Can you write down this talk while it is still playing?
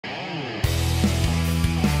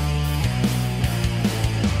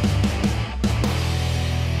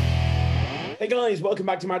Hey guys, welcome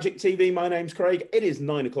back to Magic TV. My name's Craig. It is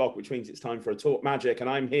 9 o'clock, which means it's time for a Talk Magic, and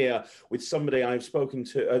I'm here with somebody I've spoken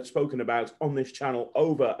about on this channel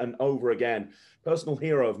over and over again. Personal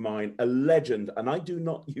hero of mine, a legend, and I do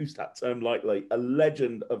not use that term lightly, a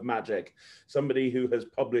legend of magic. Somebody who has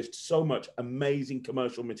published so much amazing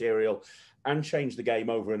commercial material and changed the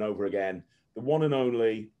game over and over again. The one and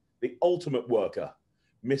only, the ultimate worker,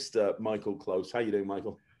 Mr. Michael Close. How you doing,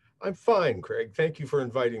 Michael? I'm fine, Craig. Thank you for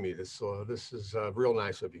inviting me. This is real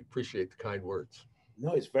nice of you. Appreciate the kind words.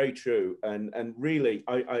 No, it's very true. And really,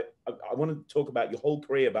 I want to talk about your whole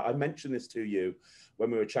career, but I mentioned this to you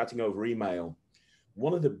when we were chatting over email.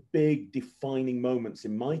 One of the big defining moments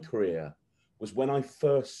in my career was when I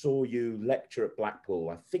first saw you lecture at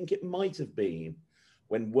Blackpool. I think it might have been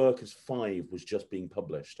when Workers 5 was just being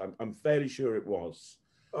published. I'm fairly sure it was.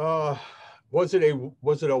 Was it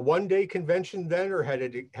a one-day convention then, or had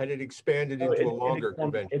it expanded into a longer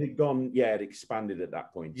convention? It had gone, yeah, it expanded at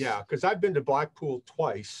that point. Yeah, because I've been to Blackpool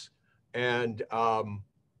twice, and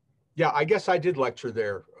yeah, I guess I did lecture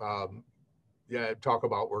there. Yeah, talk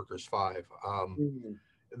about Workers 5.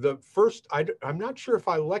 The first, I'm not sure if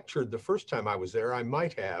I lectured the first time I was there. I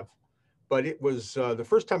might have, but it was the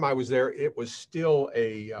first time I was there. It was still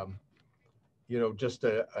a just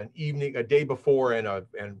an evening, a day before, and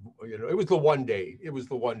it was the one day. It was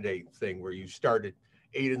the one day thing where you start at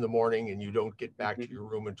 8 in the morning and you don't get back to your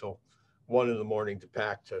room until 1 in the morning to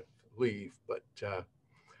pack to leave. But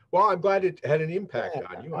well, I'm glad it had an impact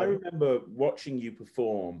on you. I remember watching you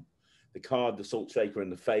perform the card, the salt shaker, and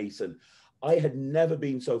the face, and I had never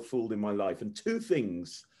been so fooled in my life. And two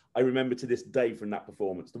things I remember to this day from that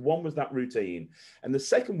performance. The one was that routine, and the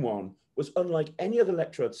second one was unlike any other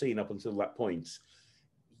lecture I'd seen up until that point.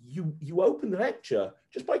 You opened the lecture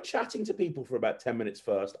just by chatting to people for about 10 minutes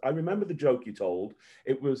first. I remember the joke you told.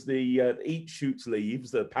 It was the eat, shoots,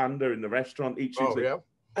 leaves, the panda in the restaurant, eat, shoots, leaves. Yeah.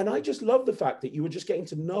 And I just love the fact that you were just getting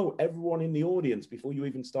to know everyone in the audience before you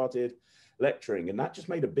even started lecturing. And that just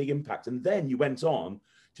made a big impact. And then you went on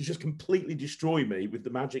to just completely destroy me with the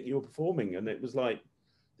magic you were performing. And it was like,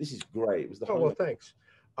 this is great. It was the well, thanks.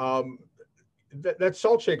 That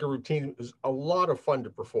salt shaker routine was a lot of fun to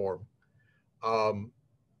perform. I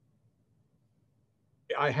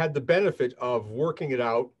had the benefit of working it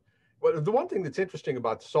out. Well, the one thing that's interesting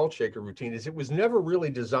about the salt shaker routine is it was never really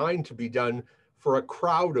designed to be done for a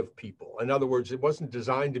crowd of people. In other words, it wasn't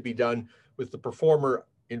designed to be done with the performer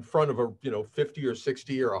in front of 50 or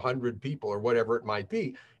 60 or 100 people or whatever it might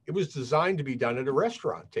be. It was designed to be done at a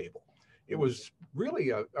restaurant table. It was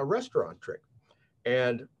really a restaurant trick.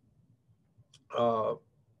 And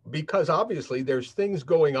because obviously there's things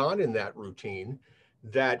going on in that routine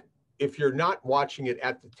that if you're not watching it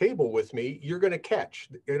at the table with me, you're going to catch.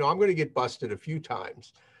 I'm going to get busted a few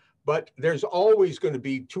times, but there's always going to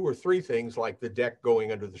be 2 or 3 things like the deck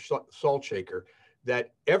going under the salt shaker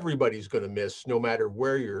that everybody's going to miss no matter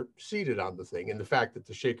where you're seated on the thing, and the fact that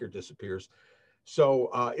the shaker disappears. So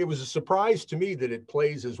it was a surprise to me that it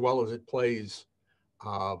plays as well as it plays.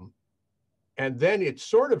 And then it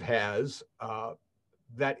sort of has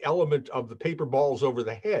that element of the paper balls over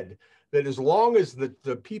the head, that as long as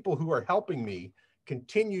the people who are helping me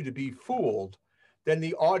continue to be fooled, then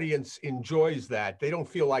the audience enjoys that. They don't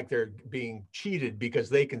feel like they're being cheated because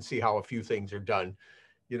they can see how a few things are done.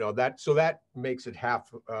 So that makes it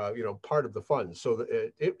half, part of the fun. So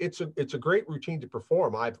it's a great routine to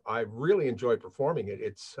perform. I really enjoy performing it.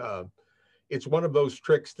 It's one of those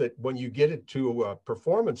tricks that when you get it to a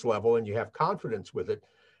performance level and you have confidence with it,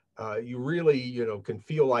 you really, can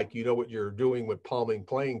feel like you know what you're doing with palming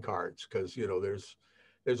playing cards, because there's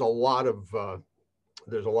a lot of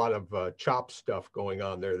chop stuff going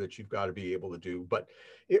on there that you've got to be able to do. But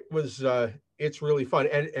it's really fun.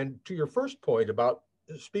 And to your first point about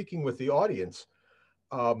speaking with the audience,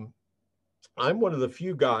 I'm one of the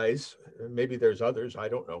few guys, maybe there's others, I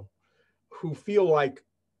don't know, who feel like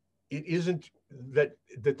it isn't that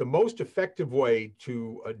the most effective way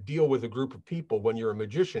to deal with a group of people when you're a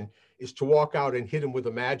magician is to walk out and hit them with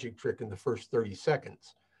a magic trick in the first 30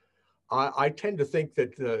 seconds. I tend to think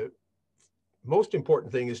that the most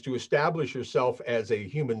important thing is to establish yourself as a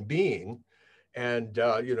human being. And,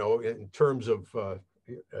 in terms of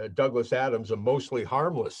Douglas Adams, a mostly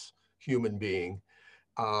harmless human being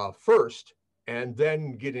first, and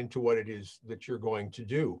then get into what it is that you're going to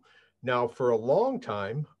do. Now, for a long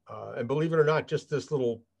time, and believe it or not, just this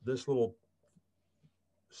little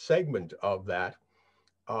segment of that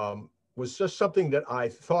was just something that I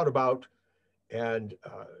thought about and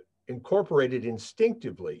incorporated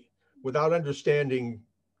instinctively without understanding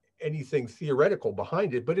anything theoretical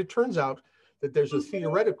behind it. But it turns out that there's a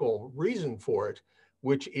theoretical reason for it,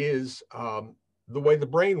 which is the way the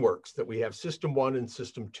brain works, that we have system 1 and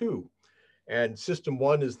system 2. And system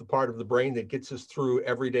 1 is the part of the brain that gets us through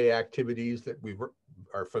everyday activities that we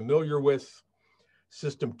are familiar with.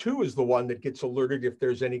 System 2 is the one that gets alerted if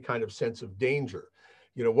there's any kind of sense of danger.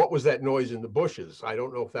 You know, what was that noise in the bushes? I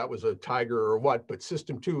don't know if that was a tiger or what, but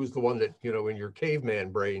system 2 is the one that, you know, in your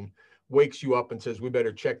caveman brain wakes you up and says, we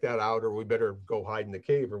better check that out, or we better go hide in the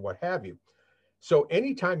cave, or what have you. So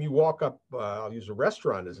anytime you walk up, I'll use a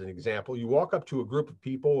restaurant as an example, you walk up to a group of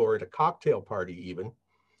people, or at a cocktail party even,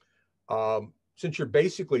 since you're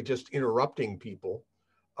basically just interrupting people,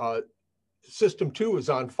 system 2 is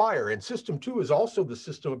on fire. And system 2 is also the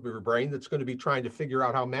system of your brain that's going to be trying to figure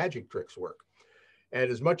out how magic tricks work. And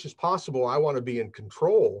as much as possible, I want to be in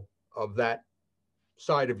control of that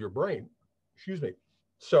side of your brain. Excuse me.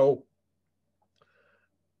 So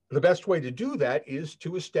the best way to do that is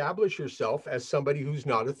to establish yourself as somebody who's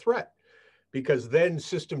not a threat, because then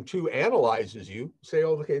system 2 analyzes you, say,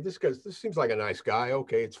 oh, okay, this seems like a nice guy.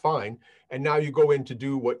 Okay, it's fine. And now you go in to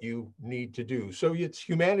do what you need to do. So it's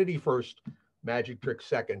humanity first, magic trick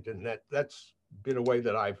second. And that's been a way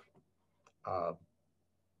that I've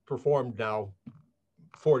performed now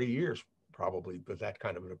 40 years probably with that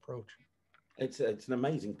kind of an approach. It's an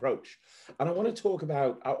amazing approach, and I want to talk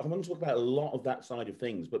about a lot of that side of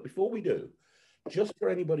things. But before we do, just for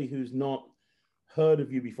anybody who's not heard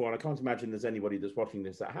of you before, and I can't imagine there's anybody that's watching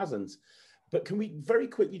this that hasn't, but can we very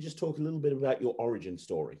quickly just talk a little bit about your origin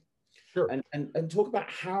story? Sure. And talk about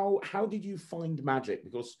how did you find magic?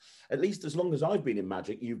 Because at least as long as I've been in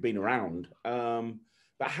magic, you've been around.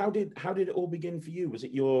 But how did it all begin for you? Was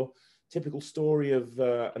it your typical story of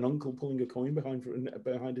an uncle pulling a coin behind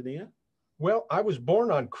an ear? Well, I was born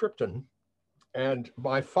on Krypton, and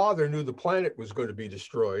my father knew the planet was going to be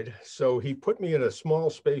destroyed, so he put me in a small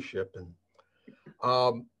spaceship. And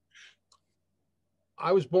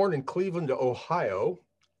I was born in Cleveland, Ohio,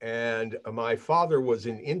 and my father was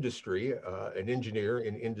in industry, an engineer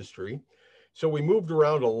in industry. So we moved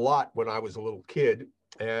around a lot when I was a little kid,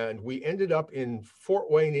 and we ended up in Fort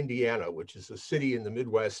Wayne, Indiana, which is a city in the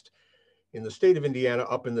Midwest, in the state of Indiana,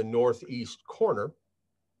 up in the northeast corner.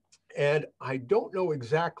 And I don't know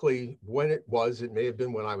exactly when it was. It may have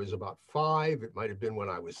been when I was about 5. It might have been when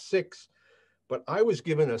I was 6. But I was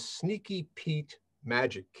given a Sneaky Pete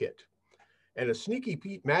magic kit. And a Sneaky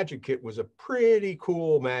Pete magic kit was a pretty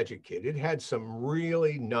cool magic kit. It had some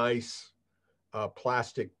really nice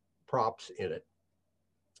plastic props in it.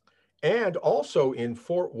 And also in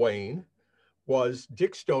Fort Wayne was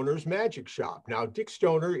Dick Stoner's magic shop. Now, Dick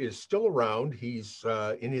Stoner is still around. He's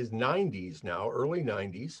in his 90s now, early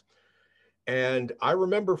 90s. And I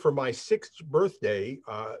remember for my 6th birthday,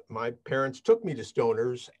 my parents took me to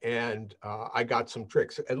Stoner's, and I got some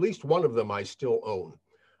tricks. At least one of them I still own,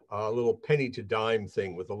 a little penny to dime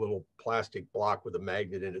thing with a little plastic block with a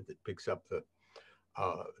magnet in it that picks up the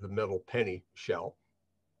metal penny shell.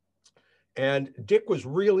 And Dick was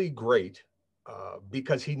really great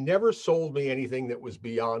because he never sold me anything that was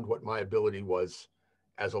beyond what my ability was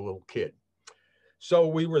as a little kid. So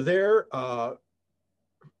we were there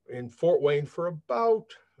in Fort Wayne for about,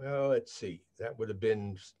 well, let's see, that would have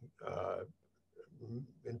been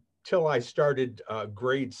until I started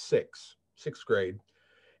grade 6, 6th grade.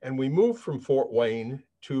 And we moved from Fort Wayne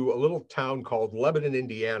to a little town called Lebanon,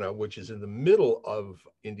 Indiana, which is in the middle of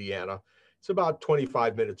Indiana. It's about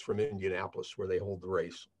 25 minutes from Indianapolis, where they hold the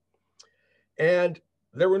race. And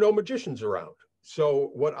there were no magicians around. So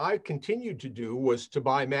what I continued to do was to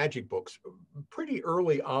buy magic books. Pretty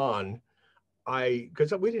early on,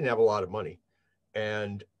 because we didn't have a lot of money.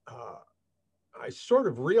 And I sort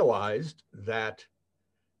of realized that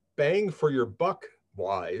bang for your buck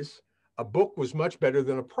wise, a book was much better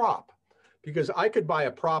than a prop, because I could buy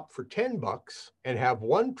a prop for $10 and have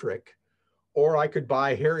one trick, or I could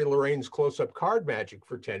buy Harry Lorraine's close-up card magic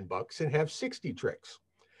for $10 and have 60 tricks.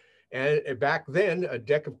 And back then, a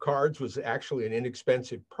deck of cards was actually an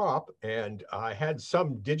inexpensive prop, and I had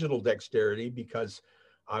some digital dexterity because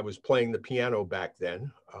I was playing the piano back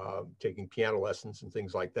then, taking piano lessons and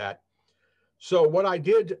things like that. So what I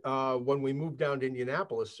did when we moved down to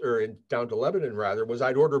Indianapolis, or down to Lebanon rather, was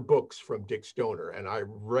I'd order books from Dick Stoner, and I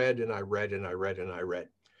read and I read and I read and I read,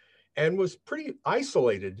 and was pretty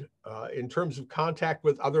isolated in terms of contact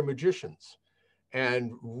with other magicians,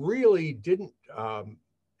 and really didn't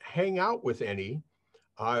hang out with any.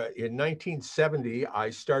 In 1970, I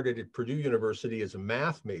started at Purdue University as a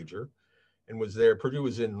math major, and was there. Purdue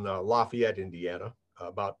was in Lafayette, Indiana,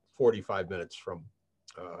 about 45 minutes from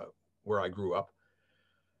where I grew up.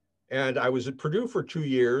 And I was at Purdue for 2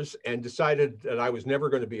 years and decided that I was never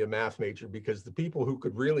going to be a math major because the people who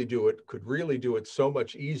could really do it so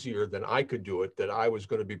much easier than I could do it, that I was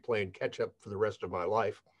going to be playing catch up for the rest of my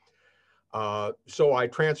life. So I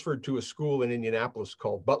transferred to a school in Indianapolis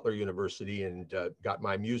called Butler University and got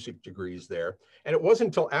my music degrees there. And it wasn't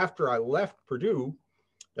until after I left Purdue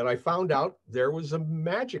that I found out there was a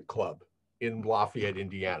magic club in Lafayette,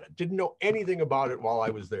 Indiana. Didn't know anything about it while I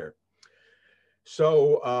was there.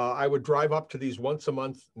 So I would drive up to these once a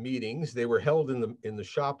month meetings. They were held in the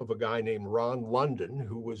shop of a guy named Ron London,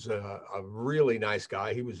 who was a really nice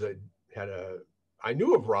guy. He was I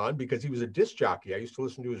knew of Ron because he was a disc jockey. I used to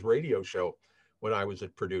listen to his radio show when I was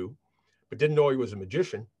at Purdue, but didn't know he was a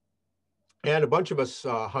magician. And a bunch of us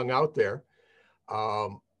hung out there.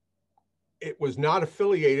 It was not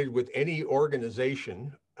affiliated with any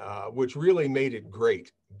organization, which really made it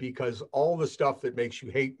great, because all the stuff that makes you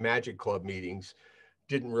hate Magic Club meetings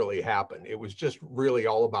didn't really happen. It was just really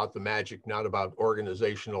all about the magic, not about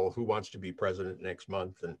organizational, who wants to be president next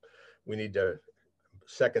month, and we need to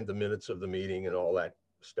second the minutes of the meeting and all that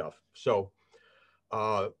stuff. So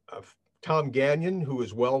Tom Gagnon, who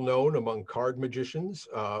is well known among card magicians,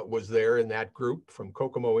 was there in that group from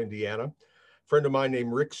Kokomo, Indiana. A friend of mine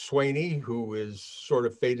named Rick Swaney, who is sort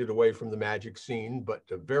of faded away from the magic scene, but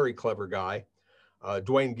a very clever guy.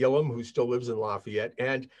 Dwayne Gillum, who still lives in Lafayette.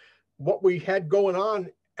 And what we had going on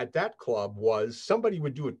at that club was somebody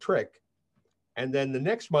would do a trick, and then the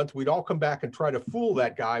next month we'd all come back and try to fool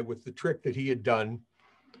that guy with the trick that he had done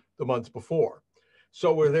the month before.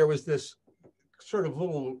 So where there was this sort of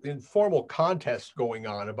little informal contest going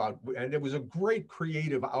on and it was a great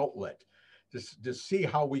creative outlet to see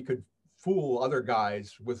how we could fool other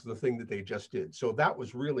guys with the thing that they just did. So that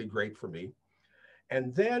was really great for me.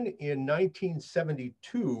 And then in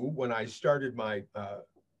 1972, when I started my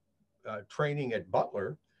training at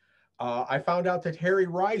Butler, I found out that Harry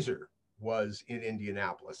Reiser was in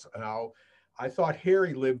Indianapolis. Now, I thought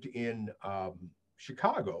Harry lived in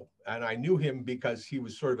Chicago, and I knew him because he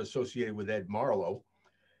was sort of associated with Ed Marlowe.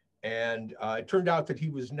 And it turned out that he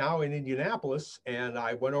was now in Indianapolis, and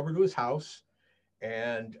I went over to his house,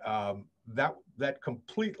 and that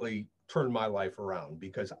completely turned my life around,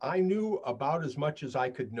 because I knew about as much as I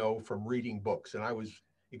could know from reading books, and I was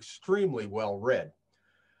extremely well read.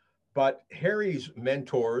 But Harry's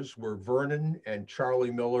mentors were Vernon and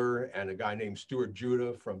Charlie Miller and a guy named Stuart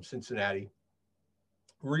Judah from Cincinnati,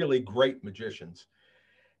 really great magicians.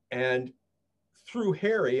 And through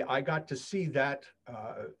Harry, I got to see that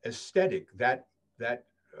aesthetic, that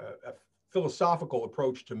philosophical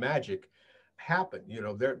approach to magic happen. You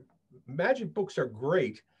know, magic books are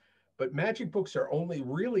great, but magic books are only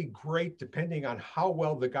really great depending on how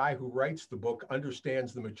well the guy who writes the book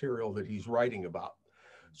understands the material that he's writing about.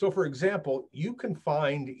 So, for example, you can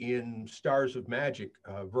find in Stars of Magic,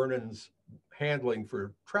 Vernon's handling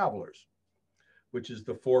for travelers, which is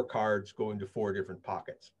the 4 cards going to 4 different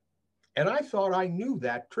pockets. And I thought I knew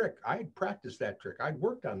that trick. I had practiced that trick. I'd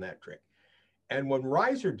worked on that trick. And when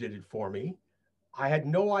Reiser did it for me, I had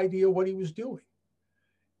no idea what he was doing.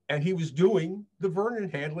 And he was doing the Vernon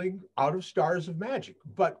handling out of Stars of Magic.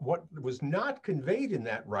 But what was not conveyed in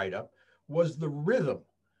that write-up was the rhythm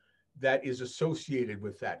that is associated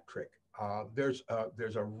with that trick. There's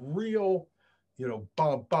a real,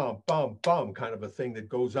 bum, bum, bum, bum kind of a thing that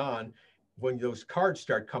goes on when those cards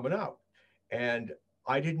start coming out. And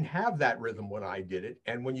I didn't have that rhythm when I did it.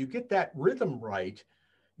 And when you get that rhythm right,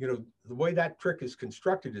 the way that trick is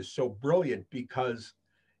constructed is so brilliant, because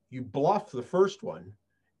you bluff the first one,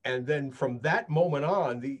 and then from that moment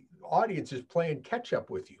on, the audience is playing catch up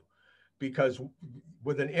with you, because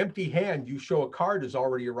with an empty hand, you show a card has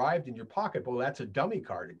already arrived in your pocket. Well, that's a dummy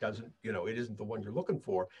card. It doesn't, it isn't the one you're looking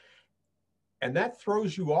for. And that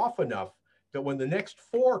throws you off enough that when the next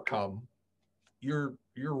 4 come, you're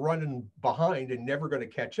running behind and never going to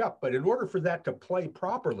catch up. But in order for that to play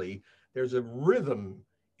properly, there's a rhythm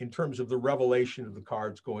in terms of the revelation of the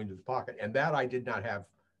cards going to the pocket. And that I did not have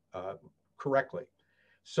correctly.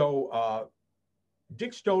 So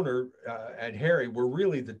Dick Stoner and Harry were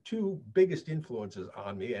really the 2 biggest influences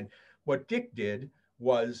on me. And what Dick did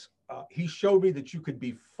was he showed me that you could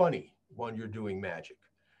be funny when you're doing magic.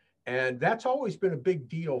 And that's always been a big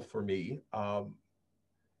deal for me,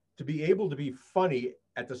 to be able to be funny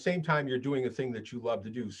at the same time you're doing a thing that you love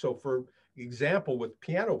to do. So for example, with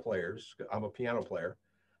piano players, I'm a piano player,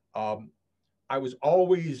 I was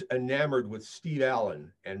always enamored with Steve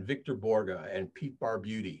Allen and Victor Borga and Pete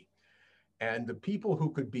Barbuti, and the people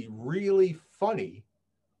who could be really funny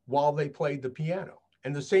while they played the piano.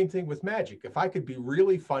 And the same thing with magic. If I could be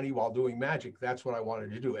really funny while doing magic, that's what I wanted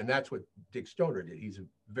to do. And that's what Dick Stoner did. He's a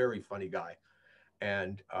very funny guy.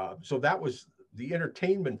 And so that was the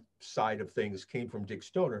entertainment side of things came from Dick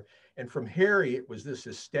Stoner. And from Harry, it was this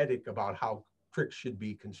aesthetic about how tricks should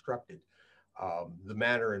be constructed, the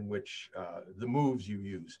manner in which the moves you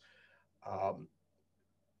use.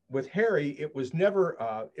 With Harry, it was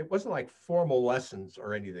never, it wasn't like formal lessons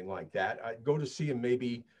or anything like that. I'd go to see him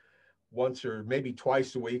maybe once or maybe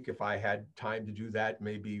twice a week if I had time to do that.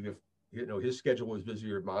 Maybe if, you know, his schedule was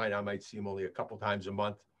busier than mine, I might see him only a couple times a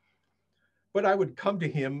month. But I would come to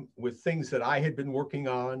him with things that I had been working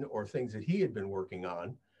on or things that he had been working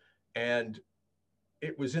on. And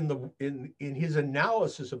it was in his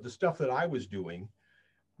analysis of the stuff that I was doing,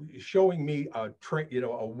 showing me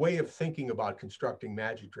a way of thinking about constructing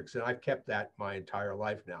magic tricks. And I've kept that my entire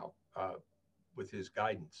life now with his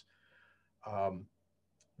guidance.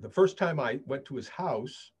 The first time I went to his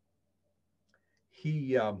house,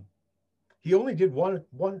 he only did one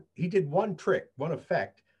trick, one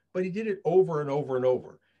effect, but he did it over and over and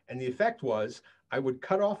over. And the effect was I would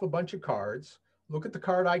cut off a bunch of cards, look at the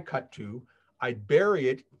card I cut to, I'd bury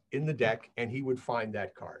it in the deck, and he would find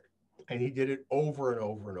that card. And he did it over and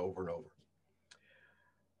over and over and over.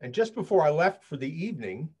 And just before I left for the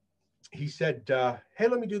evening, he said, hey,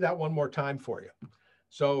 let me do that one more time for you.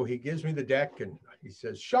 So he gives me the deck and he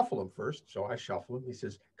says, shuffle them first. So I shuffle them. He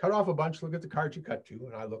says, cut off a bunch, look at the card you cut to.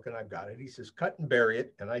 And I look and I've got it. He says, cut and bury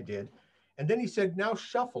it. And I did. And then he said, now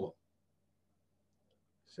shuffle them.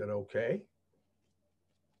 I said, okay.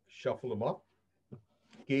 Shuffle them up.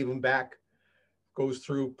 Gave them back. Goes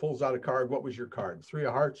through, pulls out a card. What was your card? 3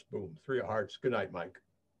 of hearts. Boom, 3 of hearts. Good night, Mike.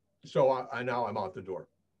 So now I'm out the door.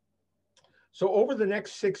 So over the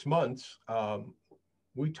next 6 months,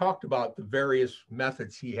 we talked about the various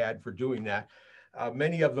methods he had for doing that.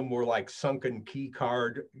 Many of them were like sunken key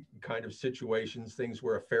card kind of situations, things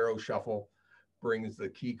where a pharaoh shuffle brings the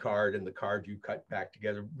key card and the card you cut back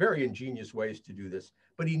together. Very ingenious ways to do this.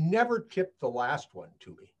 But he never tipped the last one to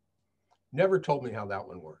me. Never told me how that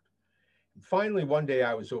one worked. And finally, one day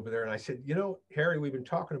I was over there and I said, you know, Harry, we've been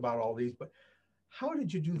talking about all these, but how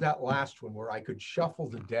did you do that last one where I could shuffle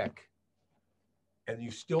the deck and you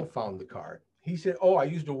still found the card? He said, oh, I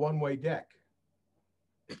used a one-way deck.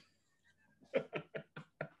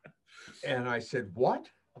 And I said, what?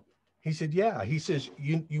 He said, yeah. He says,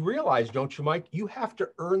 you realize, don't you, Mike, you have to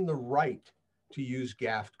earn the right to use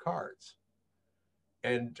gaffed cards.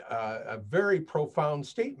 And a very profound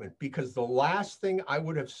statement, because the last thing I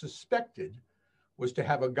would have suspected was to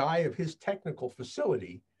have a guy of his technical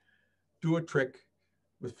facility do a trick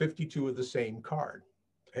with 52 of the same card.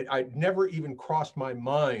 I'd never even crossed my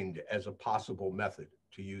mind as a possible method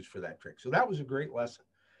to use for that trick. So that was a great lesson.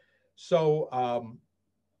 So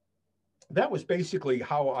that was basically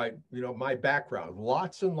how my background,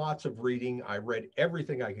 lots and lots of reading. I read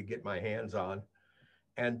everything I could get my hands on.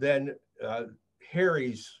 And then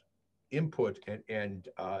Harry's input and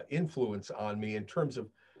influence on me in terms of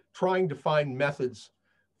trying to find methods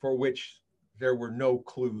for which there were no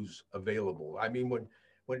clues available. I mean,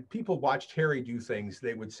 when people watched Harry do things,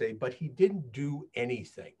 they would say, but he didn't do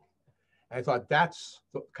anything. And I thought, that's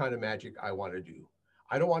the kind of magic I want to do.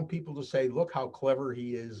 I don't want people to say, look how clever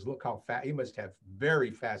he is. Look how fast, he must have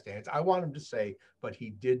very fast hands. I want him to say, but he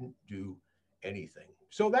didn't do anything.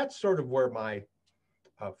 So that's sort of where my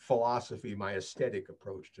philosophy, my aesthetic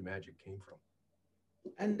approach to magic came from.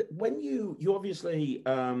 And when you obviously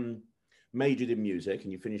majored in music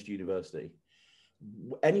and you finished university,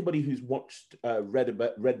 anybody who's read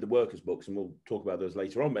the workers' books, and we'll talk about those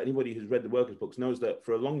later on, but anybody who's read the workers' books knows that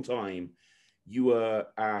for a long time you were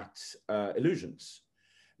at Illusions.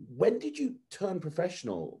 When did you turn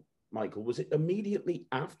professional, Michael? Was it immediately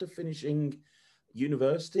after finishing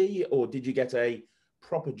university, or did you get a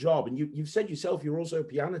proper job? And you've said yourself you're also a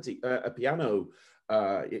piano.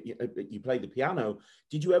 You play the piano.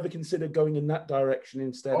 Did you ever consider going in that direction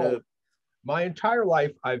instead of? My entire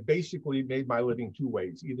life, I've basically made my living 2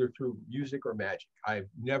 ways, either through music or magic.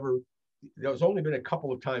 There's only been a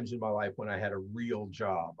couple of times in my life when I had a real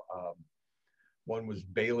job. One was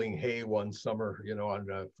baling hay one summer,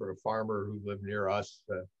 for a farmer who lived near us.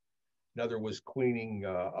 Another was cleaning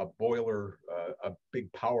a boiler, a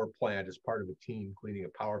big power plant as part of a team cleaning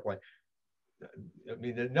a power plant. I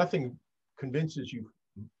mean, nothing convinces you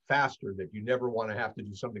faster that you never want to have to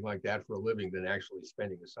do something like that for a living than actually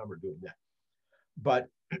spending a summer doing that. But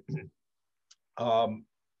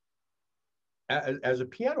as a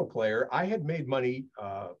piano player, I had made money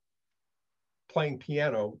playing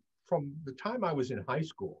piano from the time I was in high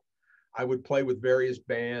school. I would play with various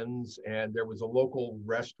bands, and there was a local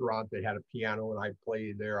restaurant that had a piano, and I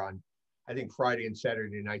played there on, I think, Friday and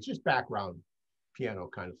Saturday nights, just background piano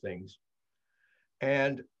kind of things.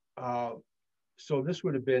 And so this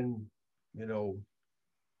would have been, you know,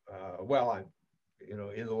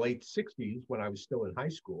 in the late 60s when I was still in high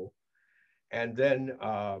school. And then,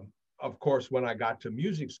 of course, when I got to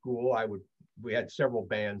music school, we had several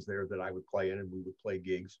bands there that I would play in, and we would play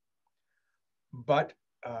gigs. But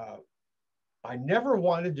I never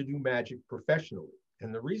wanted to do magic professionally.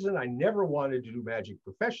 And the reason I never wanted to do magic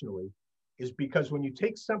professionally is because when you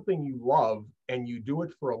take something you love and you do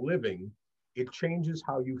it for a living, it changes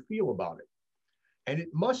how you feel about it. And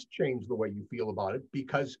it must change the way you feel about it,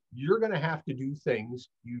 because you're going to have to do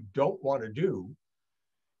things you don't want to do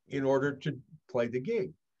in order to play the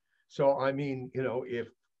gig. So, I mean, you know,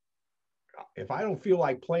 if I don't feel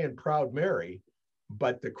like playing Proud Mary,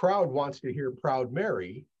 but the crowd wants to hear Proud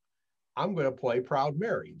Mary, I'm going to play Proud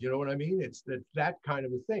Mary. Do you know what I mean? It's that kind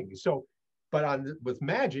of a thing. So, but with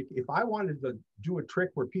magic, if I wanted to do a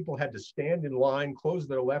trick where people had to stand in line, close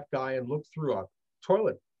their left eye, and look through a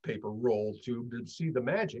toilet paper roll to see the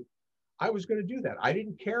magic, I was going to do that. I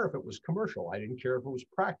didn't care if it was commercial. I didn't care if it was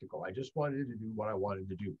practical. I just wanted to do what I wanted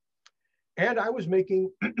to do. And I was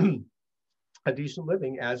making a decent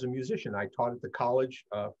living as a musician. I taught at the college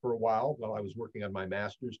for a while I was working on my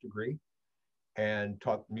master's degree, and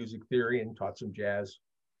taught music theory and taught some jazz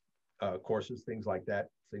courses, things like that,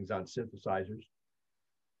 things on synthesizers.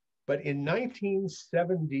 But in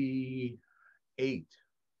 1978,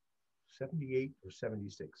 78 or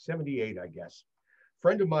 76, 78, I guess, a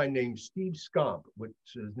friend of mine named Steve Scomp,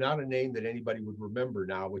 which is not a name that anybody would remember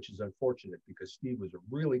now, which is unfortunate because Steve was a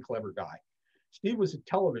really clever guy. Steve was a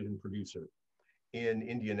television producer in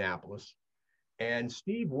Indianapolis. And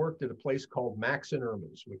Steve worked at a place called Max and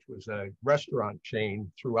Irma's, which was a restaurant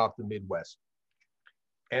chain throughout the Midwest.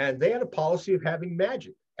 And they had a policy of having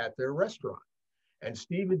magic at their restaurant. And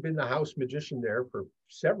Steve had been the house magician there for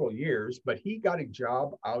several years, but he got a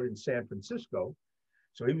job out in San Francisco.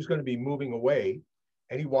 So he was going to be moving away.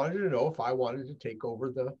 And he wanted to know if I wanted to take over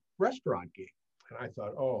the restaurant gig. And I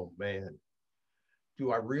thought, oh man,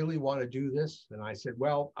 do I really want to do this? And I said,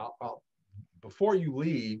 well, I'll before you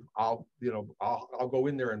leave, I'll go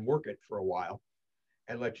in there and work it for a while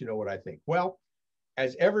and let you know what I think. Well,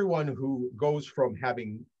 as everyone who goes from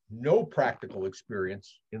having no practical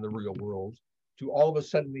experience in the real world to all of a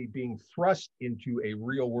sudden being thrust into a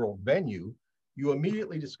real world venue, you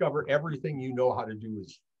immediately discover everything you know how to do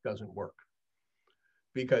doesn't work,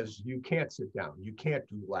 because you can't sit down, you can't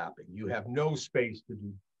do lapping, you have no space to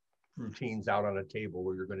do routines out on a table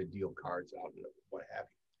where you're going to deal cards out and what have you.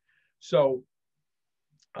 So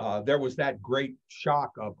there was that great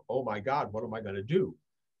shock of, oh my God, what am I going to do?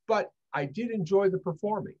 But I did enjoy the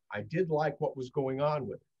performing. I did like what was going on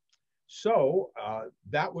with it. So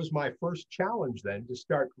that was my first challenge then, to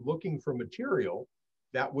start looking for material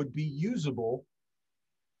that would be usable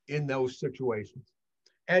in those situations.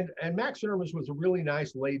 And Max and Irma's was a really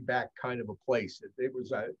nice laid back kind of a place. It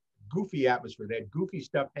was a goofy atmosphere. They had goofy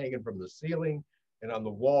stuff hanging from the ceiling and on the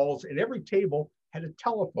walls, and every table had a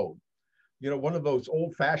telephone. You know, one of those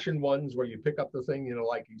old fashioned ones where you pick up the thing, you know,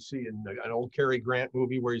 like you see in an old Cary Grant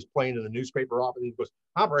movie where he's playing in the newspaper office. He goes,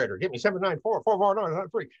 operator, get me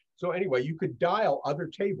 794-449-93. So anyway, you could dial other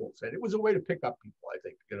tables, and it was a way to pick up people, I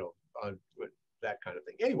think, you know, with that kind of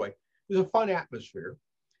thing. Anyway, it was a fun atmosphere.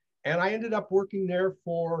 And I ended up working there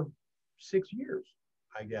for 6 years,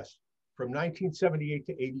 I guess, from 1978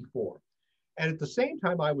 to 84. And at the same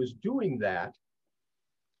time I was doing that,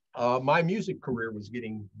 my music career was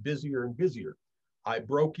getting busier and busier. I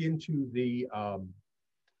broke into the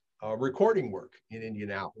recording work in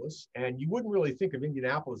Indianapolis, and you wouldn't really think of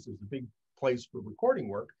Indianapolis as a big place for recording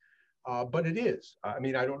work, but it is. I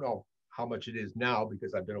mean, I don't know how much it is now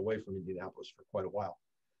because I've been away from Indianapolis for quite a while.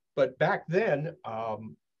 But back then,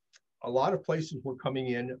 a lot of places were coming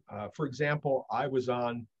in. For example, I was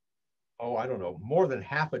on, I don't know, more than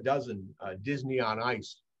half a dozen Disney on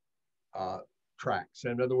Ice tracks.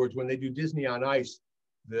 In other words, when they do Disney on Ice,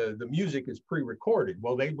 the music is pre-recorded.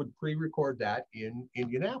 Well, they would pre-record that in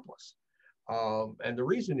Indianapolis. And the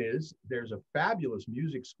reason is there's a fabulous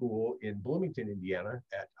music school in Bloomington, Indiana,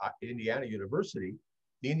 at Indiana University.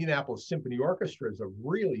 The Indianapolis Symphony Orchestra is a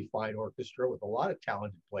really fine orchestra with a lot of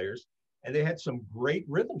talented players, and they had some great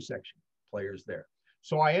rhythm section players there.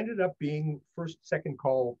 So I ended up being first, second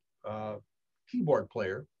call keyboard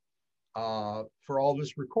player for all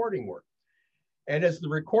this recording work. And as the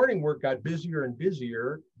recording work got busier and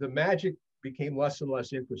busier, the magic became less and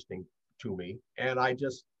less interesting to me. And I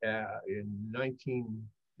just, in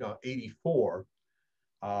 1984,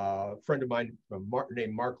 A friend of mine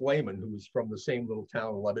named Mark Lehman, who was from the same little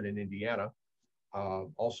town, Lebanon, Indiana,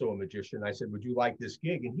 also a magician. I said, would you like this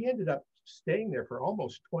gig? And he ended up staying there for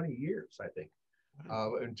almost 20 years, I think,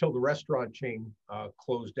 until the restaurant chain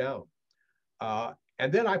closed down.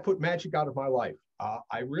 And then I put magic out of my life.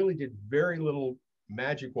 I really did very little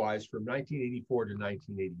magic-wise from 1984 to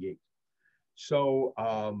 1988. So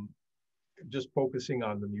just focusing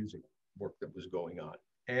on the music work that was going on.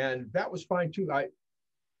 And that was fine too.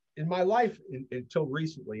 In my life, until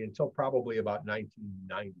recently, until probably about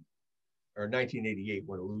 1990 or 1988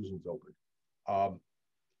 when Illusions opened,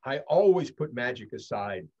 I always put magic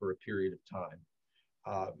aside for a period of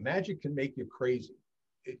time. Magic can make you crazy.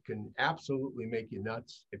 It can absolutely make you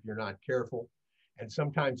nuts if you're not careful. And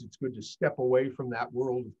sometimes it's good to step away from that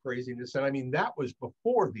world of craziness. And I mean, that was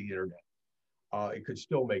before the internet. It could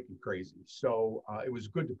still make you crazy. So it was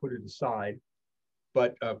good to put it aside.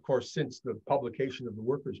 But of course, since the publication of the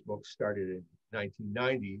Workers' Book started in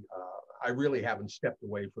 1990, I really haven't stepped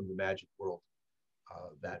away from the magic world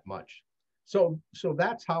that much. So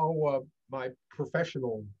that's how my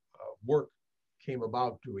professional work came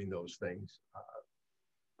about, doing those things.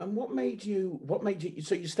 And what made you,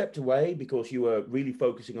 so you stepped away because you were really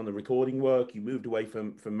focusing on the recording work, you moved away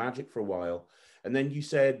from magic for a while, and then you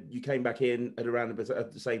said you came back in at around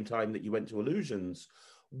at the same time that you went to Illusions.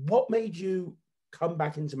 What made you come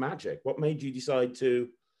back into magic? What made you decide to?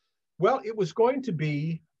 Well, it was going to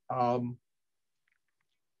be, I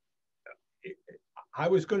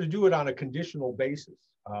was going to do it on a conditional basis.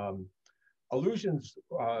 Illusions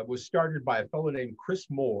was started by a fellow named Chris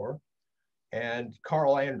Moore and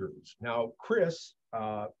Carl Andrews. Now, Chris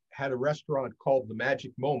had a restaurant called The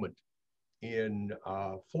Magic Moment in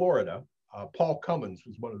Florida. Paul Cummins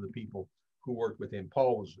was one of the people who worked with him.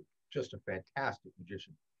 Paul was just a fantastic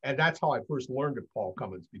magician. And that's how I first learned of Paul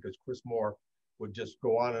Cummins, because Chris Moore would just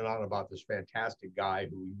go on and on about this fantastic guy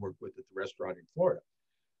who he worked with at the restaurant in Florida.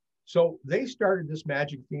 So they started this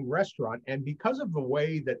magic-themed restaurant. And because of the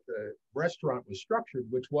way that the restaurant was structured,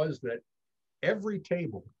 which was that every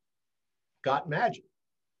table got magic.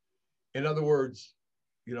 In other words,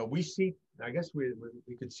 you know, I guess we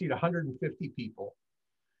could seat 150 people,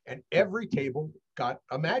 and every table got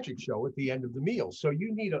a magic show at the end of the meal. So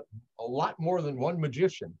you need a lot more than one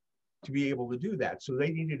magician to be able to do that. So they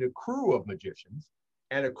needed a crew of magicians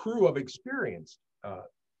and a crew of experienced,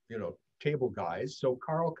 table guys. So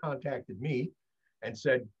Carl contacted me and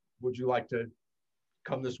said, would you like to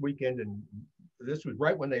come this weekend? And this was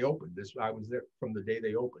right when they opened. I was there from the day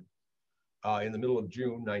they opened in the middle of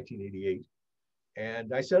June, 1988.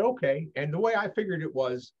 And I said, okay. And the way I figured it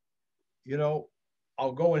was, you know,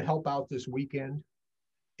 I'll go and help out this weekend.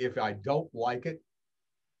 If I don't like it,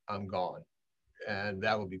 I'm gone. And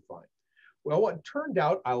that will be fine. Well, what turned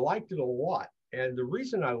out, I liked it a lot. And the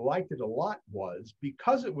reason I liked it a lot was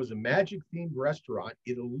because it was a magic-themed restaurant,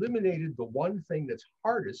 it eliminated the one thing that's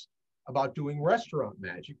hardest about doing restaurant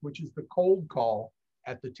magic, which is the cold call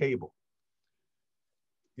at the table.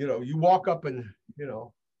 You know, you walk up and, you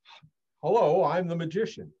know, hello, I'm the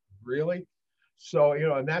magician. Really? So, you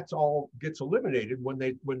know, and that's all gets eliminated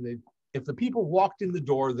if the people walked in the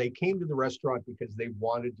door, they came to the restaurant because they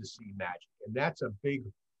wanted to see magic. And that's a big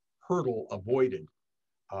hurdle avoided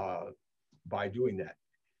by doing that.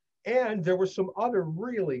 And there were some other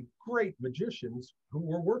really great magicians who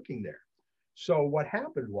were working there. So what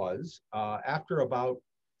happened was, after about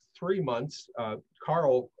 3 months,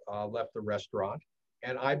 Carl left the restaurant,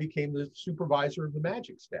 and I became the supervisor of the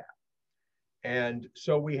magic staff. And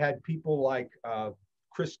so we had people like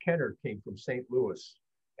Chris Kenner came from St. Louis,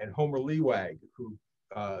 and Homer Lewag, who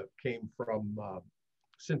came from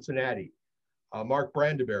Cincinnati. Mark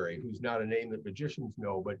Brandeberry, who's not a name that magicians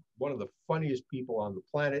know, but one of the funniest people on the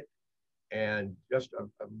planet and just a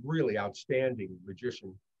really outstanding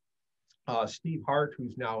magician. Steve Hart,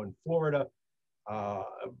 who's now in Florida, a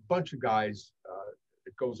bunch of guys,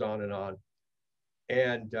 it goes on.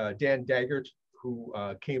 And Dan Daggert, who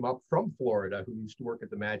came up from Florida, who used to work at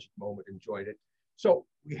the Magic Moment, enjoyed it. So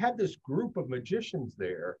we had this group of magicians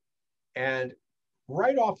there, and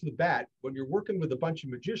right off the bat, when you're working with a bunch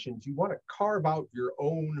of magicians, you want to carve out your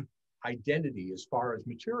own identity as far as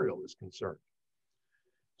material is concerned.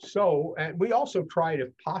 So, and we also tried,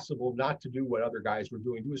 if possible, not to do what other guys were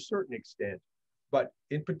doing to a certain extent. But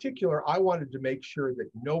in particular, I wanted to make sure that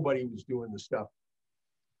nobody was doing the stuff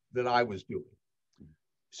that I was doing.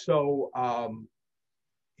 So,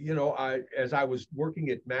 you know, as I was working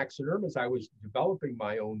at Max and Irma's, I was developing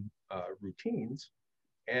my own routines.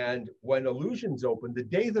 And when Illusions opened, the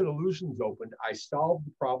day that Illusions opened, I solved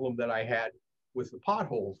the problem that I had with the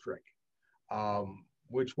pothole trick.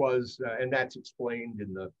 which was, and that's explained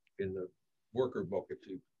in the worker book if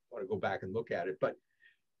you want to go back and look at it. But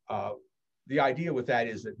the idea with that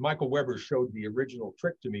is that Michael Weber showed the original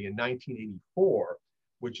trick to me in 1984,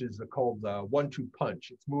 which is called the 1-2 punch.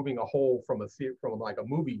 It's moving a hole from like a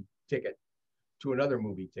movie ticket to another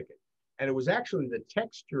movie ticket. And it was actually the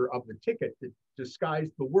texture of the ticket that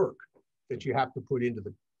disguised the work that you have to put into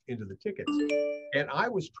the tickets. And I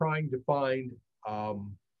was trying to find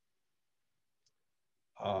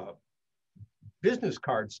business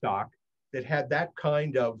card stock that had that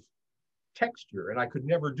kind of texture, and I could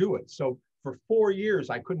never do it. So for 4 years,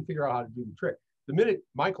 I couldn't figure out how to do the trick. The minute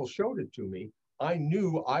Michael showed it to me, I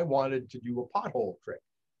knew I wanted to do a pothole trick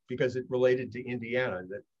because it related to Indiana and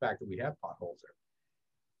the fact that we have potholes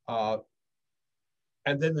there.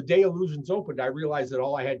 And then the day Illusions opened, I realized that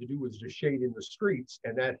all I had to do was just shade in the streets,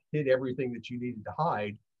 and that hid everything that you needed to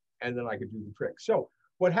hide, and then I could do the trick. So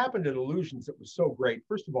what happened at Illusions that was so great,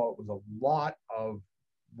 first of all, it was a lot of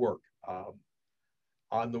work.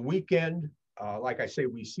 On the weekend, like I say,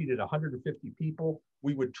 we seated 150 people.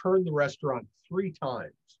 We would turn the restaurant 3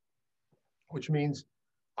 times, which means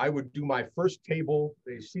I would do my first table.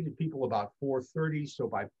 They seated people about 4:30. So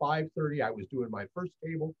by 5:30, I was doing my first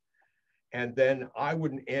table. And then I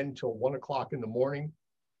wouldn't end till 1 o'clock in the morning.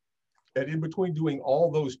 And in between doing all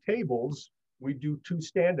those tables, we'd do 2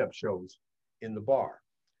 stand-up shows in the bar.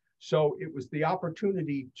 So it was the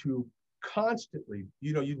opportunity to constantly,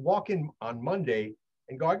 you'd walk in on Monday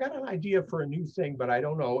and go, I got an idea for a new thing, but I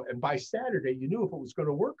don't know. And by Saturday, you knew if it was going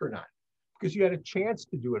to work or not, because you had a chance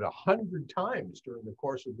to do it 100 times during the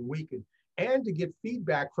course of the week and to get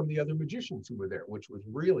feedback from the other magicians who were there, which was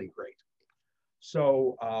really great.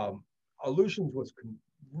 So Illusions was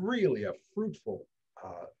really a fruitful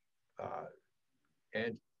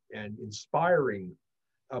and inspiring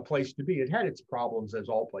place to be. It had its problems, as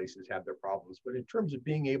all places have their problems, but in terms of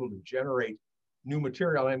being able to generate new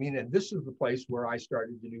material, I mean, and this is the place where I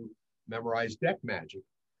started to do memorized deck magic,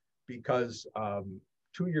 because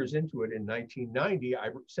 2 years into it in 1990, I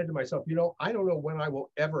said to myself, I don't know when I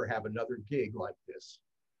will ever have another gig like this.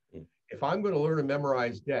 If I'm going to learn a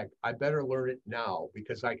memorized deck, I better learn it now,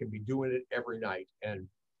 because I can be doing it every night. And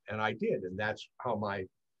I did. And that's how my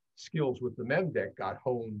skills with the mem deck got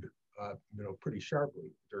honed, pretty sharply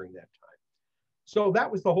during that time. So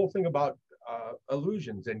that was the whole thing about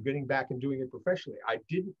Illusions and getting back and doing it professionally. I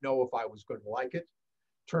didn't know if I was going to like it.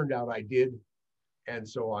 Turned out I did. And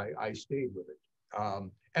so I stayed with it.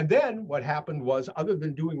 And then what happened was, other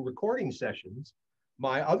than doing recording sessions,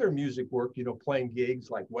 my other music work, playing gigs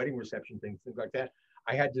like wedding reception things like that,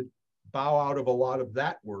 I had to bow out of a lot of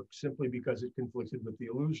that work simply because it conflicted with the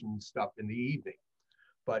Illusion stuff in the evening.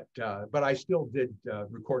 But I still did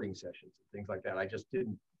recording sessions and things like that. I just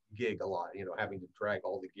didn't gig a lot, having to drag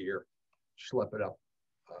all the gear, schlep it up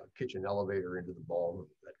kitchen elevator into the ballroom,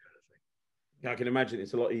 that kind of thing. Yeah, I can imagine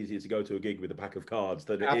it's a lot easier to go to a gig with a pack of cards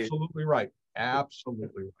than it is. Absolutely right.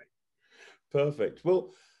 Absolutely right. Perfect.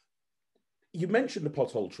 Well, you mentioned the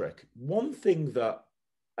pothole trick. One thing that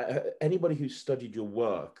anybody who's studied your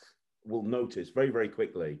work will notice very, very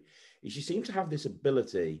quickly is you seem to have this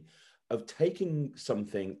ability of taking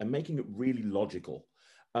something and making it really logical.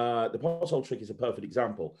 The pothole trick is a perfect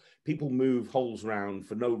example. People move holes around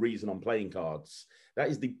for no reason on playing cards. That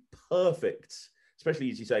is the perfect, especially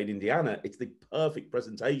as you say in Indiana, it's the perfect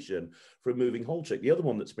presentation for a moving hole trick. The other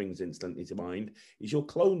one that springs instantly to mind is your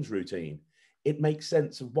clones routine. It makes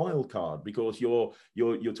sense of wildcard because you're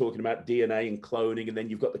talking about DNA and cloning, and then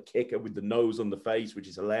you've got the kicker with the nose on the face, which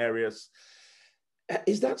is hilarious.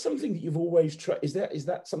 Is that something that you've always tried? Is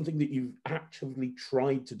that something that you've actively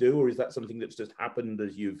tried to do, or is that something that's just happened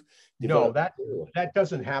as you've developed? No, that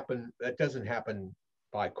doesn't happen. That doesn't happen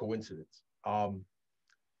by coincidence.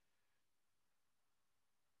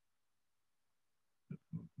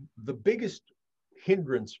 The biggest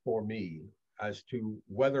hindrance for me as to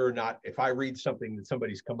whether or not, if I read something that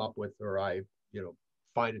somebody's come up with, or I,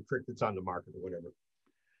 find a trick that's on the market or whatever,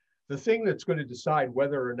 the thing that's going to decide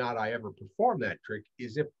whether or not I ever perform that trick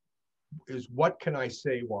is what can I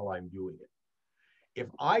say while I'm doing it? If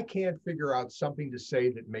I can't figure out something to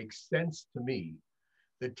say that makes sense to me,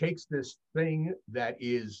 that takes this thing that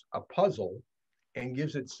is a puzzle and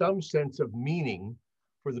gives it some sense of meaning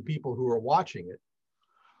for the people who are watching it,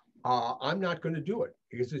 I'm not going to do it,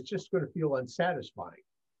 because it's just going to feel unsatisfying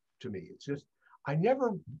to me. It's just,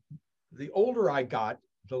 the older I got,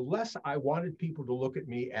 the less I wanted people to look at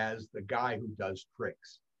me as the guy who does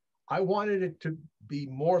tricks. I wanted it to be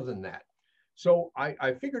more than that. So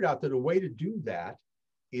I figured out that a way to do that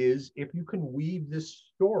is if you can weave this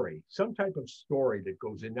story, some type of story that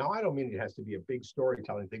goes in. Now, I don't mean it has to be a big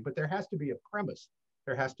storytelling thing, but there has to be a premise.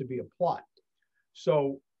 there has to be a plot.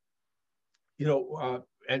 So,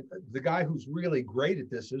 and the guy who's really great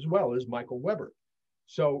at this as well is Michael Weber.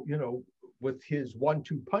 So, with his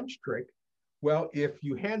 1-2 punch trick, well, if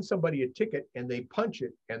you hand somebody a ticket and they punch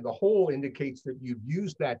it and the hole indicates that you've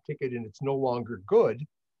used that ticket and it's no longer good,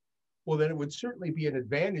 well, then it would certainly be an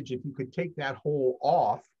advantage if you could take that hole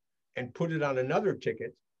off and put it on another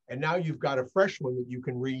ticket. And now you've got a fresh one that you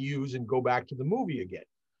can reuse and go back to the movie again.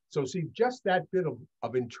 So see, just that bit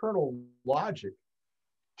of internal logic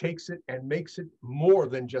takes it and makes it more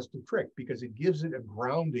than just a trick, because it gives it a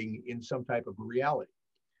grounding in some type of reality.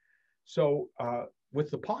 So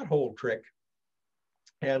with the pothole trick,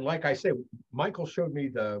 and like I say, Michael showed me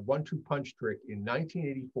the 1-2 punch trick in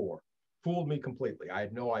 1984, fooled me completely. I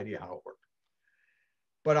had no idea how it worked.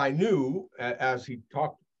 But I knew, as he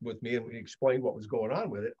talked with me and we explained what was going on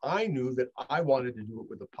with it, I knew that I wanted to do it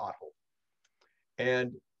with a pothole.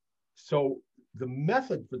 And so the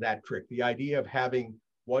method for that trick, the idea of having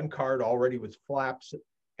one card already with flaps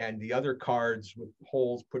and the other cards with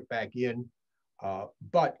holes put back in,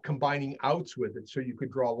 but combining outs with it so you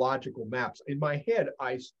could draw logical maps. In my head,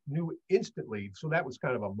 I knew instantly, so that was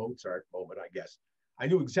kind of a Mozart moment, I guess. I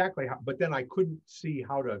knew exactly how, but then I couldn't see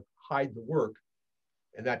how to hide the work.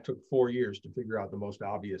 And that took 4 years to figure out the most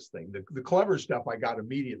obvious thing. The clever stuff I got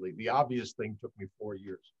immediately. The obvious thing took me 4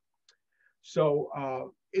 years.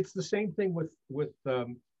 So it's the same thing with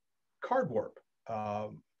card warp.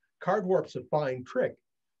 Card warp's a fine trick,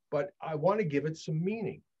 but I want to give it some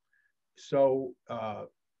meaning. So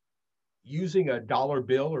using a dollar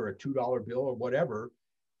bill or a $2 bill or whatever,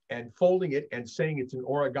 and folding it and saying it's an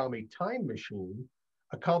origami time machine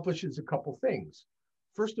accomplishes a couple things.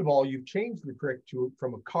 First of all, you've changed the trick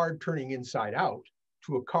from a card turning inside out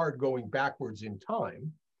to a card going backwards in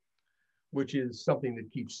time, which is something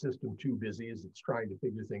that keeps System 2 busy as it's trying to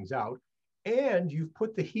figure things out. And you've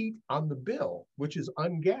put the heat on the bill, which is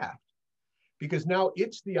ungaffed, because now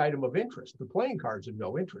it's the item of interest. The playing cards have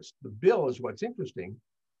no interest. The bill is what's interesting,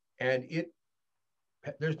 and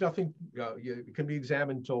there's nothing, it can be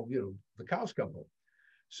examined until the cows come home.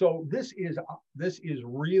 So this is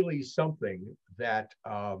really something that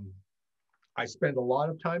I spend a lot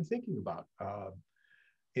of time thinking about.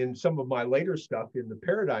 In some of my later stuff in the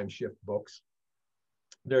Paradigm Shift books,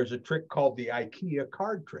 there's a trick called the IKEA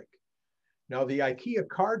card trick. Now, the IKEA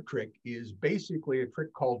card trick is basically a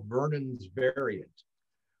trick called Vernon's variant,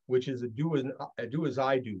 which is a do as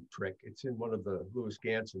I do trick. It's in one of the Louis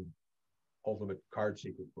Ganson Ultimate Card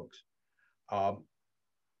Secret books.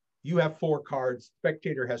 You have 4 cards,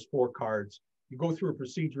 spectator has 4 cards. You go through a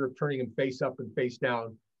procedure of turning them face up and face down.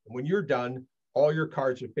 And when you're done, all your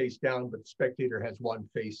cards are face down, but the spectator has 1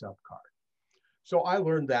 face up card. So I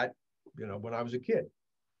learned that, when I was a kid.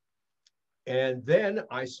 And then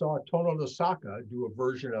I saw Tono Nosaka do a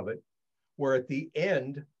version of it where at the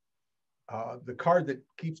end, the card that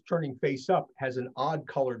keeps turning face up has an odd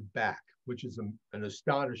colored back, which is an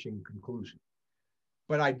astonishing conclusion.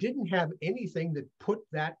 But I didn't have anything that put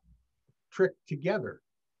that trick together.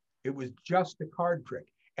 It was just a card trick.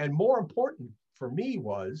 And more important for me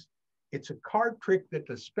was, it's a card trick that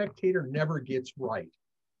the spectator never gets right.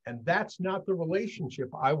 And that's not the relationship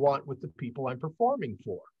I want with the people I'm performing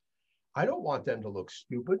for. I don't want them to look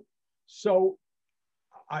stupid. So,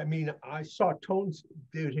 I mean, I saw Tones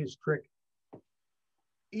did his trick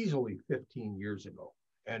easily 15 years ago.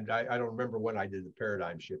 And I don't remember when I did the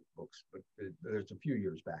Paradigm Shift books, but there's a few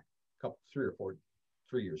years back,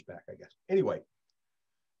 3 years back, I guess. Anyway,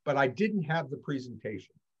 but I didn't have the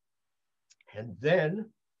presentation. And then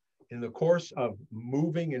in the course of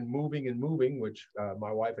moving and moving and moving, which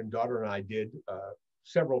my wife and daughter and I did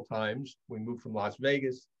several times, we moved from Las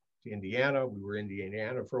Vegas to Indiana. We were in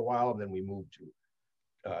Indiana for a while, and then we moved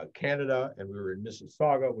to Canada, and we were in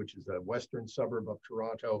Mississauga, which is a western suburb of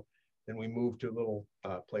Toronto. Then we moved to a little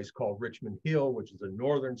place called Richmond Hill, which is a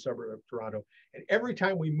northern suburb of Toronto. And every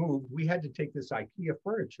time we moved, we had to take this IKEA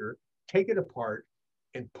furniture, take it apart,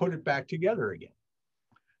 and put it back together again.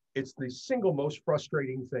 It's the single most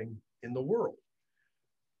frustrating thing in the world.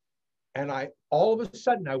 And all of a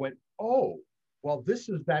sudden I went, oh, well, this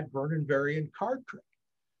is that Vernon variant card trick,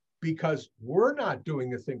 because we're not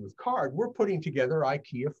doing a thing with card, we're putting together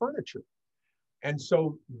IKEA furniture. And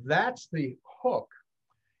so that's the hook.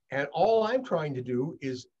 And all I'm trying to do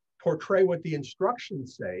is portray what the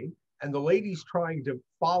instructions say, and the lady's trying to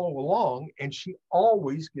follow along, and she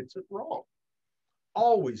always gets it wrong.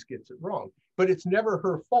 Always gets it wrong. But it's never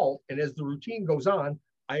her fault. And as the routine goes on,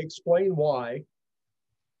 I explain why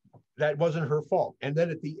that wasn't her fault. And then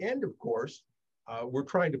at the end, of course, we're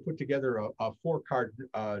trying to put together a 4-card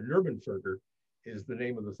Nuremberger is the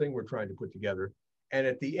name of the thing we're trying to put together. And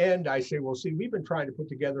at the end, I say, well, see, we've been trying to put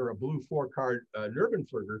together a blue 4-card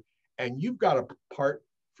Nervenflugger, and you've got a part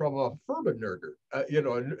from a Furbennerger,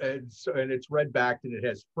 and it's red backed and it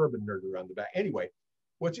has Furbennerger on the back. Anyway,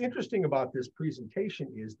 what's interesting about this presentation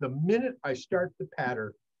is the minute I start the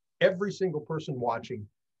patter, every single person watching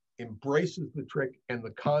embraces the trick and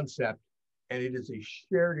the concept, and it is a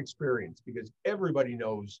shared experience because everybody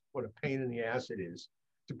knows what a pain in the ass it is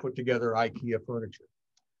to put together IKEA furniture.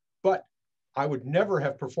 But I would never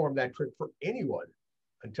have performed that trick for anyone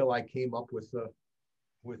until I came up with the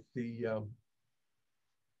hook,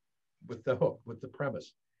 with the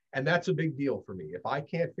premise. And that's a big deal for me. If I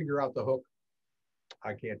can't figure out the hook,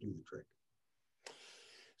 I can't do the trick.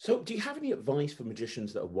 So do you have any advice for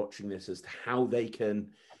magicians that are watching this as to how they can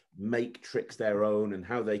make tricks their own and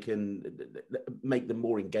how they can make them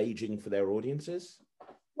more engaging for their audiences?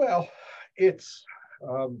 Well, it's,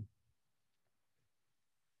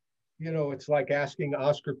 it's like asking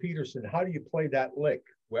Oscar Peterson, how do you play that lick?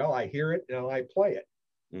 Well, I hear it and I play it.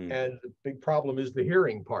 And the big problem is the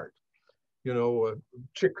hearing part.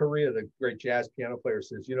 Chick Corea, the great jazz piano player,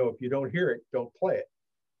 says, if you don't hear it, don't play it.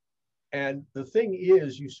 And the thing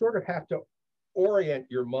is, you sort of have to orient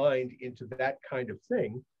your mind into that kind of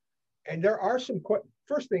thing. And there are some,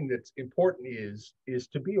 first thing that's important is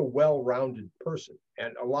to be a well-rounded person.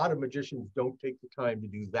 And a lot of magicians don't take the time to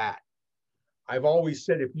do that. I've always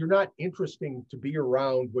said, if you're not interesting to be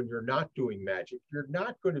around when you're not doing magic, you're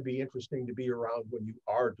not going to be interesting to be around when you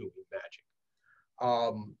are doing magic.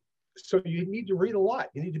 So you need to read a lot.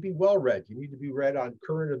 You need to be well-read. You need to be read on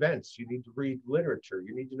current events. You need to read literature.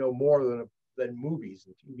 You need to know more than movies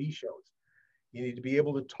and TV shows. You need to be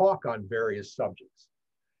able to talk on various subjects.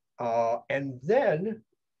 And then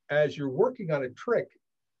as you're working on a trick,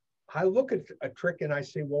 I look at a trick and I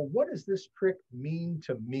say, well, what does this trick mean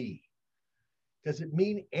to me? Does it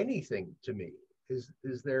mean anything to me? Is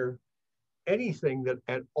there anything that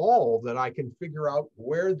at all that I can figure out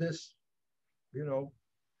where this,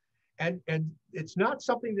 and it's not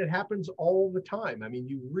something that happens all the time. I mean,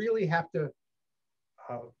 you really have to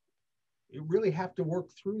work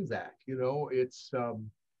through that.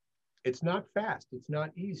 It's not fast. It's not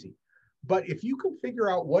easy. But if you can figure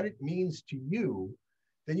out what it means to you,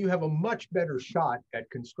 then you have a much better shot at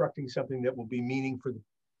constructing something that will be meaningful to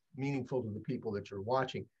the people that you're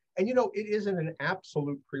watching. And it isn't an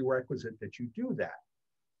absolute prerequisite that you do that.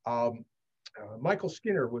 Michael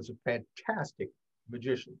Skinner was a fantastic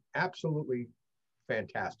magician, absolutely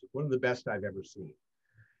fantastic, one of the best I've ever seen.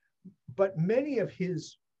 But many of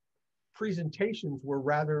his presentations were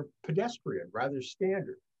rather pedestrian, rather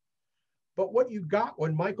standard. But what you got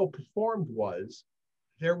when Michael performed was,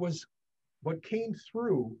 what came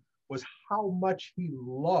through was how much he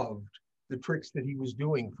loved the tricks that he was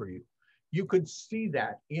doing for you. You could see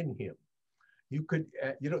that in him. You could,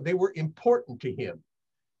 they were important to him.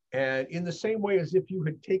 And in the same way as if you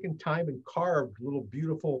had taken time and carved little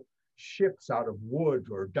beautiful ships out of wood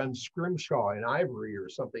or done scrimshaw in ivory or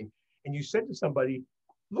something, and you said to somebody,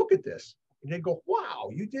 look at this. And they'd go, wow,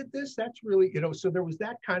 you did this? That's really, so there was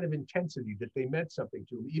that kind of intensity that they meant something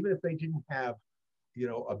to him, even if they didn't have,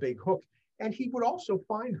 a big hook. And he would also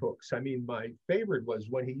find hooks. I mean, my favorite was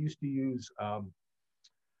when he used to use,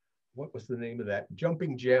 what was the name of that?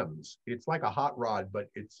 Jumping gems. It's like a hot rod, but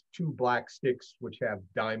it's 2 black sticks which have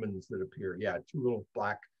diamonds that appear. Yeah, 2 little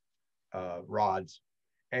black rods.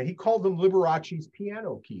 And he called them Liberace's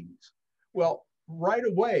piano keys. Well, right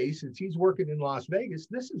away, since he's working in Las Vegas,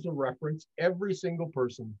 this is a reference every single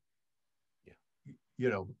person,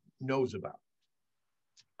 knows about.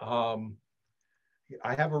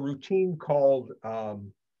 I have a routine called The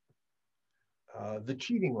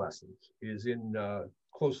Cheating Lessons, is in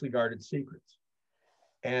Closely Guarded Secrets.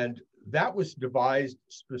 And that was devised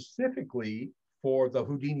specifically for the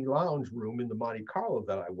Houdini Lounge room in the Monte Carlo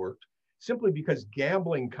that I worked, simply because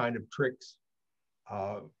gambling kind of tricks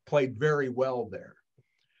played very well there.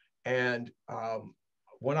 And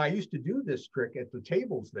when I used to do this trick at the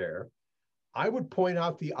tables there, I would point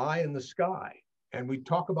out the eye in the sky. And we'd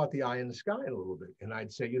talk about the eye in the sky a little bit. And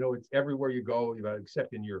I'd say, it's everywhere you go,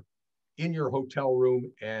 except in your hotel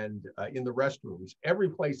room and in the restrooms. Every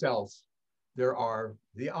place else, there are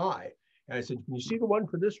the eye. And I said, can you see the one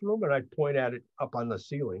for this room? And I'd point at it up on the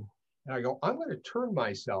ceiling. And I go, I'm going to turn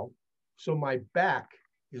myself so my back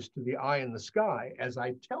is to the eye in the sky as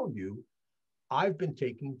I tell you, I've been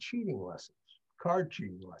taking cheating lessons, card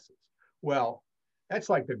cheating lessons. Well, that's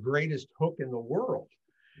like the greatest hook in the world.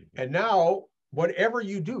 And now, whatever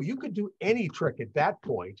you do, you could do any trick at that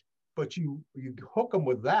point, but you hook them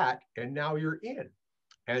with that, and now you're in.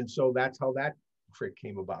 And so that's how that trick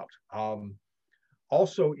came about.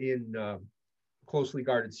 Also in closely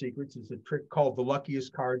guarded secrets is a trick called the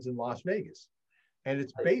luckiest cards in Las Vegas. And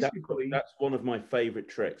it's basically... That's one of my favorite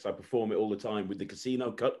tricks. I perform it all the time with the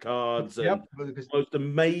casino cut cards. And Yep. most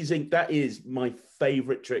amazing. That is my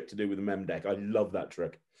favorite trick to do with a mem deck. I love that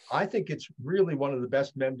trick. I think it's really one of the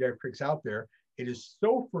best mem deck tricks out there. It is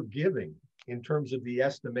so forgiving in terms of the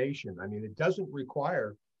estimation. I mean, it doesn't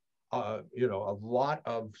require, you know, a lot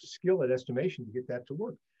of skill at estimation to get that to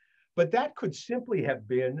work. But that could simply have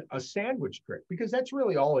been a sandwich trick, because that's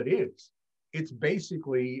really all it is. It's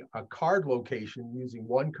basically a card location using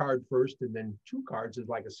one card first and then two cards is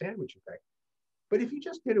like a sandwich effect. But if you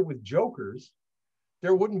just did it with jokers,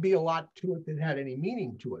 there wouldn't be a lot to it that had any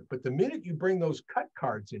meaning to it. But the minute you bring those cut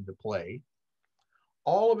cards into play,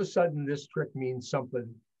 all of a sudden this trick means something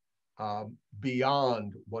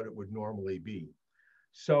beyond what it would normally be.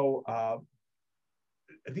 So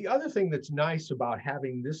the other thing that's nice about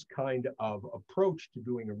having this kind of approach to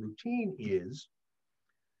doing a routine is,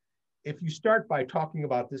 if you start by talking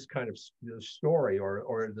about this kind of story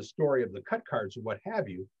or the story of the cut cards or what have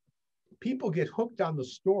you, people get hooked on the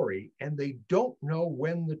story and they don't know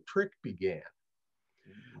when the trick began.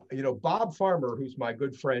 You know, Bob Farmer, who's my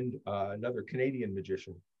good friend, another Canadian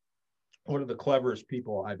magician, one of the cleverest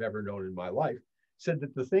people I've ever known in my life, said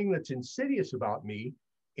that the thing that's insidious about me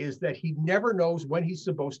is that he never knows when he's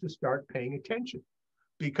supposed to start paying attention,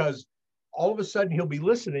 because all of a sudden he'll be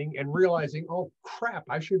listening and realizing, oh crap,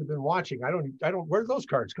 I should have been watching. I don't, where did those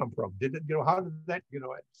cards come from? Did it, you know, how did that, you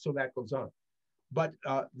know, so that goes on. But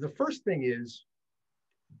the first thing is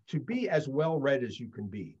to be as well read as you can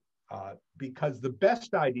be, because the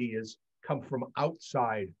best ideas come from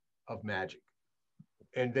outside of magic,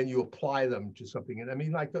 and then you apply them to something. And I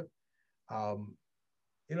mean, like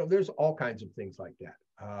you know, there's all kinds of things like that.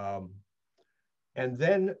 And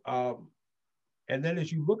then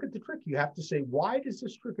as you look at the trick, you have to say, why does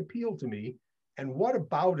this trick appeal to me? And what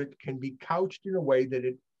about it can be couched in a way that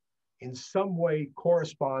it in some way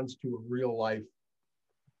corresponds to a real life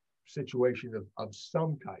situation of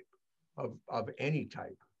some type, of any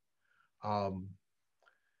type.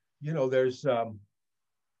 You know, there's,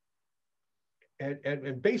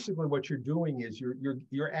 and basically what you're doing is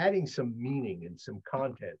you're adding some meaning and some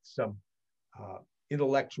content, some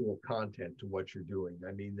intellectual content to what you're doing.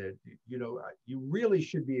 I mean, that, you know, you really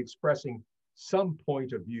should be expressing some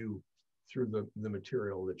point of view through the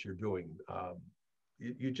material that you're doing.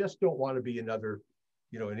 You just don't want to be another,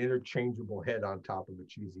 you know, an interchangeable head on top of a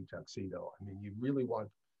cheesy tuxedo. I mean, you really want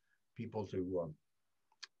people to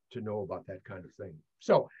know about that kind of thing.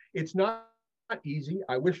 So it's not easy.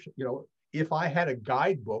 I wish, you know, if I had a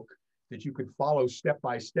guidebook that you could follow step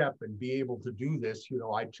by step and be able to do this, you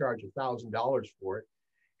know, I'd charge $1,000 for it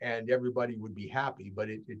and everybody would be happy. But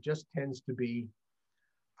it just tends to be,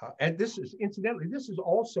 and this is, incidentally, this is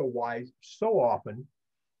also why so often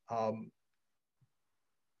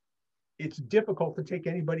it's difficult to take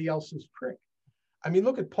anybody else's trick. I mean,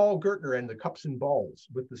 look at Paul Gertner and the cups and balls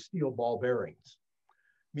with the steel ball bearings.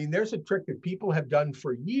 I mean, there's a trick that people have done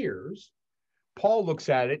for years. Paul looks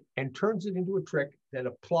at it and turns it into a trick that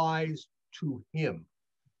applies to him.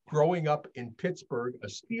 Growing up in Pittsburgh, a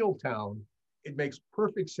steel town, it makes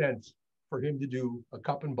perfect sense for him to do a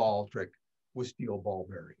cup and ball trick with steel ball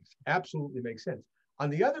bearings. Absolutely makes sense. On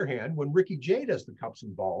the other hand, when Ricky Jay does the cups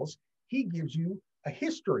and balls, he gives you a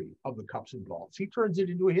history of the cups and balls. He turns it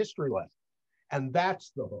into a history lesson, and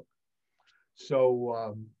that's the hook.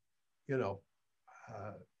 So, you know,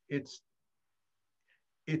 it's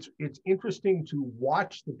interesting to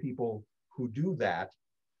watch the people who do that.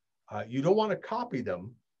 You don't want to copy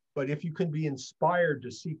them, but if you can be inspired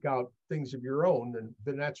to seek out things of your own,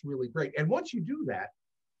 then that's really great. And once you do that,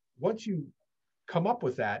 once you come up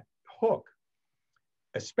with that hook,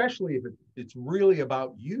 especially if it's really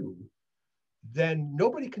about you, then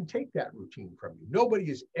nobody can take that routine from you.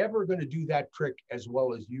 Nobody is ever going to do that trick as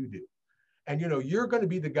well as you do. And, you know, you're going to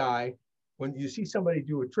be the guy when you see somebody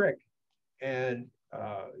do a trick and,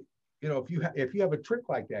 you know, if you have a trick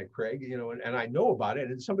like that, Craig, you know, and I know about it,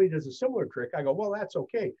 and somebody does a similar trick, I go, well, that's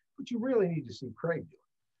okay, but you really need to see Craig do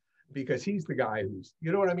it because he's the guy who's,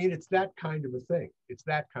 you know what I mean? It's that kind of a thing. It's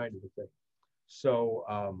that kind of a thing. So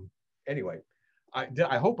anyway,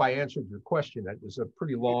 I hope I answered your question. That was a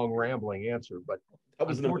pretty long, rambling answer, but that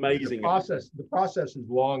was an amazing process. The process is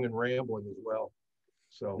long and rambling as well.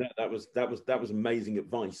 So that was amazing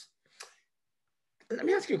advice. Let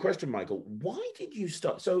me ask you a question, Michael. Why did you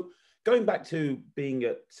start? So going back to being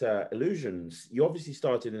at Illusions, you obviously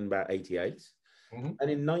started in about 88. Mm-hmm. And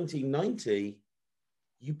in 1990,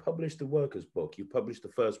 you published the Workers' Book. You published the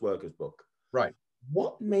first Workers' Book. Right.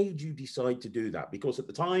 What made you decide to do that? Because at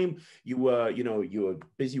the time you were, you were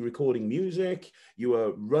busy recording music, you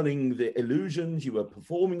were running the illusions, you were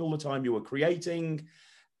performing all the time, you were creating.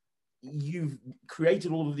 You've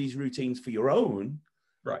created all of these routines for your own,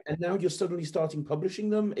 Right. and now you're suddenly starting publishing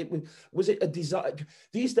them. Was it a desire?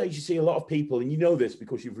 These days you see a lot of people, and you know this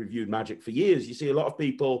because you've reviewed magic for years, you see a lot of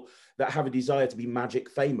people that have a desire to be magic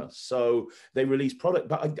famous, so they release product.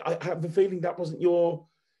 But I have a feeling that wasn't your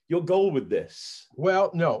goal with this. Well,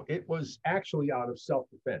 no, it was actually out of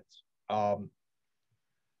self-defense.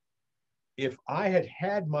 If I had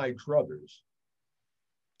had my druthers,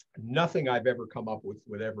 nothing I've ever come up with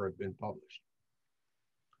would ever have been published.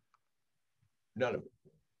 None of it.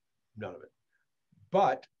 None of it.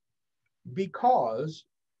 But because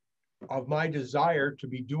of my desire to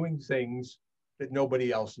be doing things that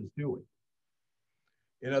nobody else is doing.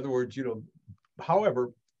 In other words,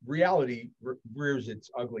 however, reality rears its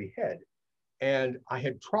ugly head. And I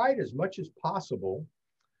had tried as much as possible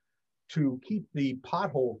to keep the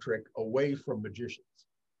pothole trick away from magicians.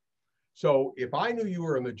 So if I knew you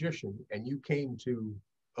were a magician and you came to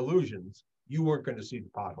illusions, you weren't going to see the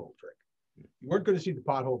pothole trick. You weren't going to see the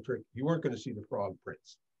pothole trick. You weren't going to see the frog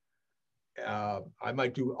prints. I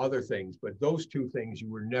might do other things, but those two things you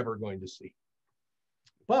were never going to see.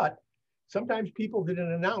 But sometimes people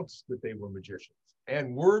didn't announce that they were magicians.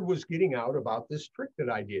 And word was getting out about this trick that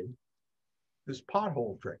I did, this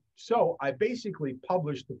pothole trick. So I basically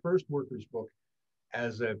published the first workers book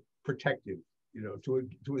as a protective,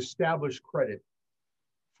 to establish credit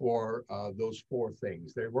for those four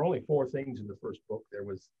things. There were only four things in the first book. There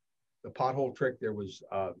was the pothole trick, there was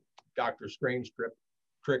Dr. Strange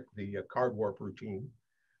trick, the card warp routine,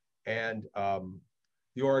 and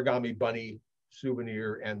the origami bunny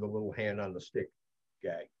souvenir and the little hand on the stick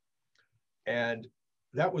gag. And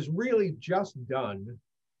that was really just done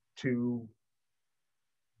to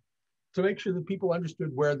make sure that people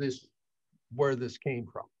understood where this came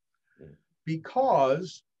from.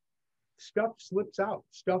 Because stuff slips out,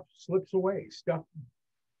 stuff slips away, stuff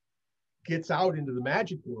gets out into the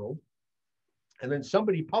magic world, and then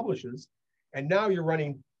somebody publishes, and now you're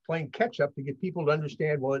playing catch up to get people to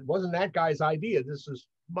understand, well, it wasn't that guy's idea, this is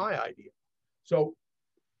my idea. So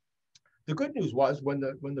the good news was when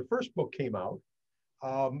the first book came out,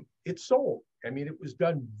 it sold. I mean, it was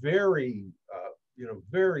done very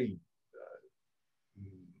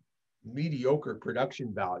mediocre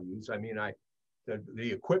production values. I mean,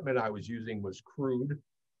 the equipment I was using was crude.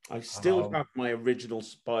 I still have my original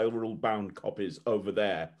spiral bound copies over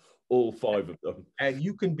there, all 5 of them. And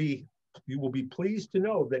you will be pleased to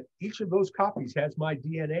know that each of those copies has my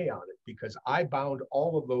DNA on it, because I bound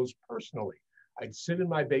all of those personally. I'd sit in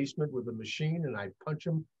my basement with a machine and I'd punch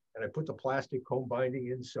them and I put the plastic comb binding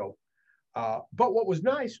in. So, but what was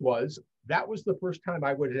nice was that was the first time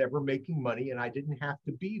I was ever making money and I didn't have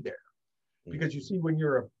to be there. Because you see, when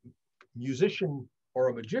you're a musician or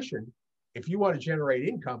a magician, if you want to generate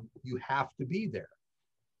income, you have to be there.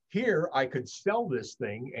 Here, I could sell this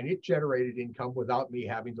thing and it generated income without me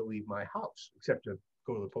having to leave my house, except to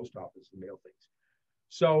go to the post office and mail things.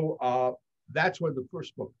 So that's where the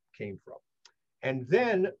first book came from. And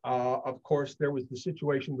then, of course, there was the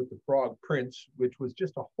situation with the frog prince, which was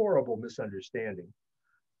just a horrible misunderstanding,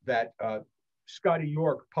 that Scotty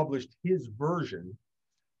York published his version,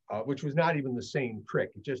 which was not even the same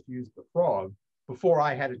trick. It just used the frog before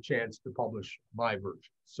I had a chance to publish my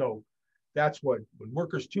version. So that's when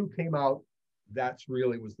Workers 2 came out, that's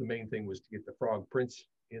really was the main thing, was to get the frog prince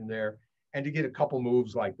in there and to get a couple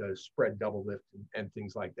moves like the spread double lift and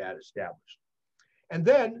things like that established. And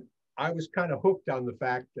then I was kind of hooked on the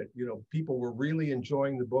fact that, people were really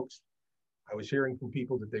enjoying the books. I was hearing from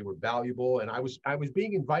people that they were valuable, and I was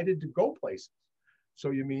being invited to go places.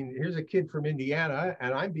 So you mean, here's a kid from Indiana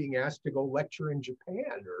and I'm being asked to go lecture in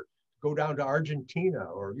Japan or go down to Argentina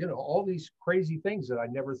or, all these crazy things that I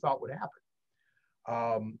never thought would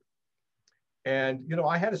happen. And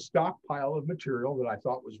I had a stockpile of material that I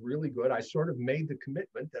thought was really good. I sort of made the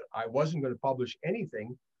commitment that I wasn't going to publish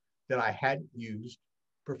anything that I hadn't used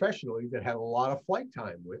professionally that had a lot of flight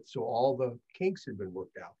time with. So all the kinks had been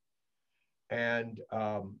worked out. And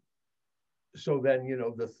so then,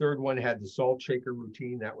 the third one had the salt shaker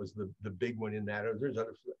routine. That was the big one in that. There's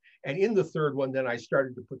other, and in the third one, then I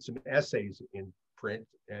started to put some essays in print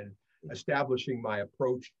and establishing my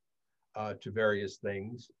approach to various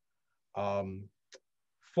things.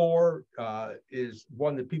 4 is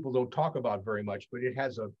one that people don't talk about very much, but it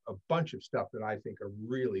has a bunch of stuff that I think are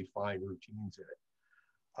really fine routines in it.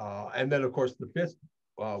 And then, of course, the 5th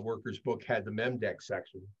workers book had the MEMDEC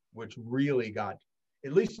section, which really got,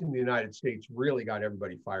 at least in the United States, really got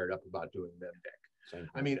everybody fired up about doing MEMDEC. Same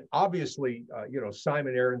I thing. mean, obviously,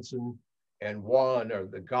 Simon Aronson and Juan are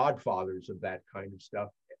the godfathers of that kind of stuff.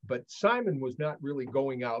 But Simon was not really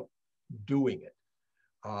going out doing it.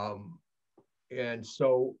 Um, and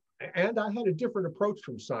so, and I had a different approach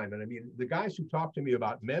from Simon. I mean, the guys who talked to me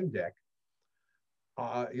about Memdeck,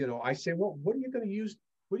 I say, well, what are you going to use?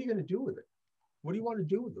 What are you going to do with it? What do you want to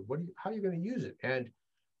do with it? How are you going to use it? And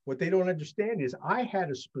what they don't understand is I had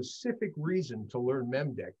a specific reason to learn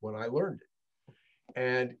Memdeck when I learned it.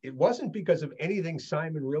 And it wasn't because of anything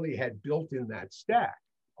Simon really had built in that stack,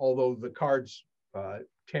 although the cards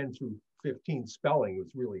 10 through 15 spelling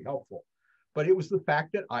was really helpful. But it was the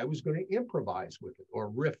fact that I was going to improvise with it or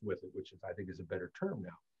riff with it, which is, I think, is a better term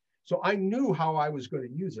now. So I knew how I was going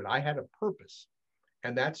to use it. I had a purpose,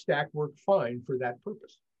 and that stack worked fine for that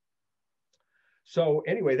purpose. So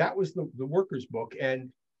anyway, that was the workers book.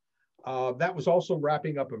 And that was also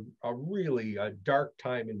wrapping up a really dark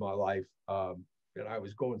time in my life. And I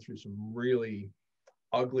was going through some really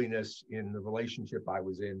ugliness in the relationship I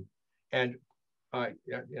was in. And I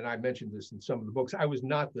mentioned this in some of the books, I was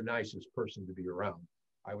not the nicest person to be around.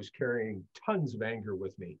 I was carrying tons of anger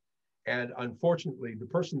with me. And unfortunately, the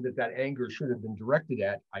person that anger should have been directed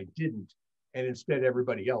at, I didn't. And instead,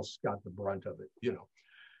 everybody else got the brunt of it,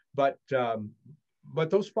 But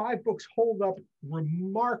those 5 books hold up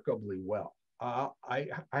remarkably well. I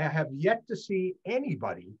have yet to see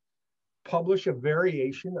anybody publish a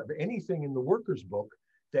variation of anything in the workers book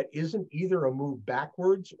that isn't either a move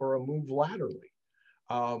backwards or a move laterally.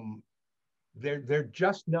 They're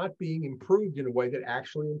just not being improved in a way that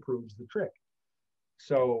actually improves the trick.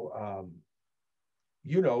 So,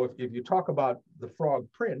 if you talk about the Frog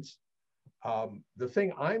Prince, the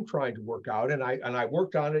thing I'm trying to work out, and I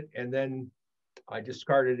worked on it, and then I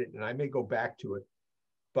discarded it, and I may go back to it.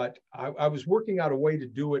 But I was working out a way to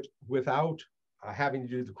do it without having to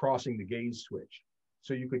do the crossing the gaze switch.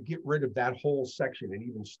 So you could get rid of that whole section and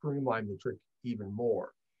even streamline the trick even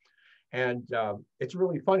more. And it's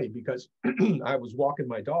really funny because I was walking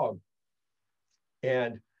my dog,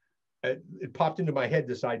 and it popped into my head,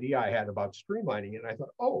 this idea I had about streamlining it. And I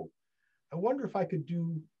thought, oh, I wonder if I could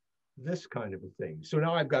do this kind of a thing. So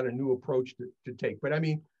now I've got a new approach to take. But I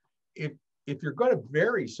mean, if you're going to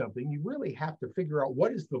vary something, you really have to figure out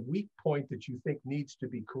what is the weak point that you think needs to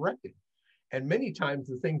be corrected. And many times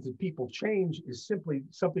the things that people change is simply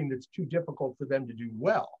something that's too difficult for them to do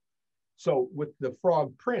well. So with the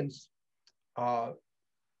Frog Prince,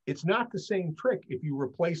 it's not the same trick if you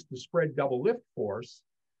replace the spread double lift force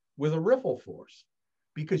with a riffle force,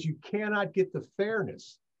 because you cannot get the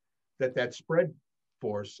fairness that spread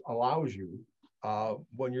force allows you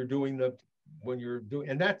when you're doing,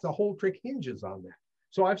 and that's the whole trick hinges on that.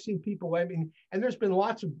 So I've seen people, and there's been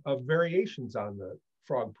lots of variations on the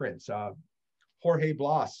Frog Prince. Jorge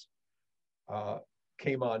Blas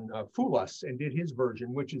came on Fool Us and did his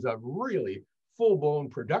version, which is a really full-blown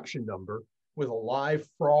production number with a live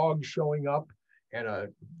frog showing up and a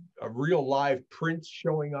real live prince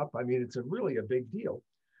showing up. I mean, it's really a big deal.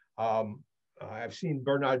 I've seen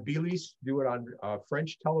Bernard Bilis do it on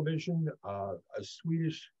French television. A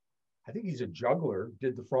Swedish, I think he's a juggler,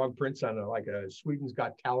 did the Frog Prince on a Sweden's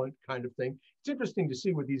Got Talent kind of thing. It's interesting to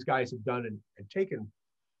see what these guys have done and taken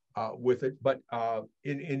with it. But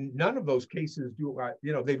in none of those cases,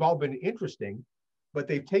 they've all been interesting, but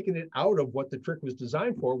they've taken it out of what the trick was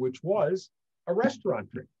designed for, which was a restaurant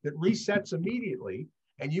trick that resets immediately,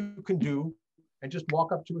 and you can do and just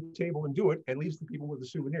walk up to a table and do it, and leaves the people with a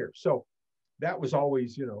souvenir. So that was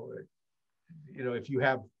always, if you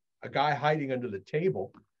have a guy hiding under the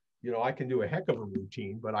table, I can do a heck of a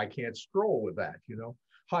routine, but I can't stroll with that.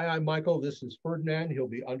 Hi, I'm Michael. This is Ferdinand. He'll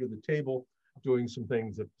be under the table doing some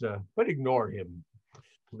things but ignore him,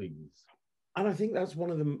 please. And I think that's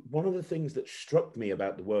one of the things that struck me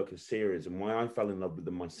about the Workers series and why I fell in love with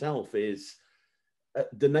them myself is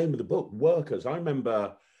the name of the book, Workers. I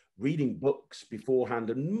remember reading books beforehand,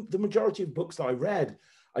 and the majority of books that I read,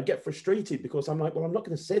 I'd get frustrated because I'm like, well, I'm not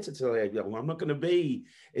going to sit at a level. I'm not going to be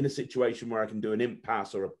in a situation where I can do an imp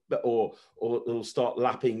pass or it'll start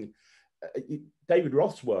lapping. David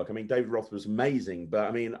Roth's work. I mean, David Roth was amazing, but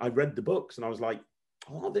I mean, I read the books and I was like,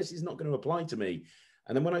 oh, this is not going to apply to me.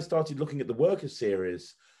 And then when I started looking at the Workers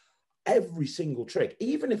series, every single trick,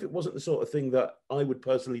 even if it wasn't the sort of thing that I would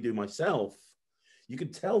personally do myself, you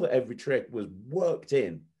could tell that every trick was worked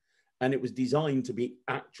in and it was designed to be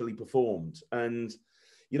actually performed. And,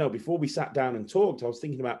 before we sat down and talked, I was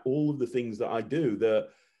thinking about all of the things that I do that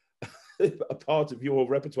are part of your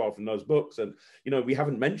repertoire from those books. And, we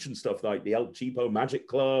haven't mentioned stuff like the El Cheapo Magic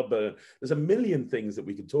Club. There's a million things that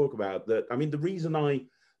we could talk about that. I mean, the reason I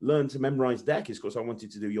learned to memorize deck is because I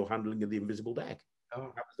wanted to do your handling of the invisible deck. That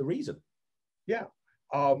was the reason. Yeah.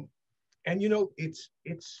 And you know, it's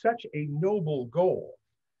such a noble goal.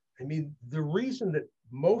 I mean, the reason that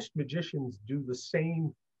most magicians do the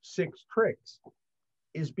same 6 tricks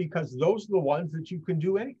is because those are the ones that you can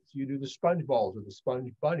do any. You do the sponge balls or the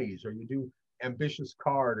sponge bunnies, or you do ambitious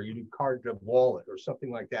card, or you do card to wallet or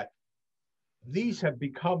something like that. These have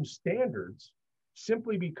become standards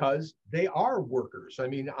simply because they are workers. I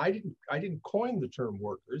mean, I didn't coin the term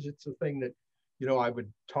workers. It's a thing that, you know, I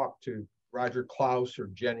would talk to Roger Klaus or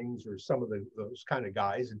Jennings or some of those kind of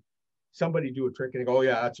guys, and somebody do a trick and they go, oh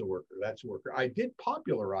yeah, that's a worker, that's a worker. I did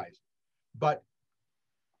popularize it, but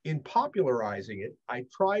in popularizing it, I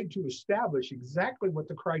tried to establish exactly what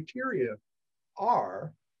the criteria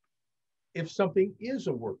are if something is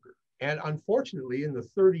a worker. And unfortunately, in the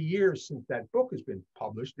 30 years since that book has been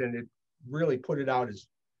published, and it really put it out as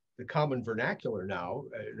the common vernacular now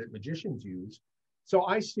that magicians use. So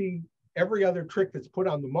I see every other trick that's put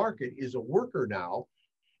on the market is a worker now,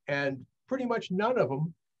 and pretty much none of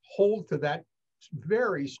them hold to that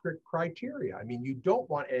very strict criteria. I mean, you don't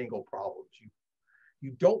want angle problems.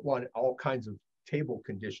 You don't want all kinds of table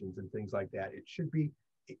conditions and things like that. It should be,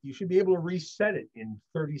 you should be able to reset it in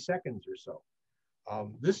 30 seconds or so.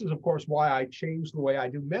 This is, of course, why I changed the way I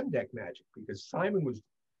do Memdeck magic, because Simon was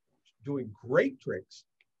doing great tricks,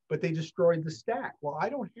 but they destroyed the stack. Well, I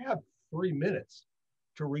don't have 3 minutes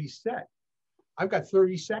to reset. I've got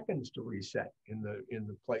 30 seconds to reset in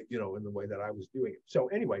the play, you know, in the way that I was doing it. So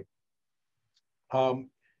anyway,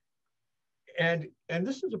 and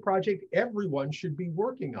this is a project everyone should be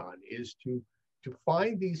working on, is to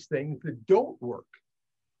find these things that don't work.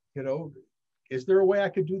 You know, is there a way I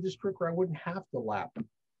could do this trick where I wouldn't have to lap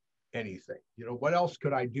anything? You know, what else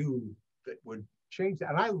could I do that would change that?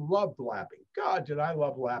 And I loved lapping. God, did I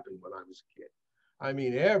love lapping when I was a kid. I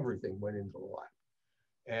mean, everything went into the lap.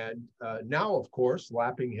 And now, of course,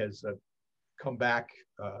 lapping has come back,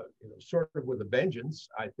 you know, sort of with a vengeance.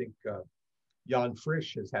 I think Jan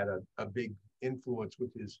Frisch has had a big influence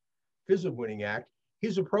with his FISM winning act.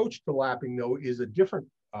 His approach to lapping, though, is a different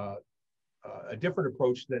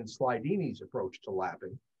approach than Slidini's approach to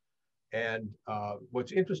lapping. And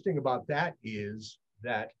what's interesting about that is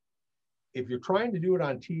that if you're trying to do it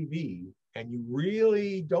on TV and you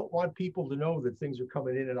really don't want people to know that things are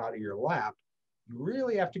coming in and out of your lap, you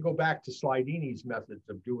really have to go back to Slidini's methods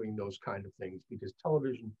of doing those kind of things, because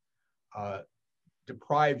television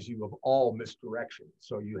deprives you of all misdirection.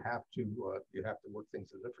 So you have to work things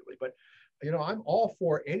differently. But you know, I'm all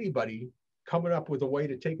for anybody coming up with a way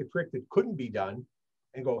to take a trick that couldn't be done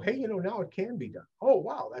and go, hey, you know, now it can be done. Oh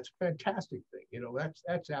wow, that's a fantastic thing. You know,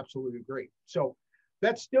 that's absolutely great. So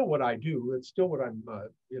that's still what I do. It's still what I'm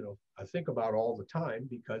you know, I think about all the time,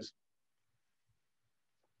 because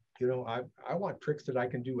you know, I want tricks that I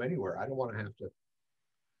can do anywhere. I don't want to have to,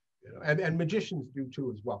 you know, and magicians do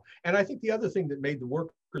too as well. And I think the other thing that made the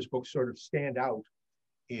Workers book sort of stand out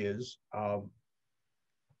is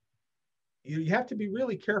you have to be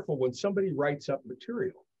really careful when somebody writes up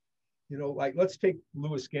material. You know, like let's take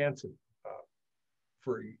Louis Ganson,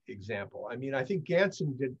 for example. I mean, I think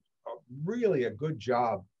Ganson did really a good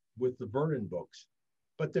job with the Vernon books,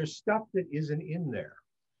 but there's stuff that isn't in there.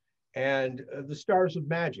 And the Stars of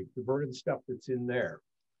Magic, the Vernon stuff that's in there.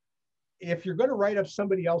 If you're going to write up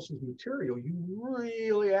somebody else's material, you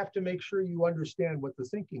really have to make sure you understand what the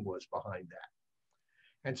thinking was behind that.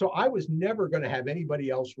 And so I was never going to have anybody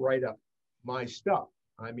else write up my stuff.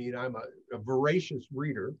 I mean, I'm a voracious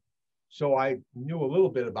reader, so I knew a little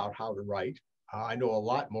bit about how to write. I know a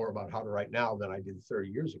lot more about how to write now than I did 30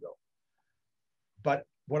 years ago. But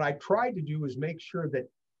what I tried to do is make sure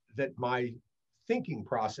that my thinking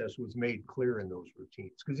process was made clear in those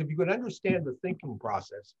routines. Because if you can understand the thinking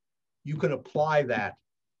process, you can apply that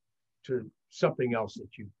to something else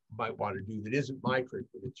that you might want to do that isn't my trick,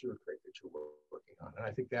 but it's your trick that you're working on. And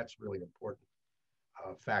I think that's really an important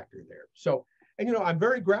factor there. So, and you know, I'm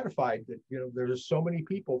very gratified that, you know, there's so many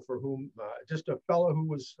people for whom, just a fellow who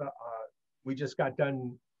was, we just got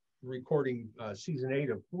done recording season 8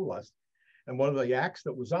 of Fool Us. And one of the acts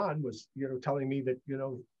that was on was, you know, telling me that, you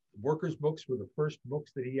know, Workers books were the first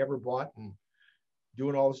books that he ever bought, and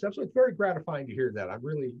doing all the stuff. So it's very gratifying to hear that. I'm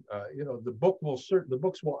really, you know, the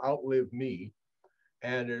books will outlive me.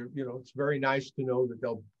 And, you know, it's very nice to know that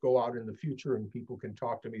they'll go out in the future and people can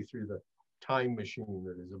talk to me through the time machine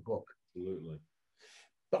that is a book. Absolutely.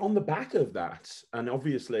 But on the back of that, and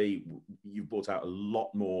obviously you've brought out a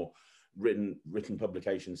lot more written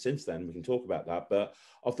publications since then, we can talk about that, but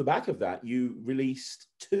off the back of that, you released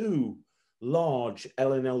 2 large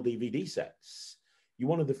LNL DVD sets. you're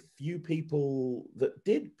one of the few people that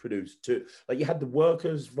did produce two. Like you had the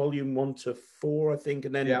Workers Volume 1 to 4, I think,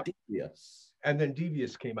 and then Yeah. Devious. And then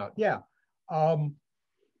Devious came out. Yeah. Um,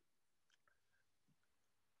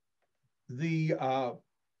 you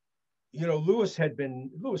know, Lewis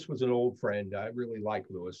was an old friend. I really like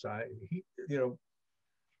Lewis.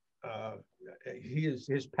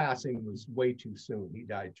 His passing was way too soon. He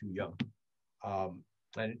died too young,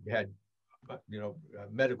 and had, a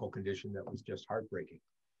medical condition that was just heartbreaking.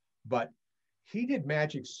 But he did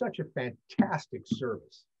magic such a fantastic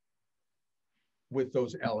service with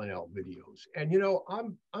those L&L videos. And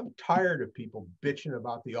I'm tired of people bitching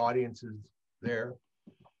about the audiences there.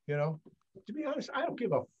 To be honest, I don't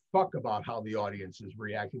give a fuck about how the audience is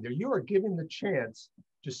reacting there. You are given the chance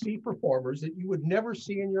to see performers that you would never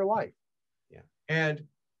see in your life. Yeah. And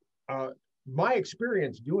my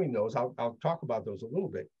experience doing those, I'll talk about those a little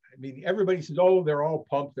bit. I mean, everybody says, oh, they're all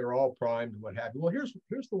pumped, they're all primed, what have you. Well,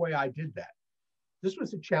 here's the way I did that. This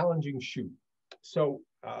was a challenging shoot. So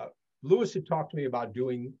Lewis had talked to me about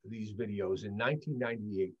doing these videos in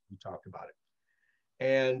 1998. We talked about it.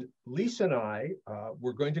 And Lisa and I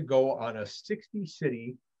were going to go on a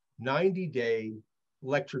 60-city, 90-day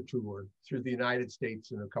lecture tour through the United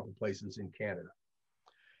States and a couple places in Canada.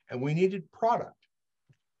 And we needed product.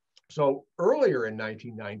 So earlier in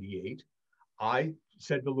 1998, I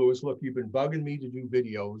said to Lewis, look, you've been bugging me to do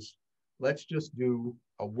videos. Let's just do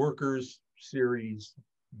a Workers series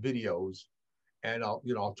videos. And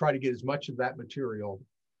I'll try to get as much of that material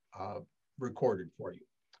recorded for you.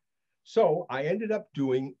 So I ended up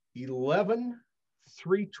doing 11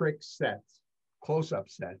 3-trick sets, close-up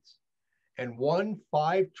sets, and 1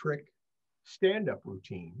 5-trick stand-up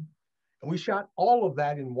routine. And we shot all of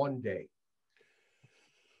that in one day.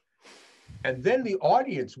 And then the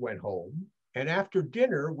audience went home. And after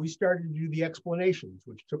dinner, we started to do the explanations,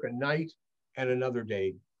 which took a night and another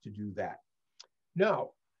day to do that. Now,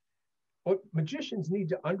 what magicians need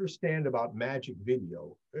to understand about magic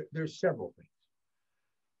video, there's several things.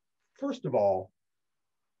 First of all,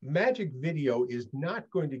 magic video is not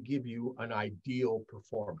going to give you an ideal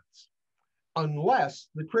performance unless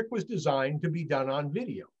the trick was designed to be done on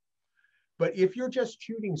video. But if you're just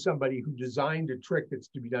shooting somebody who designed a trick that's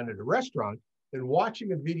to be done at a restaurant, then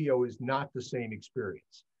watching a video is not the same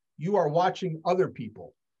experience. You are watching other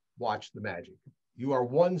people watch the magic. You are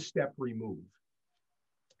one step removed.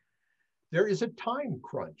 There is a time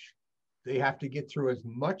crunch. They have to get through as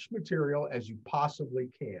much material as you possibly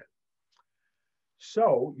can.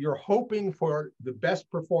 So you're hoping for the best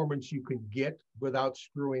performance you can get without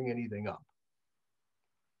screwing anything up.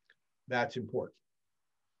 That's important.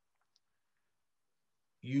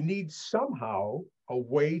 You need somehow a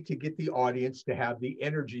way to get the audience to have the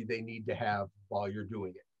energy they need to have while you're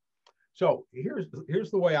doing it. So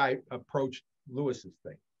here's the way I approached Lewis's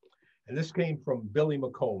thing. And this came from Billy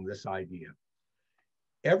McComb, this idea.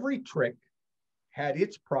 Every trick had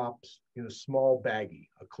its props in a small baggie,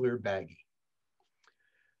 a clear baggie.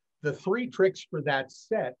 The 3 tricks for that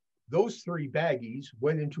set, those 3 baggies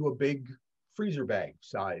went into a big freezer bag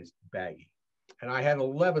sized baggie. And I had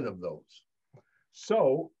 11 of those.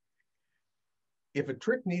 So if a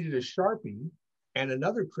trick needed a Sharpie and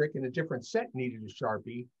another trick in a different set needed a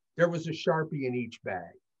Sharpie, there was a Sharpie in each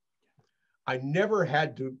bag. I never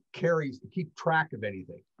had to keep track of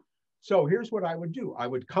anything. So here's what I would do. I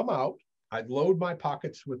would come out, I'd load my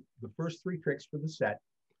pockets with the first 3 tricks for the set,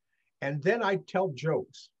 and then I'd tell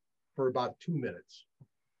jokes for about 2 minutes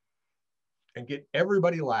and get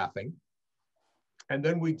everybody laughing. And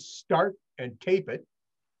then we'd start and tape it.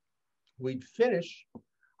 We'd finish.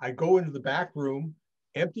 I'd go into the back room,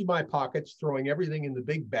 empty my pockets, throwing everything in the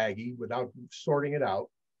big baggie without sorting it out,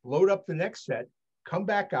 load up the next set, come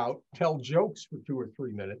back out, tell jokes for 2 or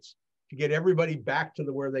 3 minutes to get everybody back to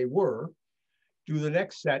where they were, do the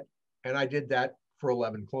next set, and I did that for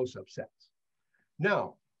 11 close-up sets.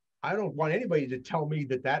 Now, I don't want anybody to tell me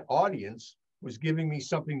that that audience was giving me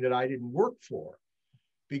something that I didn't work for,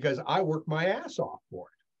 because I worked my ass off for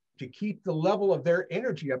it to keep the level of their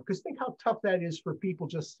energy up. Because think how tough that is for people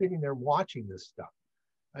just sitting there watching this stuff.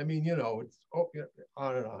 I mean, it's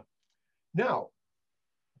on and on. Now,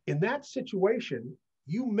 in that situation,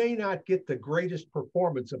 you may not get the greatest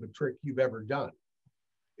performance of a trick you've ever done.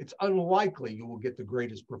 It's unlikely you will get the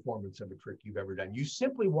greatest performance of a trick you've ever done. You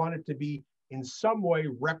simply want it to be in some way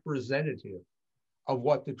representative of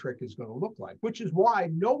what the trick is going to look like, which is why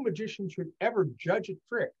no magician should ever judge a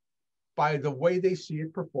trick by the way they see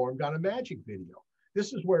it performed on a magic video.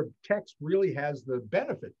 This is where text really has the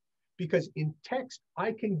benefit, because in text,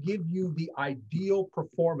 I can give you the ideal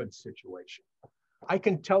performance situation. I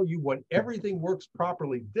can tell you when everything works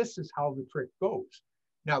properly, this is how the trick goes.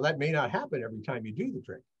 Now, that may not happen every time you do the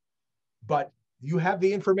trick, but you have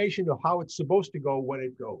the information of how it's supposed to go when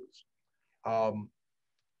it goes.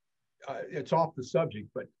 It's off the subject,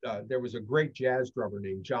 but there was a great jazz drummer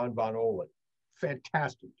named John Von Olin,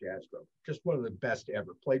 fantastic jazz drummer, just one of the best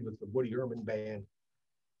ever, played with the Woody Herman band.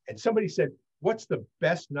 And somebody said, what's the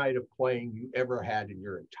best night of playing you ever had in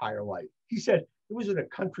your entire life? He said, it was at a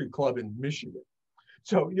country club in Michigan.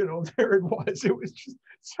 So, you know, there it was. It was just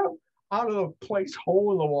some out of the place,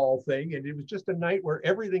 hole in the wall thing. And it was just a night where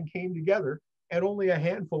everything came together and only a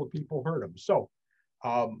handful of people heard him. So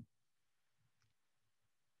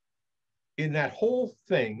in that whole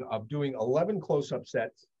thing of doing 11 close-up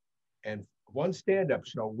sets and one stand-up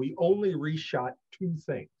show, we only reshot 2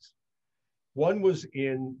 things. One was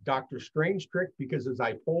in Dr. Strange trick, because as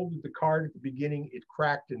I folded the card at the beginning, it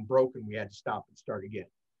cracked and broke and we had to stop and start again.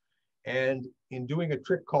 And in doing a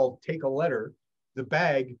trick called Take a Letter, the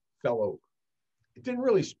bag fell over. It didn't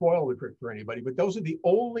really spoil the trick for anybody, but those are the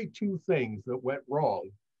only 2 things that went wrong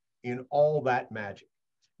in all that magic.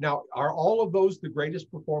 Now, are all of those the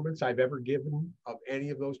greatest performance I've ever given of any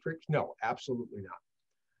of those tricks? No, absolutely not.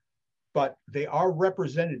 But they are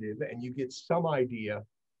representative and you get some idea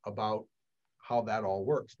about how that all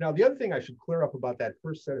works. Now, the other thing I should clear up about that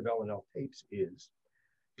first set of L&L tapes is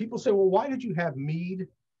people say, well, why did you have Meade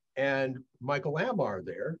and Michael Amar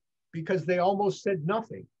there? Because they almost said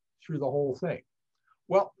nothing through the whole thing.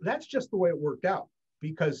 Well, that's just the way it worked out,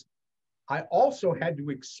 because I also had to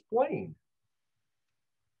explain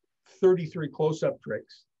 33 close-up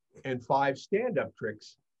tricks and 5 stand-up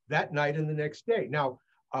tricks that night and the next day. Now,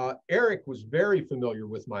 Eric was very familiar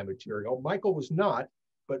with my material. Michael was not,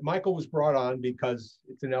 but Michael was brought on because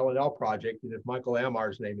it's an L&L project, and if Michael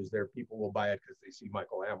Amar's name is there, people will buy it because they see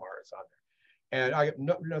Michael Amar is on there. And I have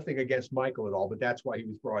nothing against Michael at all, but that's why he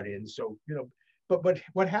was brought in. So, you know, but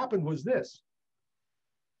what happened was this.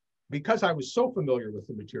 Because I was so familiar with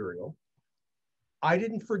the material, I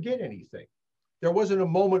didn't forget anything. There wasn't a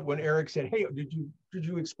moment when Eric said, hey, did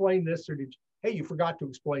you explain this? Or hey, you forgot to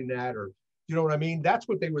explain that? Or, you know what I mean? That's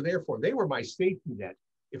what they were there for. They were my safety net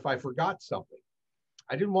if I forgot something.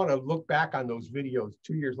 I didn't want to look back on those videos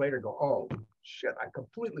 2 years later and go, oh, shit, I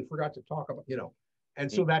completely forgot to talk about, you know. And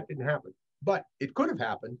so that didn't happen. But it could have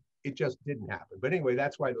happened. It just didn't happen. But anyway,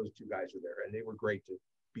 that's why those 2 guys were there. And they were great to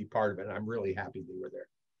be part of it. And I'm really happy they were there.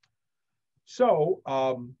 So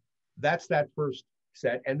that's that first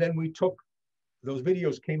set. And then we took, those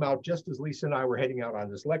videos came out just as Lisa and I were heading out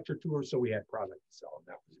on this lecture tour. So we had product to sell, and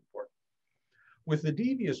that was important. With the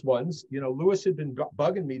devious ones, you know, Lewis had been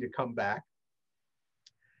bugging me to come back.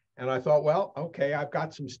 And I thought, well, okay, I've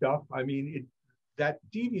got some stuff. I mean, that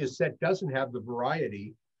devious set doesn't have the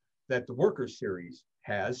variety that the Workers series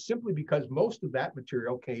has, simply because most of that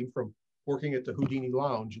material came from working at the Houdini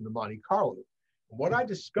Lounge in the Monte Carlo. What I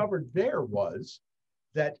discovered there was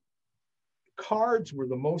that cards were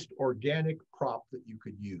the most organic prop that you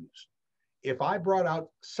could use. If I brought out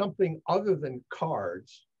something other than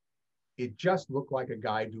cards, it just looked like a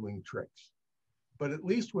guy doing tricks. But at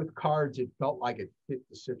least with cards, it felt like it fit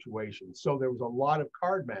the situation. So there was a lot of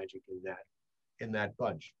card magic in that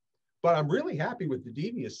bunch. But I'm really happy with the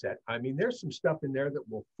devious set. I mean, there's some stuff in there that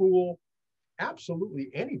will fool absolutely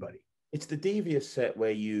anybody. It's the devious set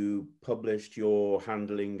where you published your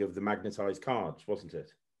handling of the magnetized cards, wasn't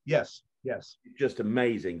it? Yes, yes. Just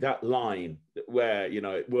amazing. That line where, you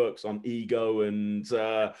know, it works on ego and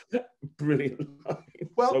brilliant line.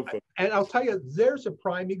 Well, so and I'll tell you, there's a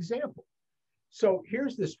prime example. So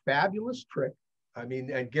here's this fabulous trick. I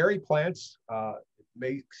mean, and Gary Plants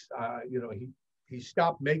makes, you know, he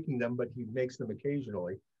stopped making them, but he makes them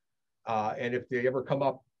occasionally. And if they ever come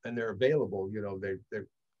up and they're available, you know, they're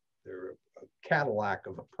a Cadillac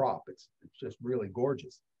of a prop. It's just really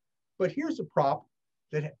gorgeous. But here's a prop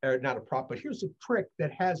that, or not a prop, but here's a trick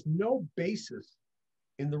that has no basis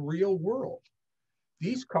in the real world.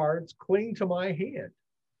 These cards cling to my hand.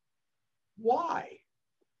 Why?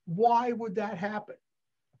 Why would that happen?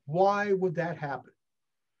 Why would that happen?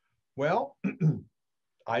 Well,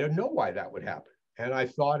 I don't know why that would happen. And I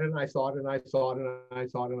thought, and I thought, and I thought, and I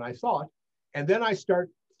thought, and I thought. And then I start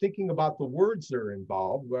thinking about the words that are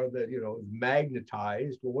involved, whether, you know,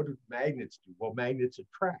 magnetized. Well, what do magnets do? Well, magnets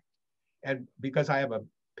attract. And because I have a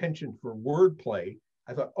penchant for wordplay,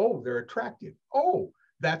 I thought, oh, they're attractive. Oh,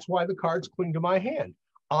 that's why the cards cling to my hand.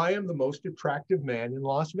 I am the most attractive man in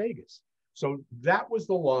Las Vegas. So that was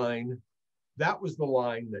the line. That was the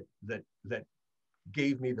line that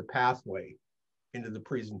gave me the pathway into the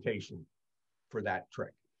presentation for that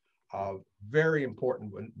trick. Very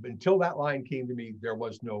important. Until that line came to me, there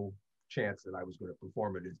was no chance that I was going to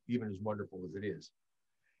perform it, even as wonderful as it is.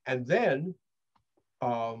 And then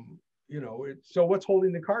You know, so what's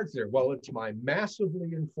holding the cards there? Well, it's my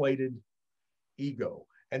massively inflated ego.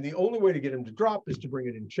 And the only way to get him to drop is to bring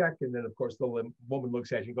it in check. And then, of course, the woman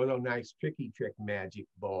looks at you and goes, "Oh, nice, tricky trick, magic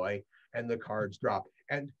boy." And the cards drop.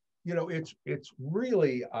 And, you know, it's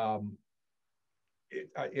really,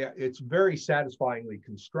 it's very satisfyingly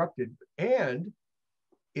constructed. And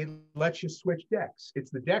it lets you switch decks.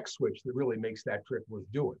 It's the deck switch that really makes that trick worth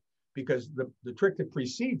doing, because the trick that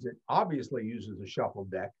precedes it obviously uses a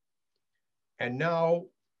shuffled deck. And now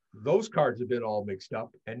those cards have been all mixed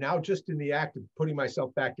up. And now, just in the act of putting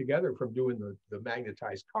myself back together from doing the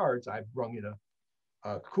magnetized cards, I've rung in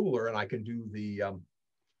a cooler, and I can do the,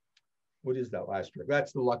 what is that last trick?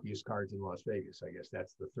 That's the luckiest cards in Las Vegas. I guess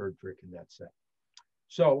that's the third trick in that set.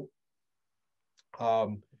 So,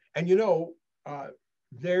 and you know,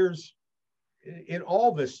 there's, in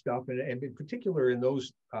all this stuff, and in particular in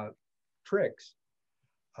those tricks,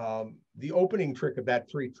 the opening trick of that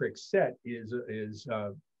 3-trick set is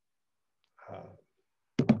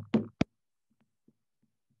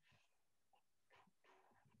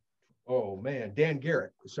oh man, Dan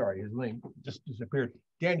Garrett, sorry, his name just disappeared.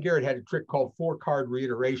 Dan Garrett had a trick called 4-card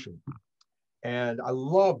reiteration. And I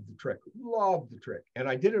loved the trick, And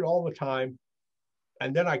I did it all the time.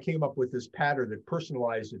 And then I came up with this pattern that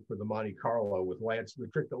personalized it for the Monte Carlo with Lance, the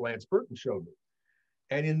trick that Lance Burton showed me.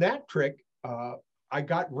 And in that trick, I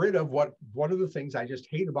got rid of one of the things I just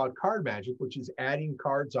hate about card magic, which is adding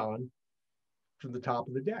cards on from the top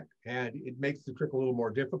of the deck. And it makes the trick a little more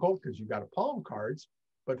difficult because you've got to palm cards.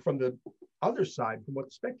 But from the other side, from what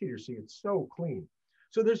the spectators see, it's so clean.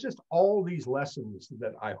 So there's just all these lessons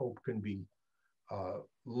that I hope can be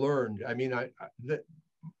learned. I mean,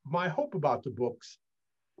 my hope about the books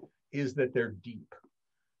is that they're deep.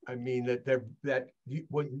 I mean,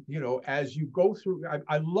 when, you know, as you go through,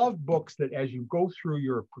 I love books that as you go through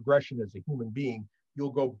your progression as a human being,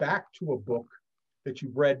 you'll go back to a book that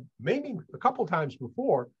you've read maybe a couple times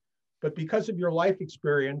before, but because of your life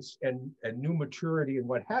experience and new maturity and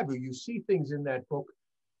what have you, you see things in that book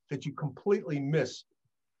that you completely missed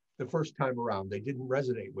the first time around. They didn't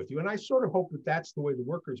resonate with you. And I sort of hope that that's the way the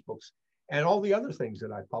Workers books and all the other things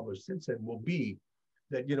that I've published since then will be,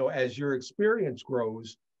 that, you know, as your experience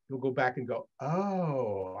grows, you'll go back and go,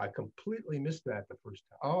 "Oh, I completely missed that the first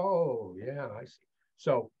time. Oh, yeah, I see."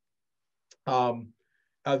 So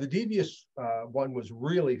the Devious one was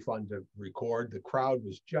really fun to record. The crowd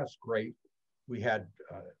was just great. We had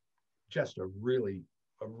just a really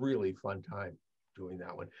fun time doing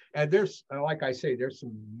that one. And there's, like I say, there's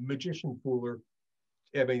some magician fooler,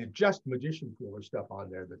 just magician fooler stuff on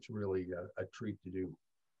there that's really a treat to do.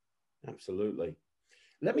 Absolutely.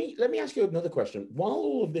 Let me ask you another question. While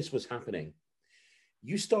all of this was happening,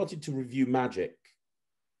 you started to review magic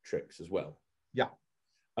tricks as well. Yeah.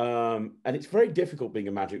 And it's very difficult being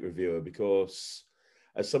a magic reviewer, because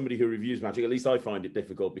as somebody who reviews magic, at least I find it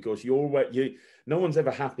difficult, because no one's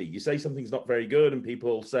ever happy. You say something's not very good and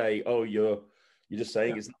people say, "Oh, you're just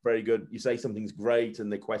saying it's not very good." You say something's great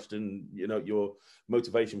and they question, you know, your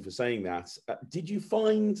motivation for saying that. Did you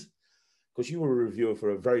find, because you were a reviewer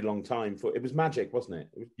for a very long time, it was magic, wasn't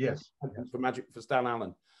it? Yes. For magic, for Stan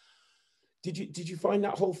Allen. Did you find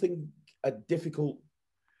that whole thing a difficult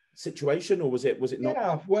situation, or was it not?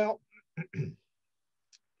 Yeah, well,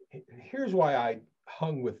 here's why I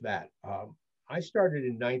hung with that. I started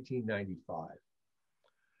in 1995,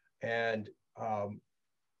 and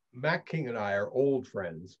Mac King and I are old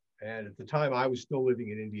friends. And at the time, I was still living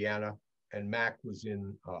in Indiana, and Mac was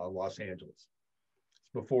in Los Angeles.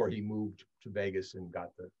 It's before he moved to Vegas and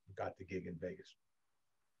got the gig in Vegas.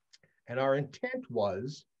 And our intent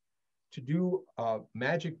was to do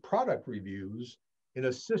magic product reviews in a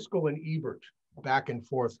Siskel and Ebert back and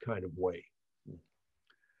forth kind of way.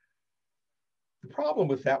 The problem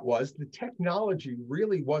with that was the technology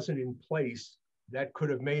really wasn't in place that could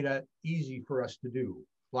have made it easy for us to do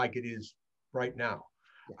like it is right now.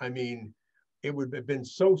 I mean, it would have been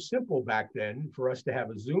so simple back then for us to have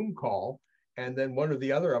a Zoom call and then one or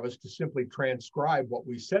the other of us to simply transcribe what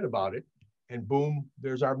we said about it, and boom,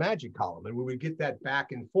 there's our magic column. And we would get that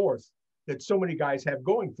back and forth that so many guys have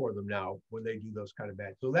going for them now when they do those kind of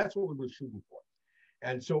magic. So that's what we were shooting for.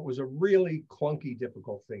 And so it was a really clunky,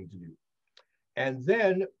 difficult thing to do. And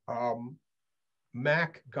then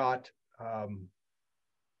Mac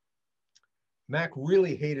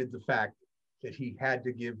really hated the fact that he had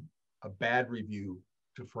to give a bad review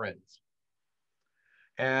to friends.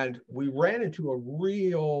 And we ran into a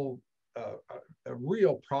real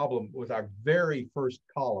problem with our very first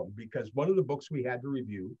column, because one of the books we had to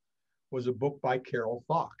review was a book by Carol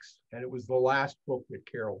Fox, and it was the last book that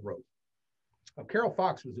Carol wrote. Now, Carol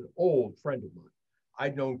Fox was an old friend of mine.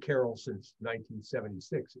 I'd known Carol since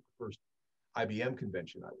 1976 at the first IBM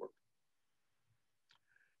convention I worked.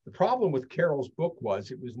 The problem with Carol's book was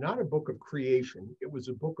it was not a book of creation, it was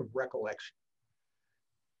a book of recollection.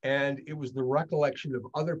 And it was the recollection of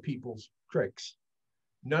other people's tricks,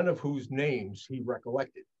 none of whose names he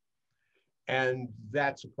recollected. And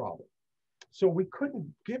that's a problem. So we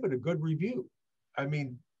couldn't give it a good review. I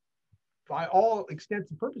mean, by all extents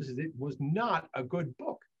and purposes, it was not a good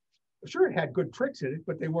book. Sure, it had good tricks in it,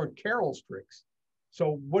 but they weren't Carol's tricks.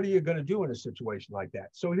 So what are you going to do in a situation like that?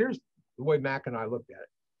 So here's the way Mac and I looked at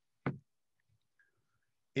it.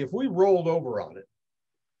 If we rolled over on it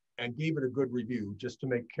and gave it a good review just to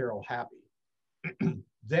make Carol happy,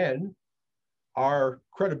 then our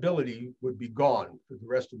credibility would be gone for the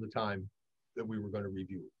rest of the time that we were going to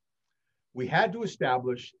review. We had to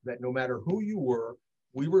establish that no matter who you were,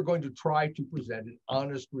 we were going to try to present an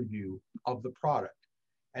honest review of the product.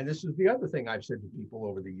 And this is the other thing I've said to people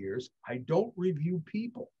over the years. I don't review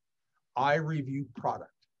people. I review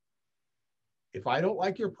product. If I don't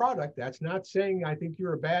like your product, that's not saying I think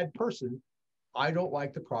you're a bad person. I don't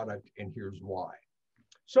like the product, and here's why.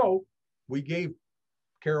 So we gave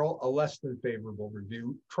Carol a less than favorable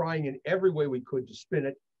review, trying in every way we could to spin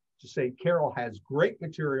it, to say Carol has great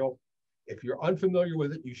material. If you're unfamiliar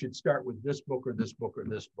with it, you should start with this book or this book or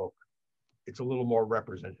this book. It's a little more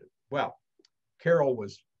representative. Well, Carol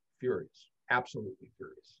was furious, absolutely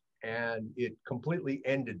furious. And it completely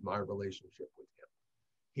ended my relationship with him.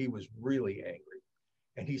 He was really angry.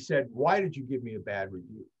 And he said, "Why did you give me a bad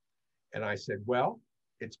review?" And I said, "Well,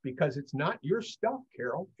 it's because it's not your stuff,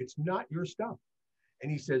 Carol. It's not your stuff."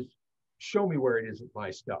 And he says, "Show me where it isn't my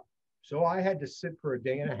stuff." So I had to sit for a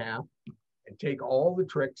day and a half and take all the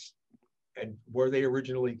tricks and where they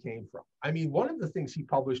originally came from. I mean, one of the things he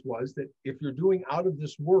published was that if you're doing Out of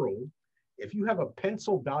This World, if you have a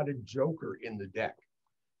pencil dotted joker in the deck,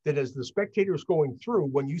 that as the spectator's going through,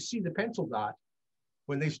 when you see the pencil dot,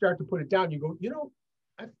 when they start to put it down, you go, you know,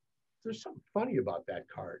 there's something funny about that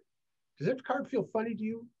card. Does that card feel funny to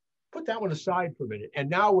you? Put that one aside for a minute. And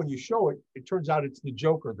now when you show it, it turns out it's the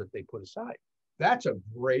joker that they put aside. That's a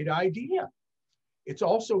great idea. It's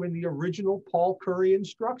also in the original Paul Curry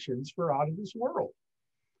instructions for Out of This World.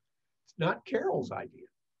 It's not Carol's idea.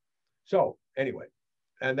 So anyway,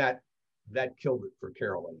 and that killed it for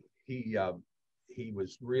Carol. He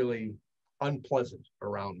was really unpleasant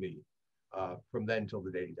around me from then till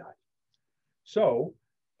the day he died. So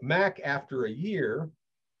Mac, after a year,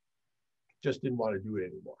 just didn't want to do it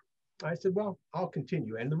anymore. I said, well, I'll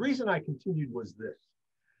continue. And the reason I continued was this.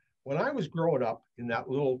 When I was growing up in that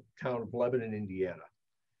little town of Lebanon, Indiana,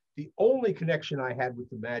 the only connection I had with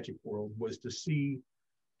the magic world was to see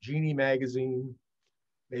Genie magazine.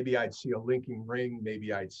 Maybe I'd see a linking ring,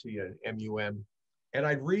 maybe I'd see an MUM, and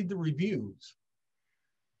I'd read the reviews.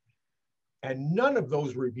 And none of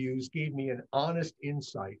those reviews gave me an honest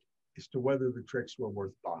insight as to whether the tricks were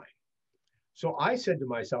worth buying. So I said to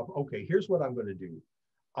myself, okay, here's what I'm going to do.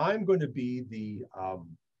 I'm going to be the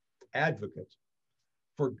advocate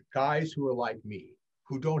for guys who are like me,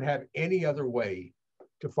 who don't have any other way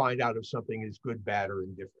to find out if something is good, bad, or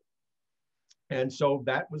indifferent. And so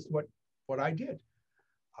that was what I did.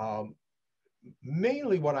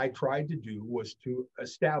 Mainly what I tried to do was to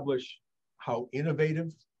establish how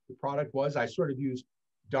innovative the product was. I sort of used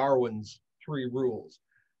Darwin's 3 rules.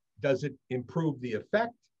 Does it improve the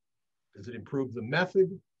effect? Does it improve the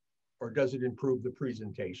method? Or does it improve the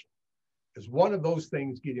presentation? Because one of those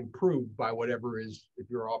things get improved by whatever is, if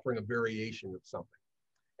you're offering a variation of something.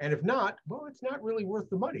 And if not, well, it's not really worth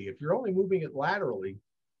the money. If you're only moving it laterally,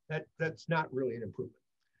 that's not really an improvement.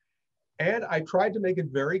 And I tried to make it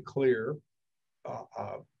very clear,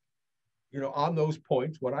 on those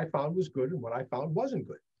points, what I found was good and what I found wasn't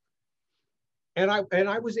good. And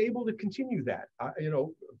I was able to continue that,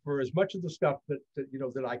 for as much of the stuff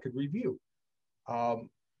that I could review.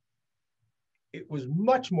 It was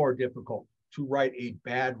much more difficult to write a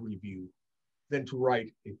bad review than to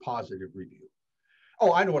write a positive review.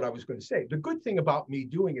 Oh, I know what I was going to say. The good thing about me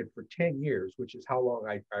doing it for 10 years, which is how long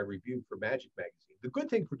I reviewed for Magic Magazine, the good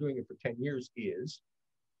thing for doing it for 10 years is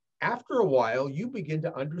after a while, you begin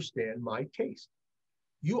to understand my taste.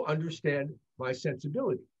 You understand my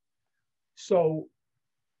sensibility. So,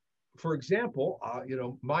 for example,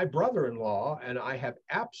 my brother-in-law and I have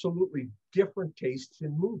absolutely different tastes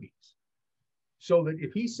in movies. So that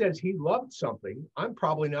if he says he loved something, I'm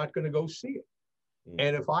probably not going to go see it.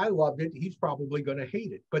 And if I loved it, he's probably going to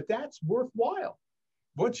hate it. But that's worthwhile.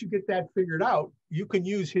 Once you get that figured out, you can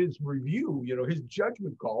use his review, his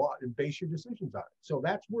judgment call and base your decisions on it. So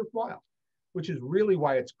that's worthwhile, which is really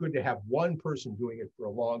why it's good to have one person doing it for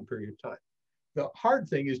a long period of time. The hard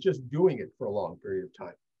thing is just doing it for a long period of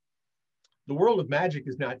time. The world of magic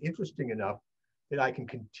is not interesting enough that I can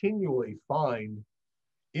continually find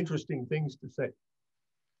interesting things to say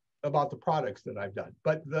about the products that I've done.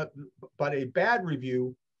 But a bad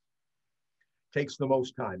review takes the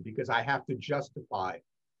most time because I have to justify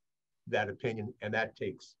that opinion, and that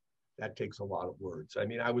takes a lot of words. I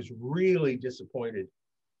mean, I was really disappointed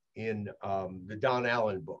in the Don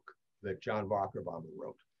Allen book that John Rockerbomber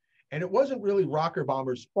wrote. And it wasn't really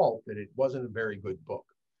Rockerbomber's fault that it wasn't a very good book.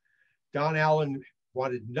 Don Allen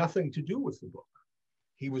wanted nothing to do with the book.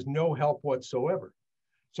 He was no help whatsoever.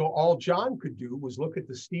 So all John could do was look at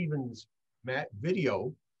the Stevens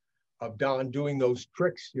video of Don doing those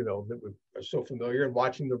tricks, you know, that are so familiar, and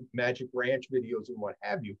watching the Magic Ranch videos and what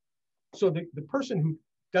have you. So the person who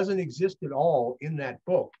doesn't exist at all in that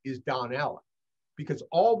book is Don Allen, because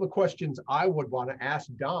all the questions I would want to ask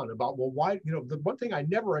Don about, well, why, you know, the one thing I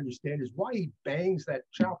never understand is why he bangs that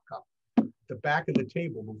chop cup the back of the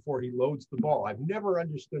table before he loads the ball. I've never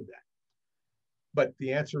understood that. But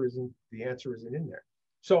the answer isn't in there.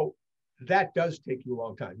 So that does take you a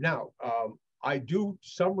long time. Now, I do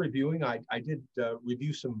some reviewing. I did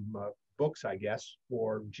review some books, I guess,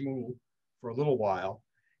 for Jeannie for a little while.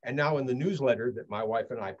 And now in the newsletter that my wife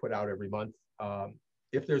and I put out every month,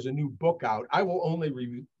 if there's a new book out, I will only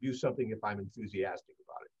review something if I'm enthusiastic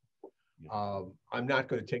about it. Yeah. I'm not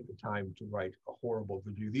going to take the time to write a horrible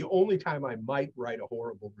review. The only time I might write a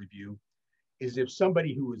horrible review is if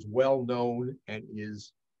somebody who is well known and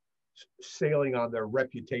is sailing on their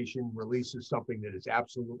reputation releases something that is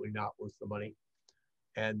absolutely not worth the money.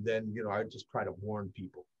 And then, you know, I just try to warn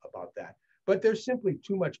people about that. But there's simply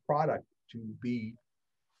too much product to be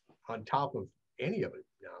on top of any of it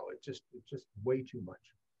now. It's just way too much.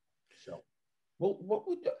 So, well, what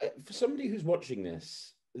would, for somebody who's watching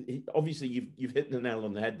this, obviously you've hit the nail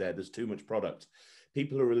on the head there. There's too much product.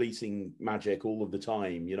 People are releasing magic all of the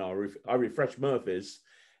time. You know, I refresh Murphy's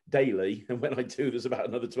daily, and when I do, there's about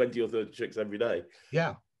another 20 or 30 tricks every day.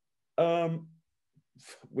 Yeah.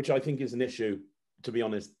 Which I think is an issue, to be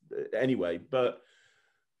honest, anyway. But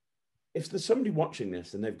if there's somebody watching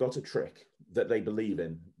this and they've got a trick that they believe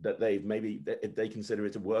in, that they consider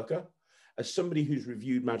it a worker, as somebody who's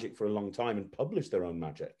reviewed magic for a long time and published their own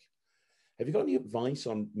magic, have you got any advice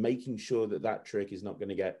on making sure that that trick is not going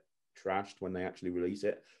to get trashed when they actually release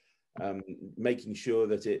it? Making sure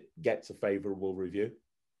that it gets a favorable review?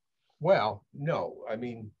 Well, no. I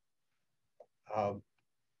mean,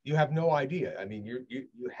 you have no idea. I mean, you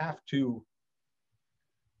have to.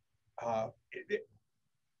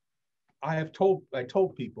 I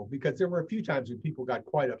told people, because there were a few times when people got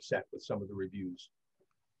quite upset with some of the reviews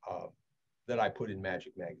that I put in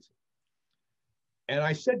Magic Magazine. And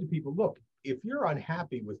I said to people, look, if you're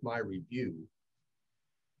unhappy with my review,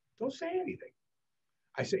 don't say anything.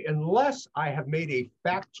 I say, unless I have made a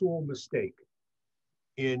factual mistake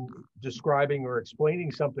in describing or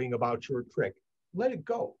explaining something about your trick, let it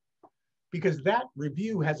go. Because that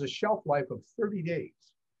review has a shelf life of 30 days.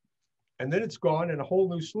 And then it's gone, and a whole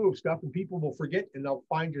new slew of stuff, and people will forget, and they'll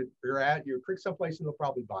find your trick someplace, and they'll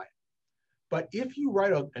probably buy it. But if you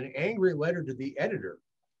write an angry letter to the editor,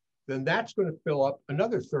 then that's going to fill up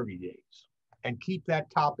another 30 days and keep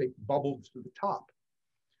that topic bubbled to the top.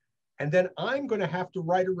 And then I'm going to have to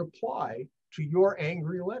write a reply to your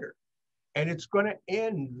angry letter. And it's going to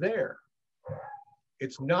end there.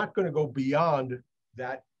 It's not going to go beyond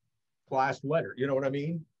that last letter. You know what I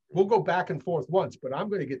mean? We'll go back and forth once, but I'm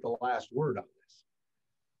going to get the last word on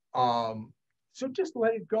this. So just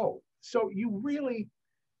let it go. So you really,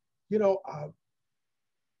 you know,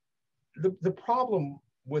 the problem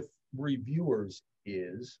with reviewers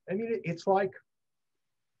is, I mean, it's like,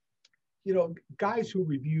 you know, guys who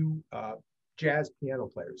review jazz piano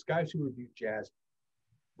players, guys who review jazz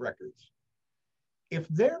records. If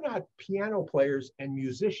they're not piano players and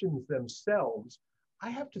musicians themselves, I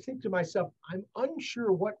have to think to myself, I'm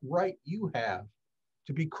unsure what right you have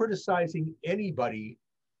to be criticizing anybody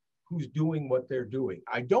who's doing what they're doing.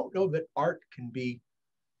 I don't know that art can be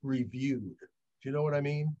reviewed. Do you know what I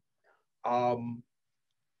mean?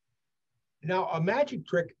 Now, a magic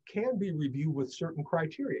trick can be reviewed with certain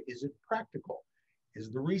criteria. Is it practical? Is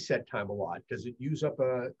the reset time a lot? Does it use up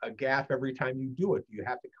a gap every time you do it? Do you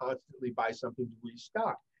have to constantly buy something to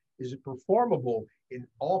restock? Is it performable in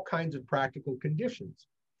all kinds of practical conditions?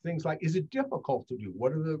 Things like, is it difficult to do?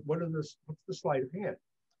 What's the sleight of hand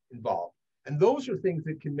involved? And those are things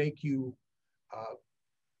that can make you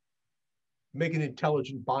make an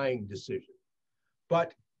intelligent buying decision.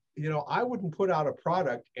 But you know, I wouldn't put out a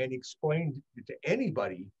product and explain to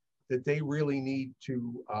anybody that they really need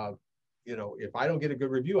to you know, if I don't get a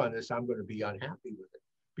good review on this, I'm going to be unhappy with it,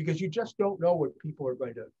 because you just don't know what people are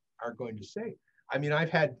going to say. I mean, I've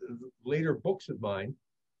had later books of mine,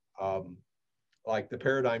 um, like the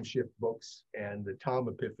Paradigm Shift books and the Tom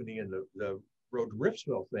Epiphany and the Road to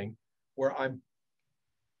Riffsville thing, where I'm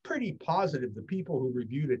pretty positive the people who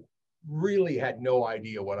reviewed it really had no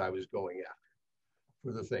idea what I was going after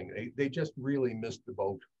for the thing. They just really missed the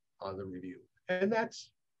boat on the review. And that's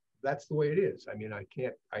the way it is. I mean,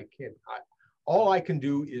 all I can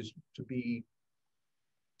do is to be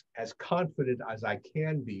as confident as I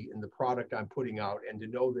can be in the product I'm putting out, and to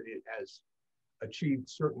know that it has achieved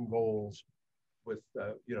certain goals with,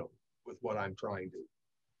 you know, with what I'm trying to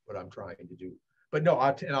do. But no,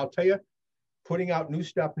 I'll tell you, putting out new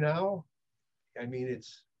stuff now, I mean,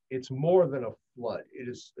 it's more than a flood. It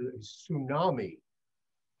is a tsunami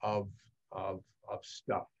of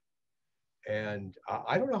stuff. And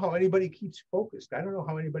I don't know how anybody keeps focused. I don't know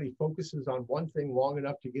how anybody focuses on one thing long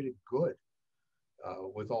enough to get it good,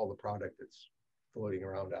 with all the product that's floating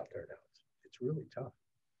around out there now. It's really tough.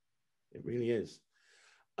 It really is.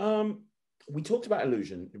 We talked about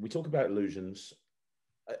illusion. We talk about illusions.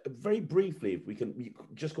 Very briefly, if we can,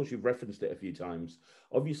 just because you've referenced it a few times,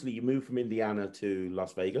 obviously you moved from Indiana to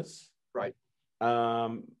Las Vegas. Right.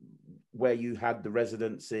 Where you had the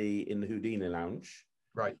residency in the Houdini Lounge.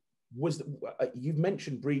 Right. You've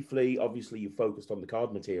mentioned briefly, obviously you focused on the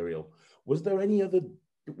card material. Was there any other,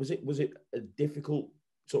 was it a difficult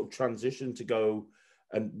sort of transition to go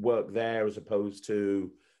and work there as opposed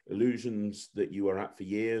to Illusions that you were at for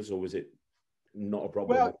years, or was it not a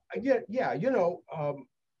problem? Well, yeah, you know,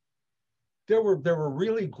 there were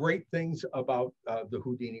really great things about the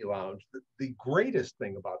Houdini Lounge. The greatest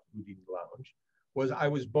thing about the Houdini Lounge was I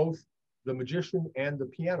was both the magician and the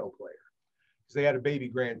piano player, because they had a baby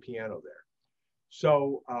grand piano there.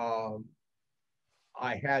 So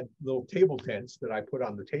I had little table tents that I put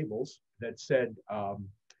on the tables that said,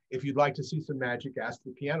 if you'd like to see some magic, ask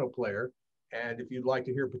the piano player. And if you'd like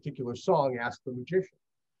to hear a particular song, ask the magician.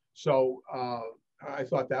 So I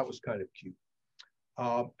thought that was kind of cute.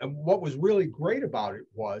 And what was really great about it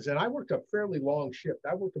was, and I worked a fairly long shift.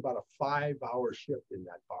 I worked about a 5-hour shift in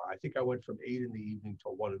that bar. I think I went from 8 in the evening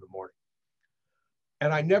till 1 in the morning.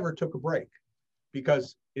 And I never took a break,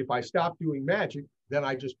 because if I stopped doing magic, then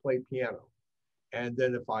I just played piano. And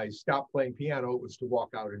then if I stopped playing piano, it was to walk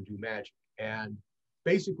out and do magic. And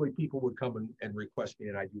basically people would come and request me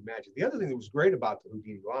and I do magic. The other thing that was great about the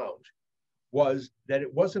Houdini Lounge was that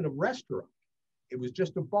it wasn't a restaurant. It was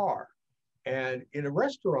just a bar. And in a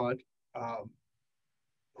restaurant,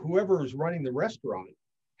 whoever is running the restaurant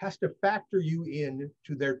has to factor you in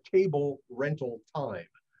to their table rental time.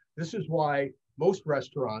 This is why most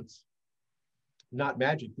restaurants, not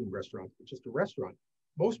magic themed restaurants, but just a restaurant,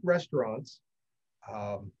 most restaurants,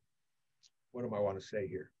 what do I want to say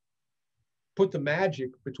here? Put the magic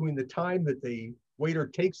between the time that the waiter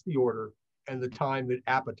takes the order and the time that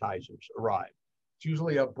appetizers arrive. It's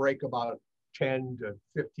usually a break about 10 to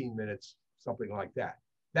 15 minutes, something like that.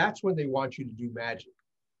 That's when they want you to do magic,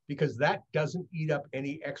 because that doesn't eat up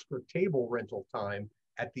any extra table rental time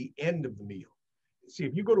at the end of the meal. See,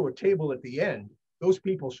 if you go to a table at the end, those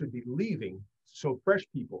people should be leaving so fresh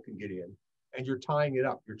people can get in, and you're tying it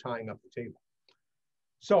up. You're tying up the table.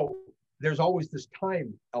 So there's always this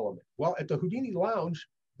time element. Well, at the Houdini Lounge,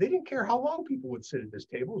 they didn't care how long people would sit at this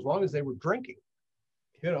table as long as they were drinking,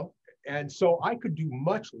 you know. And so I could do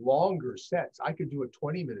much longer sets. I could do a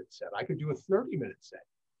 20-minute set. I could do a 30-minute set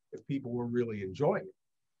if people were really enjoying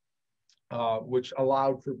it, which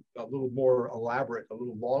allowed for a little more elaborate, a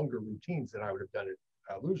little longer routines than I would have done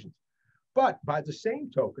at Illusions. But by the same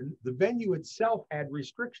token, the venue itself had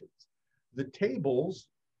restrictions. The tables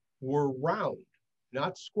were round,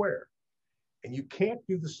 not square. And you can't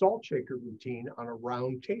do the salt shaker routine on a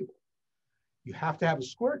round table. You have to have a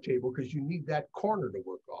square table because you need that corner to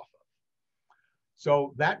work off of.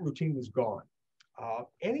 So that routine was gone.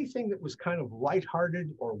 Anything that was kind of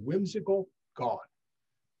lighthearted or whimsical, gone.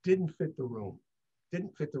 Didn't fit the room.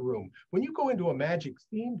 Didn't fit the room. When you go into a magic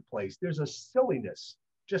themed place, there's a silliness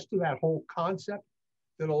just to that whole concept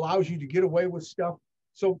that allows you to get away with stuff.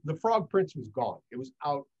 So the Frog Prince was gone. It was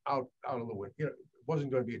out of the window. You know, it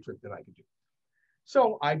wasn't going to be a trick that I could do.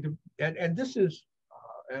 So and this is,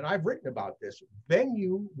 and I've written about this,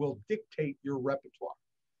 venue will dictate your repertoire.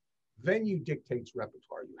 Venue dictates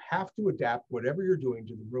repertoire. You have to adapt whatever you're doing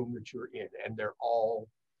to the room that you're in, and they're all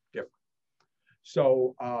different.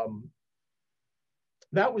 So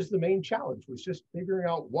that was the main challenge, was just figuring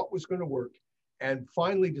out what was going to work, and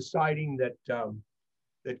finally deciding that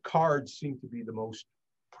that cards seemed to be the most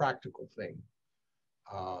practical thing.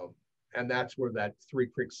 And that's where that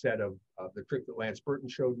 3-trick set of the trick that Lance Burton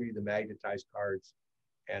showed me, the magnetized cards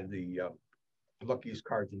and the luckiest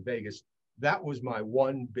cards in Vegas. That was my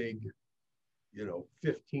one big,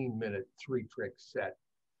 15-minute 3-trick set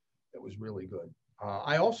that was really good.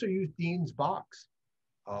 I also used Dean's box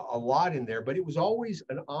a lot in there, but it was always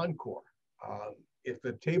an encore. If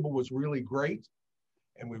the table was really great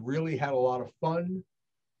and we really had a lot of fun,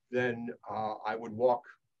 then I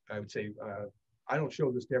would say, I don't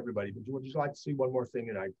show this to everybody, but would you like to see one more thing?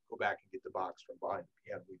 And I go back and get the box from behind the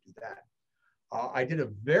piano. We do that. I did a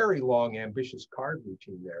very long, ambitious card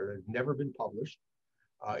routine there that had never been published.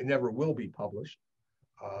 It never will be published.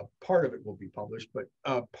 Part of it will be published, but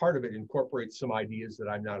part of it incorporates some ideas that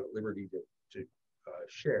I'm not at liberty to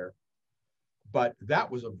share. But that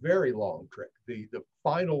was a very long trick. The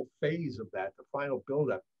final phase of that, the final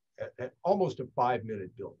buildup, at almost a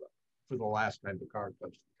 5-minute buildup for the last time the card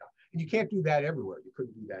comes to the top. And you can't do that everywhere. You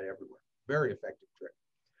couldn't do that everywhere. Very effective trick.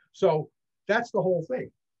 So that's the whole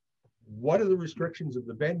thing. What are the restrictions of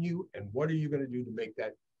the venue, and what are you going to do to make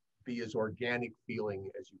that be as organic feeling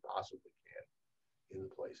as you possibly can in the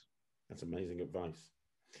place? That's amazing advice.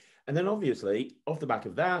 And then obviously, off the back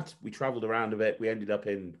of that, we traveled around a bit. We ended up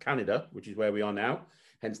in Canada, which is where we are now,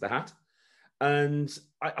 hence the hat. And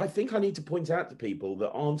I think I need to point out to people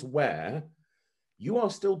that aren't aware, you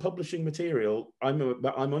are still publishing material. I'm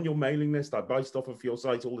on your mailing list. I buy stuff off your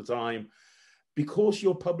site all the time. Because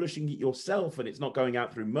you're publishing it yourself and it's not going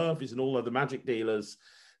out through Murphy's and all other magic dealers,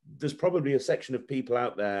 there's probably a section of people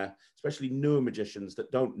out there, especially newer magicians,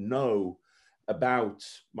 that don't know about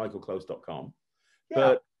michaelclose.com. Yeah.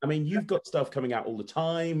 But I mean, you've got stuff coming out all the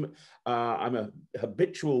time. I'm a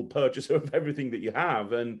habitual purchaser of everything that you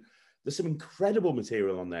have, and there's some incredible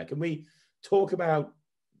material on there. Can we talk about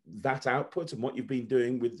that output and what you've been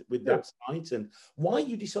doing with that site, and why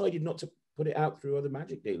you decided not to put it out through other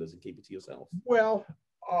magic dealers and keep it to yourself? Well,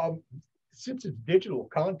 since it's digital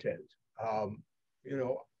content,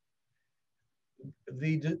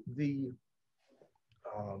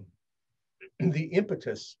 the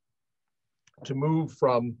impetus to move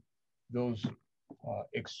from those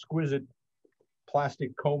exquisite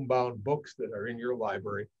plastic comb-bound books that are in your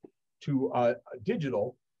library to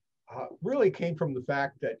digital really came from the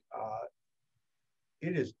fact that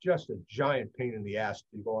it is just a giant pain in the ass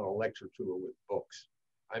to go on a lecture tour with books.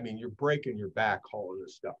 I mean, you're breaking your back hauling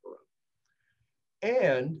this stuff around.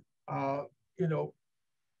 And,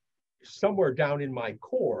 somewhere down in my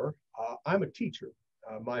core, I'm a teacher.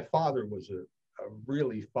 My father was a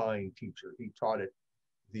really fine teacher. He taught at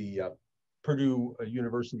the Purdue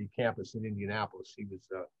University campus in Indianapolis. He was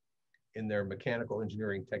in their mechanical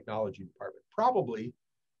engineering technology department. Probably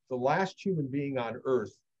the last human being on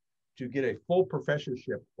earth to get a full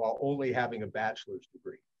professorship while only having a bachelor's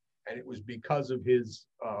degree. And it was because of his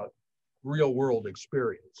real world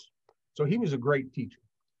experience. So he was a great teacher.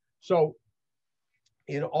 So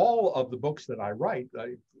in all of the books that I write,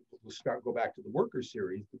 go back to the Worker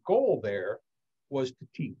series, the goal there was to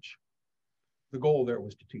teach. The goal there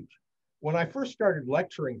was to teach. When I first started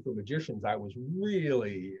lecturing for magicians, I was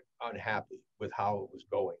really unhappy with how it was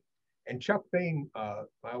going. And Chuck Bain,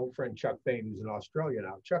 my old friend Chuck Bain, who's in Australia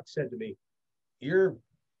now, Chuck said to me, "You're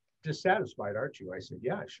dissatisfied, aren't you?" I said,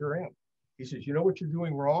 "Yeah, I sure am." He says, "You know what you're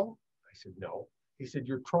doing wrong?" I said, "No." He said,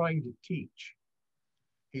 "You're trying to teach."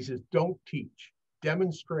 He says, "Don't teach.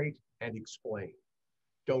 Demonstrate and explain.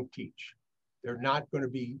 Don't teach. They're not going to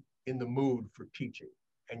be in the mood for teaching.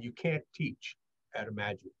 And you can't teach at a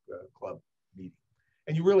magic club meeting.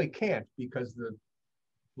 And you really can't, because the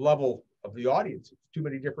level of the audience, it's too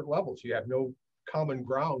many different levels. You have no common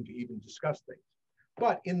ground to even discuss things.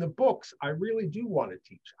 But in the books, I really do want to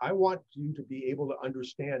teach. I want you to be able to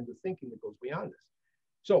understand the thinking that goes beyond this.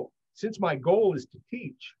 So since my goal is to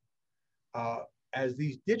teach, as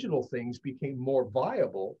these digital things became more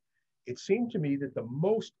viable, it seemed to me that the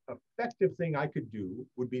most effective thing I could do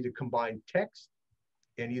would be to combine text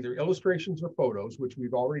and either illustrations or photos, which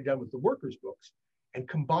we've already done with the Workers books, and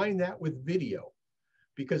combine that with video.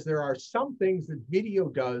 Because there are some things that video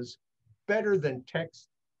does better than text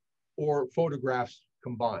or photographs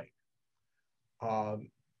combined.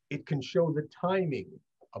 It can show the timing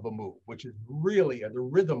of a move, which is really the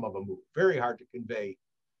rhythm of a move, very hard to convey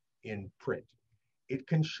in print. It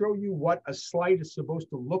can show you what a sleight is supposed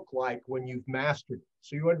to look like when you've mastered it,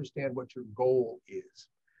 so you understand what your goal is.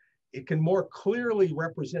 It can more clearly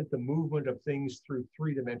represent the movement of things through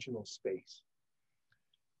three-dimensional space.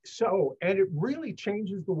 So, and it really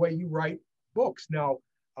changes the way you write books. Now,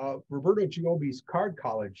 Roberto Giobbe's Card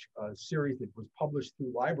College series that was published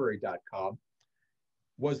through library.com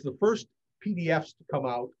was the first PDFs to come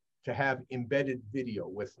out to have embedded video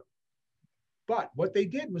with them. But what they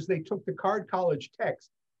did was they took the Card College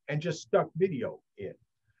text and just stuck video in.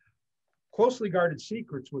 Closely Guarded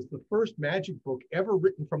Secrets was the first magic book ever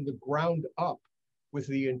written from the ground up with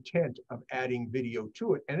the intent of adding video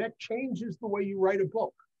to it. And that changes the way you write a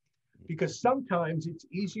book, because sometimes it's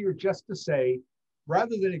easier just to say,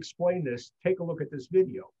 rather than explain this, take a look at this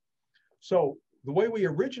video. So the way we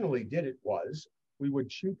originally did it was we would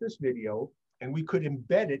shoot this video and we could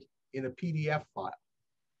embed it in a PDF file.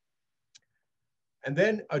 And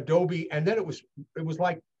then Adobe, and then it was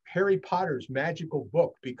like Harry Potter's magical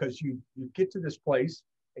book, because you get to this place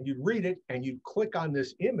and you'd read it and you'd click on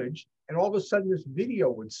this image and all of a sudden this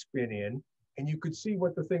video would spin in and you could see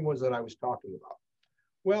what the thing was that I was talking about.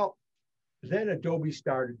 Well, then Adobe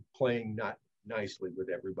started playing not nicely with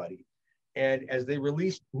everybody. And as they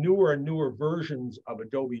released newer and newer versions of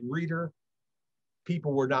Adobe Reader,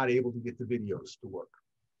 people were not able to get the videos to work,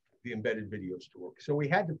 the embedded videos to work. So we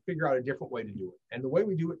had to figure out a different way to do it. And the way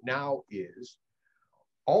we do it now is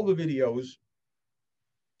all the videos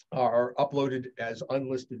are uploaded as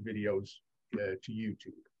unlisted videos to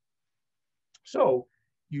YouTube. So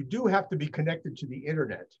you do have to be connected to the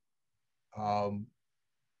internet,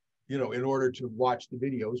 you know, in order to watch the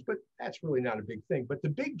videos, but that's really not a big thing. But the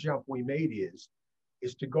big jump we made is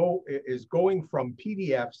going from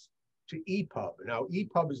PDFs to EPUB. Now,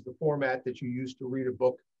 EPUB is the format that you use to read a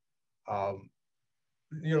book,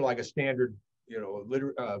 you know, like a standard, you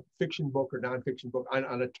know, fiction book or nonfiction book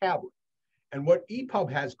on a tablet. And what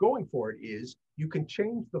EPUB has going for it is you can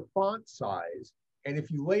change the font size, and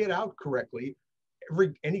if you lay it out correctly,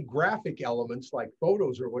 any graphic elements like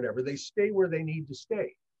photos or whatever, they stay where they need to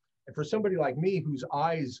stay. And for somebody like me whose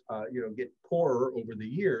eyes, you know, get poorer over the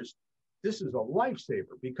years, this is a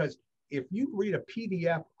lifesaver, because if you read a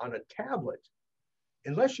PDF on a tablet,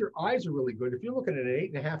 unless your eyes are really good, if you're looking at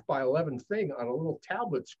an 8.5 by 11 thing on a little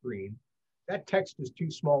tablet screen, that text is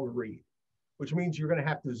too small to read, which means you're going to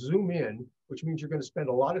have to zoom in, which means you're going to spend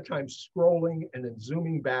a lot of time scrolling and then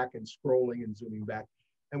zooming back and scrolling and zooming back.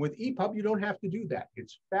 And with EPUB, you don't have to do that.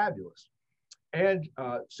 It's fabulous. And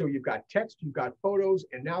so you've got text, you've got photos,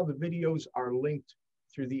 and now the videos are linked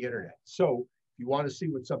through the internet. So if you want to see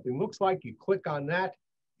what something looks like, you click on that,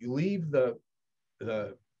 you leave the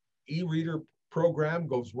e-reader program,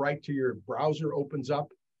 goes right to your browser, opens up.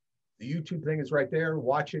 The YouTube thing is right there,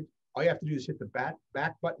 watch it. All you have to do is hit the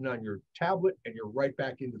back button on your tablet and you're right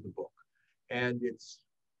back into the book. And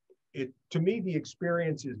to me, the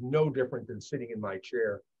experience is no different than sitting in my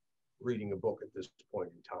chair reading a book at this point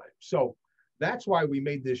in time. So that's why we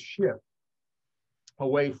made this shift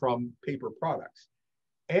away from paper products.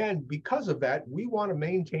 And because of that, we want to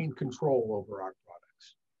maintain control over our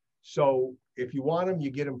products. So if you want them,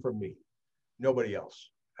 you get them from me, nobody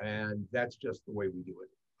else. And that's just the way we do it.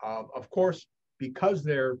 Of course, because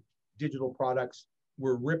they're digital products,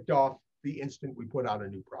 we're ripped off the instant we put out a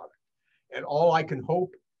new product. And all I can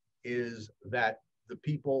hope is that the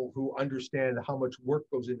people who understand how much work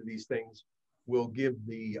goes into these things will give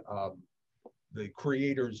the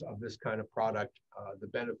creators of this kind of product the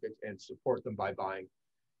benefit and support them by buying.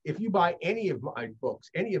 If you buy any of my books,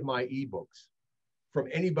 any of my ebooks from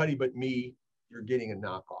anybody but me, you're getting a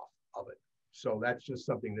knockoff of it. So that's just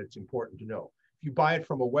something that's important to know. If you buy it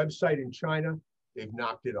from a website in China, they've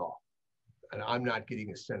knocked it off, and I'm not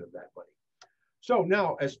getting a cent of that money. So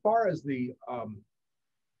now, as far as the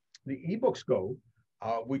ebooks go,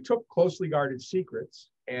 we took Closely Guarded Secrets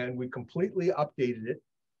and we completely updated it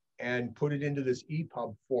and put it into this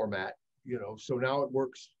EPUB format, you know, so now it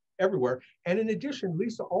works everywhere. And in addition,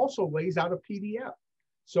 Lisa also lays out a PDF.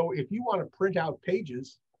 So if you want to print out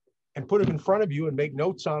pages and put them in front of you and make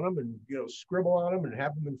notes on them and, you know, scribble on them and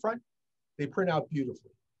have them in front, they print out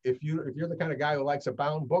beautifully. If you're the kind of guy who likes a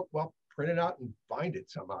bound book, well, print it out and bind it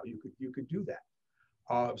somehow. You could do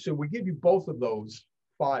that. So we give you both of those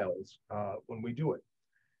files when we do it.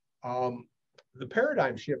 The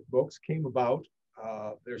Paradigm Shift books came about.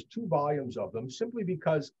 There's 2 volumes of them, simply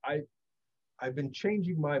because I've been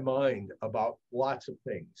changing my mind about lots of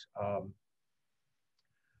things.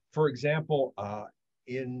 For example,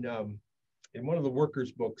 in one of the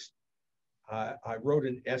workers' books, I wrote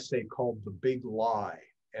an essay called The Big Lie.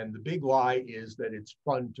 And the big lie is that it's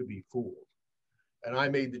fun to be fooled. And I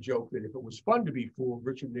made the joke that if it was fun to be fooled,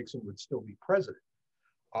 Richard Nixon would still be president.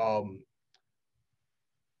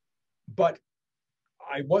 But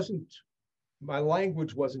my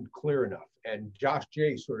language wasn't clear enough. And Josh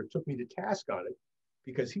Jay sort of took me to task on it,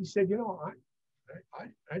 because he said, you know,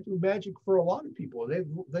 I do magic for a lot of people. They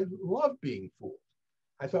love being fooled.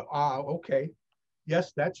 I thought, okay,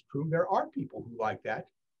 yes, that's true. There are people who like that,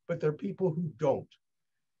 but there are people who don't.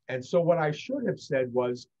 And so what I should have said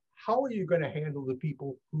was, how are you going to handle the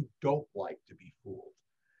people who don't like to be fooled?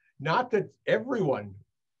 Not that everyone,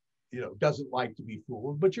 doesn't like to be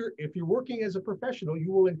fooled, but if you're working as a professional,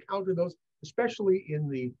 you will encounter those, especially in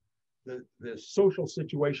the social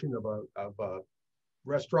situation of a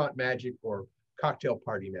restaurant magic or cocktail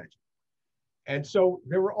party magic. And so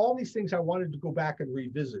there were all these things I wanted to go back and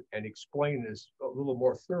revisit and explain this a little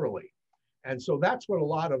more thoroughly. And so that's what a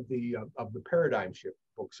lot of the paradigm shift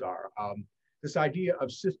books are. This idea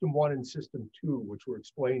of System 1 and System 2, which were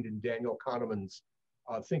explained in Daniel Kahneman's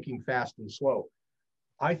Thinking Fast and Slow.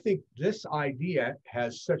 I think this idea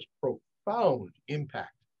has such profound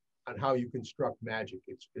impact on how you construct magic.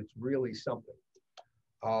 It's really something.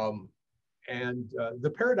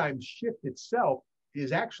 The paradigm shift itself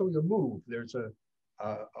is actually a move. There's a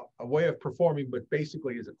way of performing, but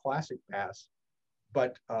basically is a classic pass.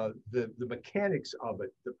 But the mechanics of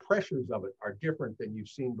it, the pressures of it are different than you've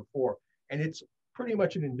seen before. And it's pretty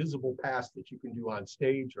much an invisible pass that you can do on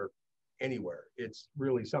stage or anywhere. It's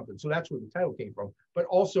really something. So that's where the title came from. But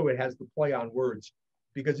also it has the play on words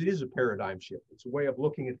because it is a paradigm shift. It's a way of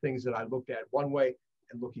looking at things that I looked at one way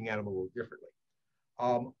and looking at them a little differently.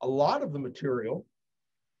 A lot of the material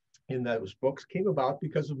in those books came about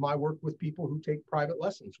because of my work with people who take private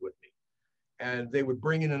lessons with me. And they would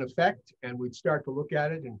bring in an effect and we'd start to look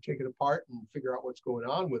at it and take it apart and figure out what's going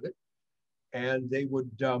on with it. And they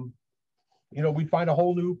would, we'd find a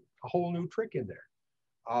whole new trick in there.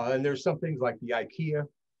 And there's some things like the IKEA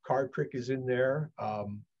card trick is in there,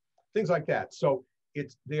 things like that. So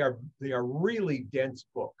they are really dense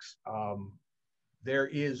books. There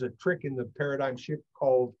is a trick in the paradigm shift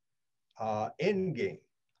called endgame,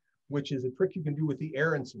 which is a trick you can do with the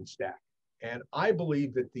Aronson stack. And I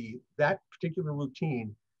believe that that particular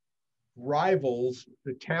routine rivals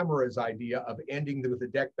the Tamara's idea of ending with the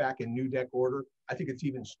deck back in new deck order. I think it's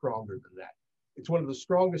even stronger than that. It's one of the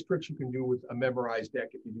strongest tricks you can do with a memorized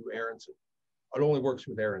deck if you do Aronson. It only works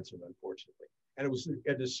with Aronson, unfortunately. And it was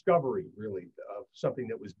a discovery, really, of something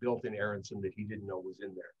that was built in Aronson that he didn't know was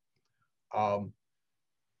in there.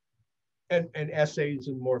 And essays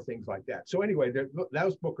and more things like that. So anyway,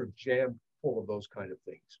 those books are jammed full of those kind of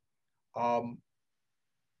things.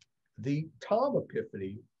 The Tom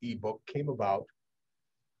Epiphany ebook came about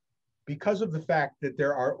because of the fact that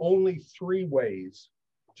there are only 3 ways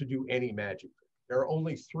to do any magic. There are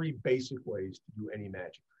only 3 basic ways to do any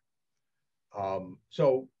magic.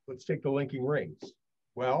 So let's take the linking rings.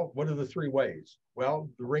 Well, what are the 3 ways? Well,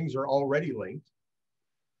 the rings are already linked.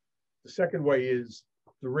 The second way is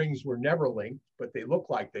the rings were never linked, but they look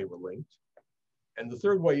like they were linked. And the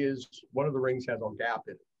third way is one of the rings has a gap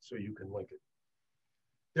in it, so you can link it.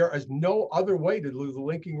 There is no other way to do the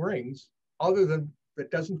linking rings other than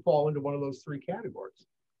that doesn't fall into one of those 3 categories.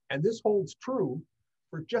 And this holds true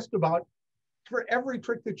for just about for every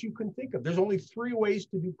trick that you can think of. There's only 3 ways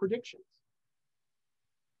to do predictions.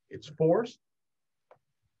 It's forced,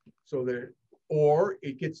 or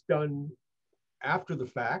it gets done after the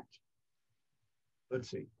fact. Let's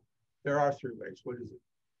see. There are 3 ways. What is it?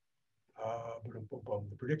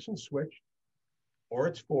 The prediction switched, or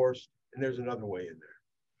it's forced, and there's another way in there.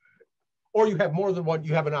 Or you have more than one,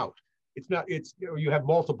 you have an out. You have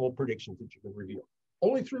multiple predictions that you can reveal.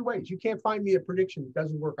 Only 3 ways. You can't find me a prediction that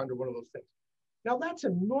doesn't work under one of those things. Now that's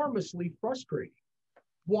enormously frustrating.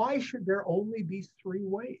 Why should there only be 3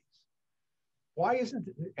 ways? Why isn't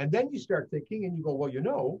it? And then you start thinking and you go,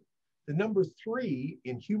 well, the number 3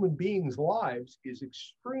 in human beings' lives is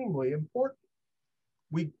extremely important.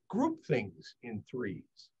 We group things in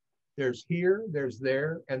 3s. There's here, there's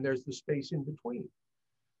there, and there's the space in between.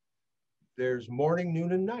 There's morning,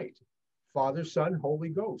 noon, and night. Father, Son, Holy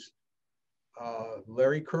Ghost.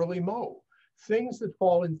 Larry, Curly, Moe. Things that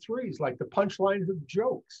fall in 3s, like the punchlines of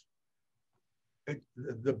jokes.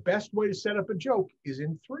 The best way to set up a joke is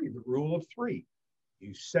in 3, the rule of 3.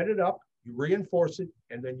 You set it up, you reinforce it,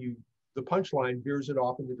 and then the punchline veers it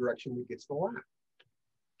off in the direction that gets the laugh.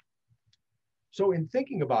 So in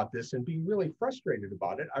thinking about this and being really frustrated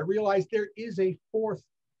about it, I realized there is a 4th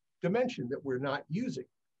dimension that we're not using.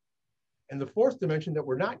 And the 4th dimension that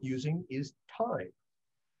we're not using is time.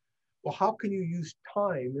 Well, how can you use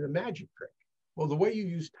time in a magic trick? Well, the way you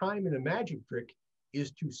use time in a magic trick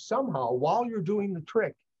is to somehow, while you're doing the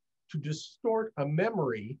trick, to distort a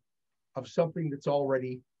memory of something that's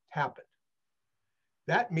already happened.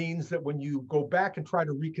 That means that when you go back and try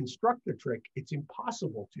to reconstruct the trick, it's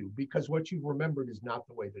impossible to, because what you've remembered is not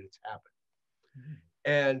the way that it's happened. Mm-hmm.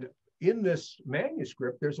 And in this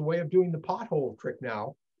manuscript, there's a way of doing the pothole trick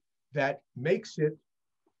now that makes it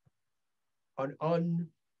an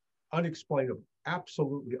unexplainable,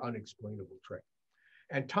 absolutely unexplainable trick.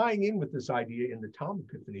 And tying in with this idea in the Tom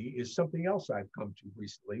Epiphany is something else I've come to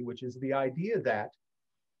recently, which is the idea that,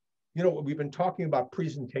 you know, we've been talking about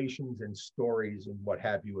presentations and stories and what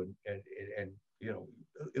have you, and you know,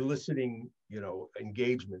 eliciting, you know,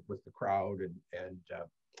 engagement with the crowd and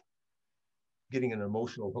getting an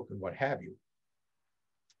emotional hook and what have you.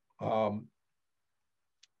 Oh,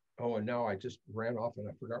 and now I just ran off and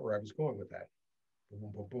I forgot where I was going with that.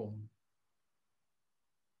 Boom, boom, boom.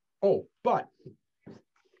 Oh, but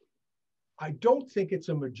I don't think it's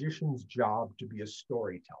a magician's job to be a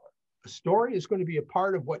storyteller. A story is going to be a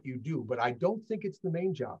part of what you do, but I don't think it's the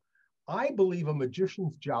main job. I believe a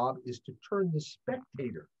magician's job is to turn the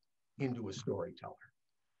spectator into a storyteller.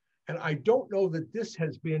 And I don't know that this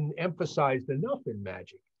has been emphasized enough in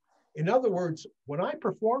magic. In other words, when I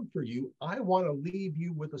perform for you, I want to leave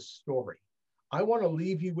you with a story. I want to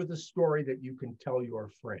leave you with a story that you can tell your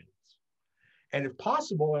friends. And if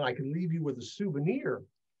possible, and I can leave you with a souvenir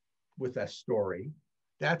with that story,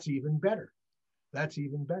 that's even better. That's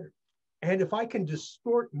even better. And if I can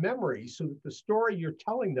distort memory so that the story you're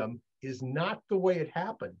telling them is not the way it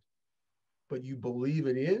happened, but you believe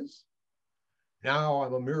it is, now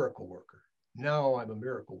I'm a miracle worker. Now I'm a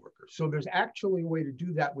miracle worker. So there's actually a way to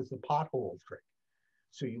do that with the pothole trick.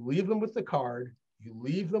 So you leave them with the card, you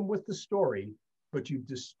leave them with the story, but you've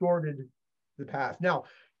distorted the path. Now,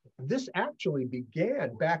 this actually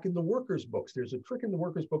began back in the workers' books. There's a trick in the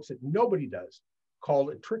workers' books that nobody does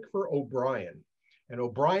called A Trick for O'Brien. And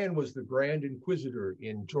O'Brien was the Grand Inquisitor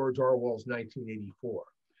in George Orwell's 1984.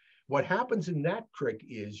 What happens in that trick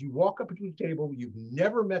is you walk up to the table, you've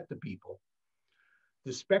never met the people.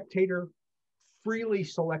 The spectator freely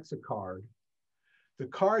selects a card. The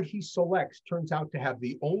card he selects turns out to have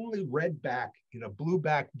the only red back in a blue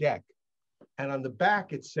back deck. And on the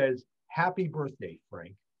back, it says, "Happy birthday,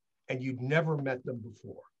 Frank." And you've never met them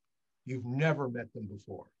before. You've never met them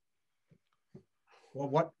before.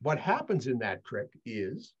 Well, what happens in that trick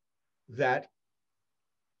is that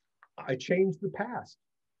I change the past,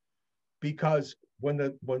 because when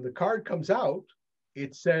the card comes out,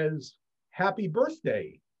 it says, "Happy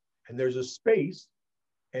birthday," and there's a space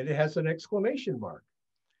and it has an exclamation mark.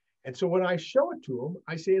 And so when I show it to them,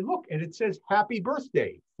 I say, "Look," and it says, "Happy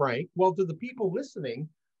birthday, Frank." Well, to the people listening,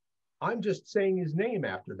 I'm just saying his name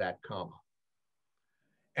after that comma.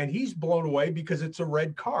 And he's blown away because it's a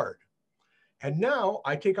red card. And now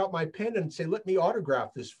I take out my pen and say, "Let me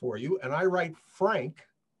autograph this for you." And I write Frank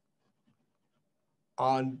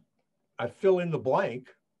on, I fill in the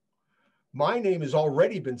blank. My name has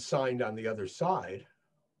already been signed on the other side.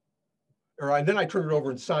 And then I turn it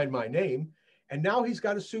over and sign my name. And now he's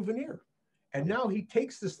got a souvenir. And now he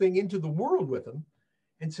takes this thing into the world with him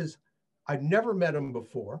and says, "I've never met him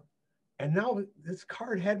before. And now this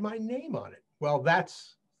card had my name on it." Well,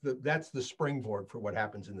 that's the springboard for what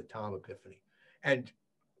happens in the Tom Epiphany. And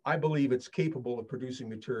I believe it's capable of producing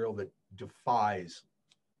material that defies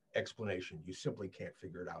explanation. You simply can't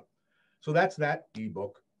figure it out. So that's that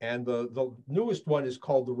ebook. And the newest one is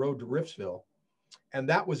called The Road to Riffsville. And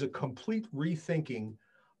that was a complete rethinking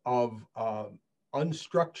of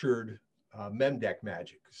unstructured memdeck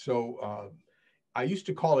magic. So I used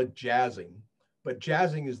to call it jazzing, but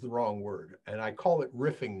jazzing is the wrong word. And I call it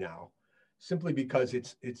riffing now, simply because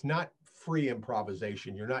it's not free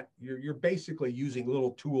improvisation. You're basically using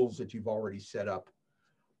little tools that you've already set up.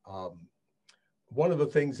 One of the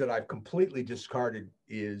things that I've completely discarded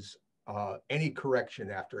is any correction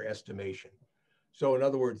after estimation. So in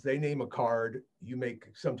other words, they name a card, you make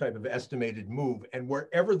some type of estimated move, and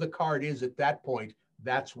wherever the card is at that point,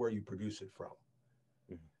 that's where you produce it from.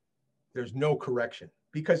 Mm-hmm. There's no correction,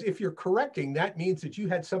 because if you're correcting, that means that you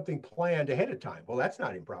had something planned ahead of time. Well, that's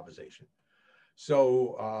not improvisation.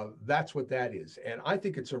 So that's what that is. And I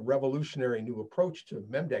think it's a revolutionary new approach to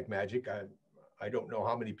memdeck magic. I don't know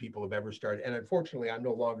how many people have ever started. And unfortunately, I'm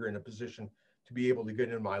no longer in a position to be able to get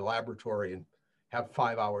in my laboratory and have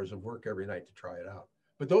 5 hours of work every night to try it out.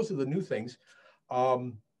 But those are the new things.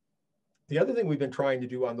 The other thing we've been trying to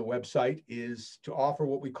do on the website is to offer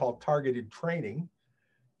what we call targeted training.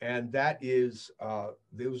 And that is,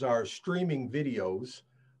 those are streaming videos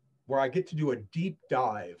where I get to do a deep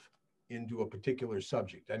dive into a particular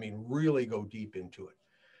subject. I mean, really go deep into it.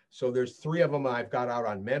 So there's 3 of them I've got out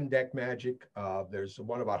on memdeck magic. There's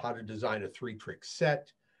one about how to design a 3-trick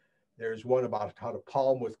set. There's one about how to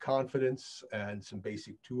palm with confidence and some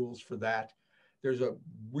basic tools for that. There's a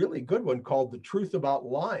really good one called The Truth About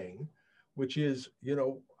Lying, which is, you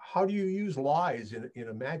know, how do you use lies in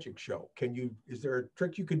a magic show? Is there a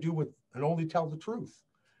trick you could do with and only tell the truth?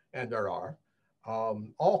 And there are.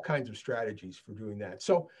 all kinds of strategies for doing that.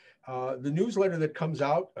 So the newsletter that comes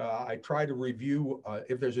out, I try to review,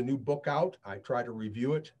 if there's a new book out, I try to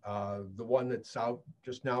review it. The one that's out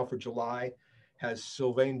just now for July has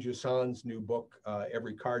Sylvain Jussan's new book,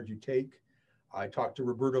 Every Card You Take. I talked to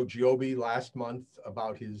Roberto Giobbi last month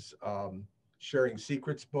about his Sharing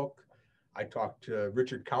Secrets book. I talked to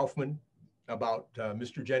Richard Kaufman about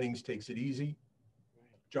Mr. Jennings Takes It Easy.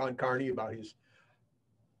 John Carney about his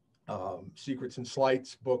Secrets and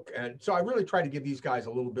Sleights book. And so I really try to give these guys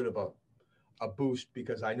a little bit of a boost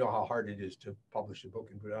because I know how hard it is to publish a book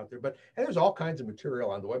and put it out there. But and there's all kinds of material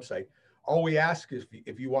on the website. All we ask is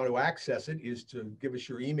if you want to access it is to give us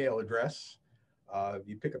your email address.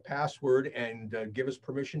 You pick a password and give us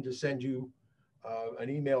permission to send you an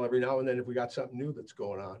email every now and then if we got something new that's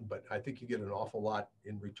going on. But I think you get an awful lot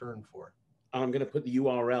in return for it. I'm going to put the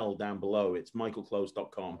URL down below. It's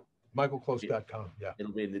michaelclose.com. michaelclose.com. Yeah.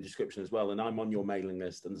 It'll be in the description as well. And I'm on your mailing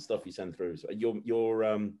list and the stuff you send through. So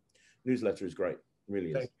your newsletter is great. It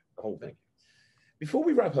really is. The whole thing. Before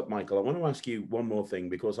we wrap up, Michael, I want to ask you one more thing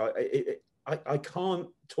because I can't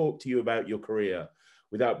talk to you about your career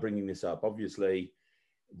without bringing this up. Obviously,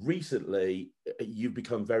 recently, you've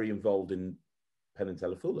become very involved in Penn and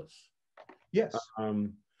Teller Fool Us. Yes.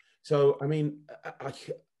 So, I mean,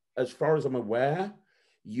 as far as I'm aware,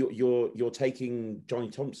 you're taking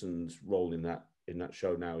Johnny Thompson's role in that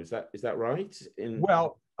show now. Is that right?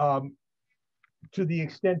 Well, to the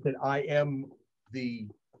extent that I am the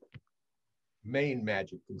main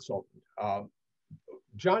magic consultant,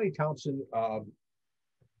 Johnny Thompson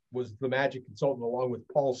was the magic consultant along with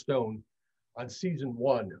Paul Stone on season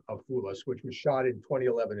 1 of Fool Us, which was shot in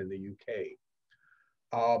 2011 in the UK.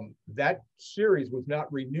 That series was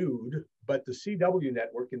not renewed, but the CW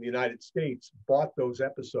network in the United States bought those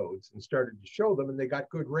episodes and started to show them, and they got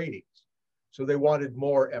good ratings. So they wanted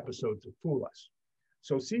more episodes of Fool Us.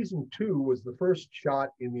 So season 2 was the first shot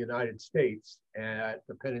in the United States at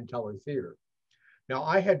the Penn and Teller Theater. Now,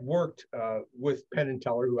 I had worked with Penn and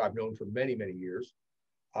Teller, who I've known for many, many years,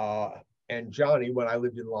 and Johnny when I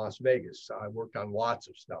lived in Las Vegas. I worked on lots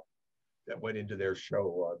of stuff that went into their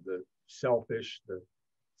show. The Selfish, the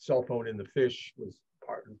Cell Phone in the Fish was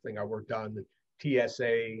part of the thing I worked on. The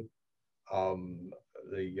TSA,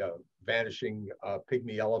 the Vanishing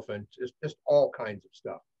Pygmy Elephant, just all kinds of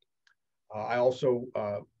stuff. I also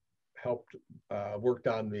worked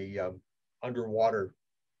on the underwater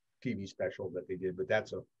TV special that they did, but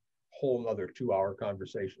that's a whole other 2-hour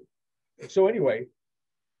conversation. So anyway,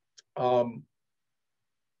 when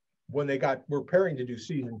they were preparing to do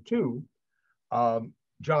season 2,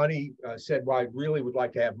 Johnny said, well, I really would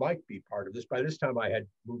like to have Mike be part of this. By this time I had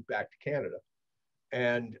moved back to Canada.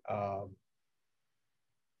 And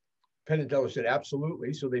Penn and Teller said,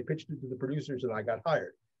 absolutely. So they pitched it to the producers and I got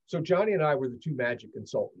hired. So Johnny and I were the 2 magic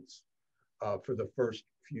consultants for the first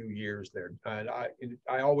few years there. And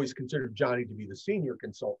I always considered Johnny to be the senior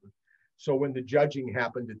consultant. So when the judging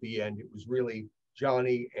happened at the end, it was really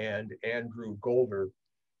Johnny and Andrew Golder,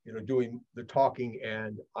 doing the talking,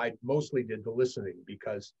 and I mostly did the listening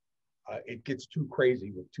because it gets too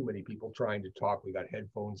crazy with too many people trying to talk. We got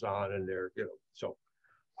headphones on and they're, so.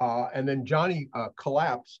 And then Johnny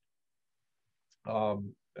collapsed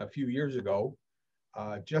a few years ago,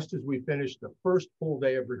 just as we finished the first full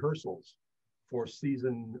day of rehearsals for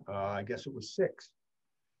season, I guess it was 6.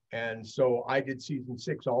 And so I did season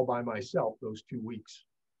 6 all by myself those 2 weeks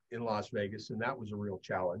in Las Vegas, and that was a real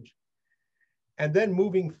challenge. And then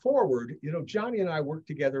moving forward, Johnny and I worked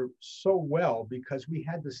together so well because we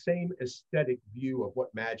had the same aesthetic view of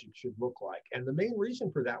what magic should look like. And the main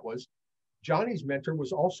reason for that was Johnny's mentor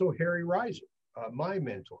was also Harry Reiser, my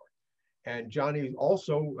mentor. And Johnny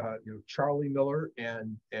also, Charlie Miller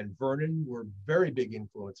and Vernon were very big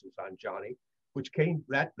influences on Johnny, which came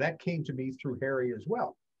to me through Harry as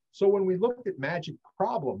well. So when we looked at magic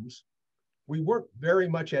problems, we worked very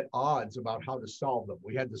much at odds about how to solve them.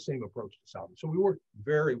 We had the same approach to solve them. So we worked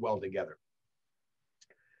very well together.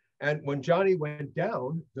 And when Johnny went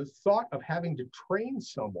down, the thought of having to train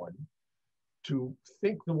someone to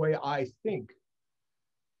think the way I think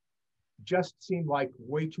just seemed like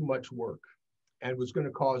way too much work and was going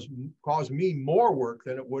to cause me more work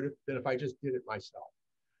than it would have been if I just did it myself.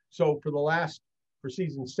 So for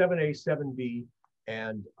season 7A, 7B,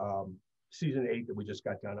 and season 8 that we just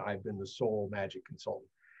got done, I've been the sole magic consultant.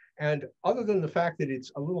 And other than the fact that it's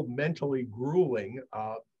a little mentally grueling,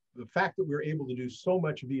 the fact that we're able to do so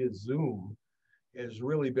much via Zoom has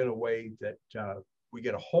really been a way that we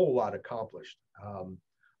get a whole lot accomplished.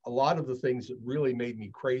 A lot of the things that really made me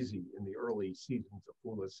crazy in the early seasons of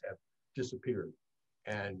Fool Us have disappeared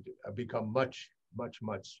and become much, much,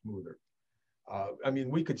 much smoother. I mean,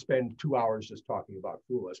 we could spend 2 hours just talking about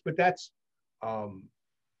Fool Us, but that's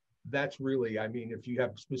really, I mean, if you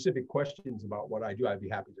have specific questions about what I do, I'd be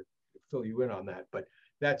happy to fill you in on that. But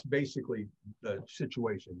that's basically the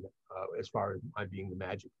situation as far as my being the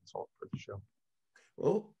magic consultant for the show.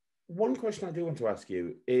 Well, one question I do want to ask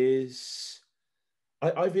you is,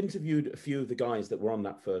 I've interviewed a few of the guys that were on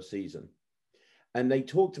that first season, and they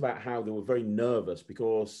talked about how they were very nervous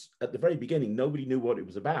because at the very beginning, nobody knew what it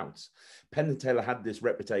was about. Penn and Teller had this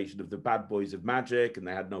reputation of the bad boys of magic, and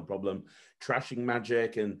they had no problem trashing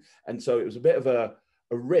magic. And so it was a bit of a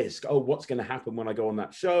risk. Oh, what's going to happen when I go on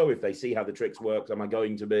that show? If they see how the tricks work, am I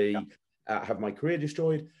going to be have my career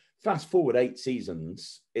destroyed? Fast forward 8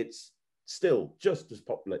 seasons, it's still just as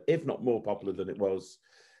popular, if not more popular than it was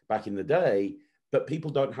back in the day. But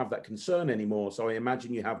people don't have that concern anymore. So I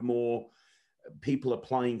imagine you have more people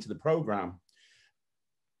applying to the program.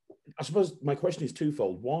 I suppose my question is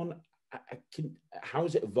twofold. One, how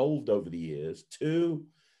has it evolved over the years? 2,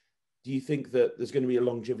 do you think that there's going to be a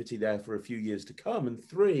longevity there for a few years to come? And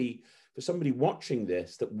 3, for somebody watching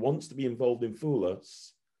this that wants to be involved in Fool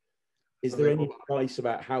Us, is there any advice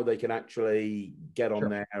about how they can actually get on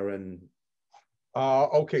there? And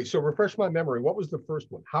okay, so refresh my memory. What was the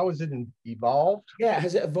first one? How has it evolved? Yeah,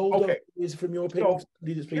 has it evolved over years from your opinion? So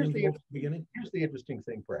Here's the interesting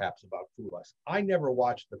thing, perhaps, about Fool Us. I never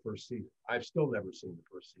watched the first season. I've still never seen the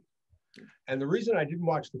first season. And the reason I didn't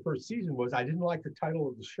watch the first season was I didn't like the title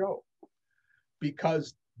of the show,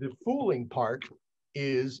 because the fooling part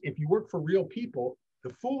is, if you work for real people,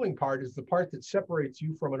 the fooling part is the part that separates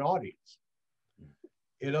you from an audience.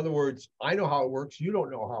 In other words, I know how it works. You don't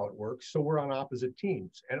know how it works. So we're on opposite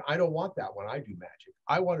teams. And I don't want that when I do magic.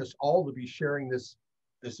 I want us all to be sharing this.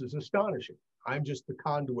 This is astonishing. I'm just the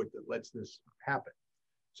conduit that lets this happen.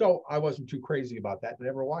 So I wasn't too crazy about that and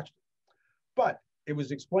never watched it. But it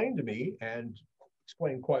was explained to me, and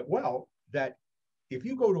explained quite well, that if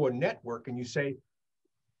you go to a network and you say,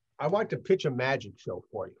 I want to pitch a magic show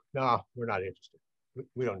for you. No, we're not interested.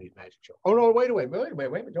 We don't need a magic show. Oh, no, wait a minute.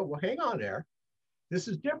 Well, hang on there. This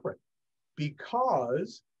is different,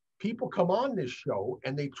 because people come on this show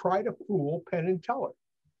and they try to fool Penn and Teller.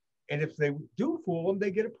 And if they do fool them, they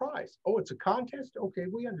get a prize. Oh, it's a contest? Okay,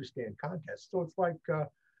 we understand contests. So it's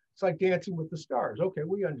like Dancing with the Stars. Okay,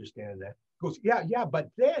 we understand that. Goes, yeah, but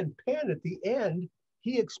then Penn at the end,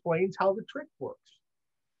 he explains how the trick works.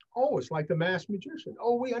 Oh, it's like the Masked Magician.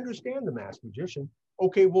 Oh, we understand the Masked Magician.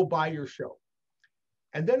 Okay, we'll buy your show.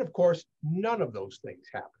 And then, of course, none of those things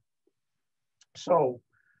happen. So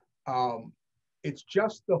it's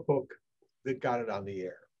just the hook that got it on the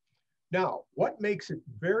air. Now, what makes it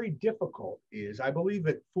very difficult is, I believe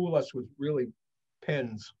that Fool Us was really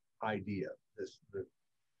Penn's idea, the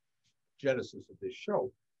genesis of this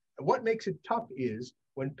show. And what makes it tough is,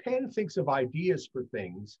 when Penn thinks of ideas for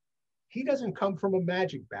things, he doesn't come from a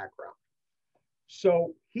magic background.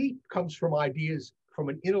 So he comes from ideas, from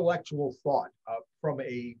an intellectual thought, from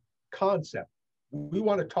a concept. We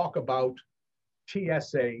want to talk about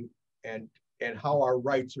TSA and how our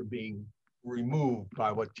rights are being removed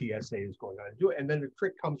by what TSA is going on to do. And then the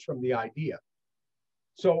trick comes from the idea.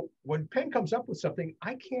 So when Penn comes up with something,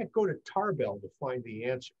 I can't go to Tarbell to find the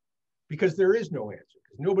answer, because there is no answer,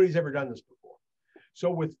 because nobody's ever done this before. So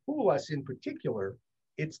with Fool Us in particular,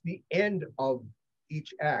 it's the end of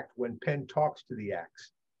each act when Penn talks to the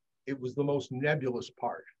acts. It was the most nebulous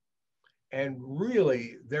part. And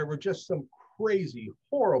really, there were just some crazy,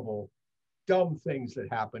 horrible, dumb things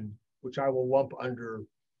that happened, which I will lump under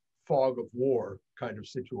fog of war kind of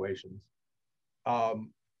situations.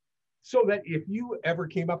 So that if you ever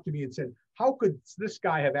came up to me and said, how could this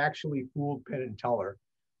guy have actually fooled Penn and Teller?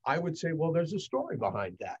 I would say, well, there's a story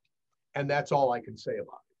behind that. And that's all I can say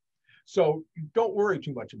about it. So don't worry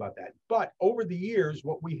too much about that. But over the years,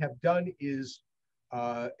 what we have done is,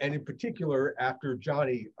 and in particular, after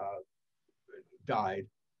Johnny died,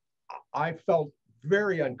 I felt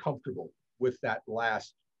very uncomfortable with that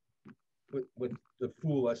last, with the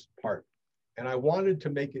Fool Us part. And I wanted to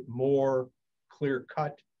make it more clear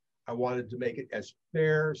cut. I wanted to make it as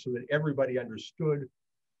fair so that everybody understood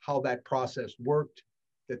how that process worked,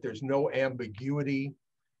 that there's no ambiguity.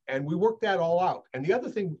 And we worked that all out. And the other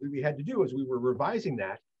thing we had to do as we were revising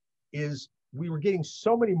that is, we were getting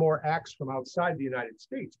so many more acts from outside the United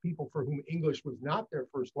States, people for whom English was not their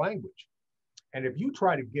first language. And if you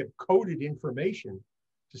try to give coded information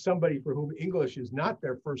to somebody for whom English is not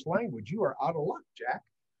their first language, you are out of luck, Jack.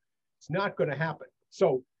 It's not going to happen.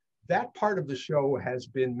 So that part of the show has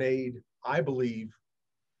been made, I believe,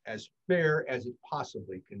 as fair as it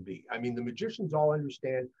possibly can be. I mean, the magicians all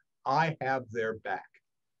understand I have their back.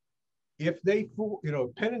 If they fool, you know,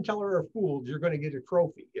 if Penn and Teller are fooled, you're going to get a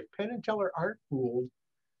trophy. If Penn and Teller aren't fooled,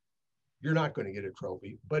 you're not going to get a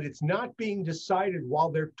trophy. But it's not being decided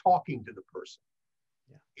while they're talking to the person.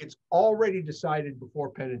 Yeah. It's already decided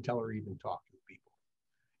before Penn and Teller even talk to people.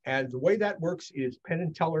 And the way that works is Penn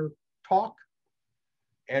and Teller talk.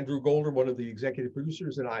 Andrew Golder, one of the executive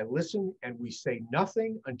producers, and I listen, and we say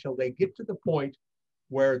nothing until they get to the point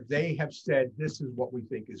where they have said, this is what we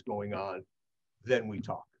think is going on. Then we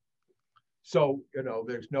talk. So, you know,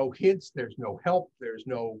 there's no hints, there's no help, there's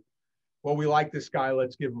no, well, we like this guy,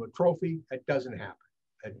 let's give him a trophy. It doesn't happen.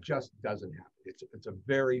 It just doesn't happen. It's a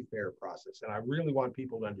very fair process. And I really want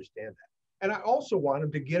people to understand that. And I also want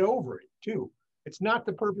them to get over it too. It's not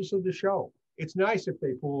the purpose of the show. It's nice if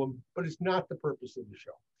they fool them, but it's not the purpose of the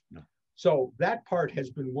show. No. So that part has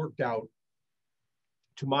been worked out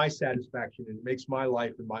to my satisfaction, and it makes my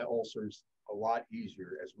life and my ulcers a lot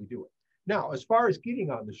easier as we do it. Now, as far as getting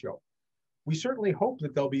on the show, we certainly hope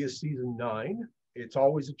that there'll be a season 9. It's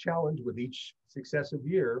always a challenge with each successive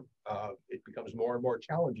year. It becomes more and more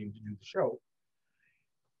challenging to do the show.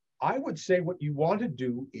 I would say what you want to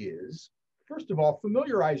do is, first of all,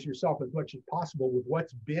 familiarize yourself as much as possible with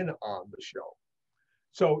what's been on the show.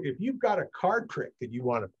 So if you've got a card trick that you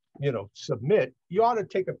want to, you know, submit, you ought to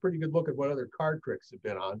take a pretty good look at what other card tricks have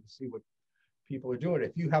been on to see what people are doing.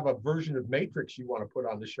 If you have a version of Matrix you want to put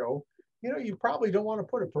on the show, you know, you probably don't want to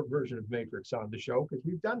put a version of Matrix on the show because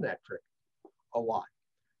we've done that trick a lot.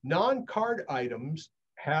 Non-card items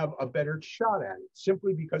have a better shot at it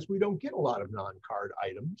simply because we don't get a lot of non-card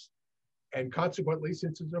items. And consequently,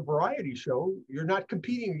 since it's a variety show, you're not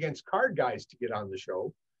competing against card guys to get on the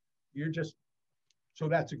show. You're just, so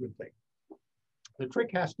that's a good thing. The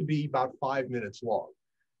trick has to be about 5 minutes long.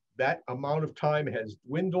 That amount of time has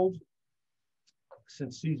dwindled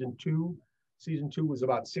since season 2. Season 2 was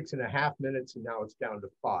about 6.5 minutes, and now it's down to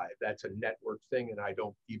 5. That's a network thing, and I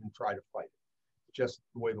don't even try to fight it. Just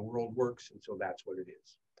the way the world works, and so that's what it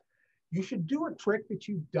is. You should do a trick that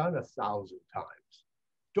you've done 1,000 times.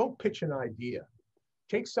 Don't pitch an idea.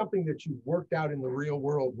 Take something that you've worked out in the real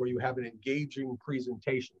world where you have an engaging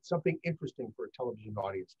presentation, something interesting for a television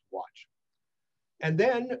audience to watch. And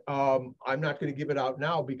then I'm not going to give it out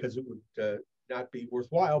now because it would not be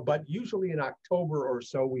worthwhile, but usually in October or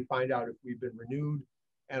so, we find out if we've been renewed,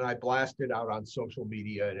 and I blast it out on social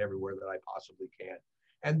media and everywhere that I possibly can.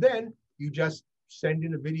 And then you just send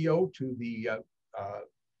in a video to the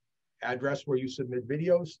address where you submit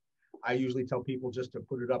videos. I usually tell people just to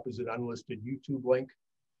put it up as an unlisted YouTube link,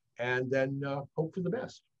 and then hope for the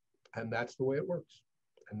best. And that's the way it works.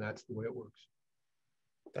 And that's the way it works.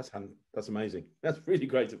 That's amazing. That's really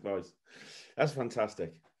great advice. That's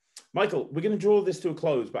fantastic. Michael, we're going to draw this to a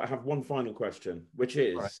close, but I have one final question, which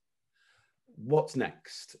is, right, what's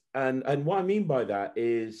next? And what I mean by that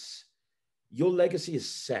is your legacy is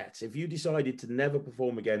set. If you decided to never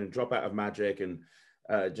perform again and drop out of magic and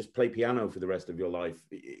just play piano for the rest of your life,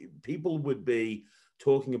 people would be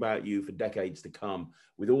talking about you for decades to come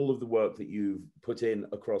with all of the work that you've put in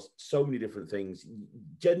across so many different things.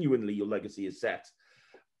 Genuinely, your legacy is set.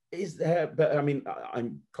 Is there, but I mean,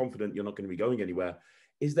 I'm confident you're not going to be going anywhere.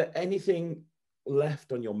 Is there anything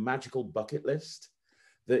left on your magical bucket list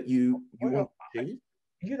that you want to do?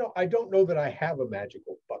 You know, I don't know that I have a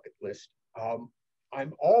magical bucket list.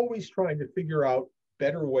 I'm always trying to figure out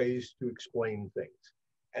better ways to explain things.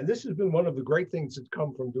 And this has been one of the great things that's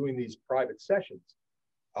come from doing these private sessions,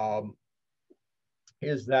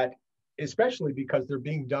 is that, especially because they're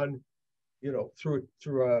being done, you know, through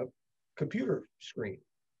a computer screen.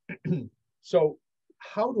 So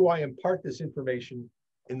how do I impart this information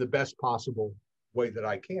in the best possible way that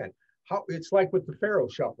I can? It's like with the Pharaoh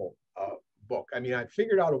Shuffle book. I mean, I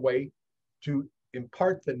figured out a way to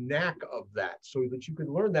impart the knack of that so that you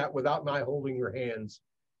can learn that without my holding your hands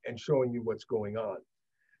and showing you what's going on.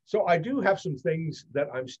 So I do have some things that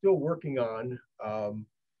I'm still working on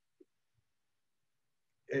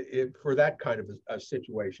for that kind of a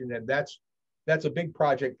situation. And that's a big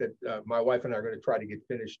project that my wife and I are going to try to get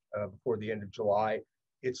finished before the end of July.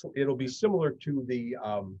 It'll be similar to the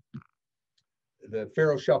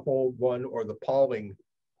Pharaoh Shuffle one or the palming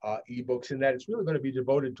ebooks, in that it's really going to be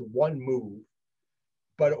devoted to one move,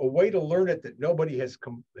 but a way to learn it that nobody has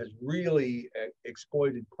really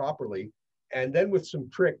exploited properly, and then with some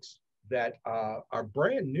tricks that are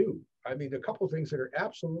brand new. I mean, a couple of things that are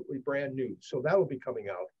absolutely brand new. So that will be coming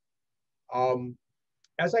out.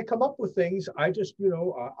 As I come up with things, I just, you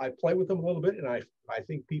know, I play with them a little bit, and I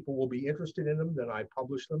think people will be interested in them. Then I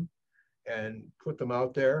publish them and put them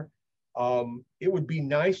out there. It would be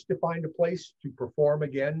nice to find a place to perform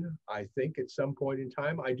again, I think, at some point in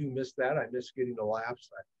time. I do miss that. I miss getting the laughs.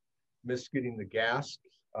 miss getting the gas.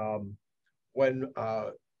 When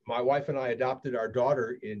my wife and I adopted our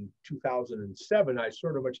daughter in 2007, I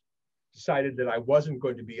sort of much decided that I wasn't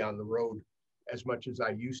going to be on the road as much as I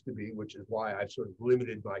used to be, which is why I've sort of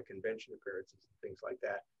limited my convention appearances and things like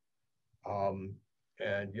that.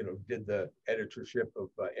 And, you know, did the editorship of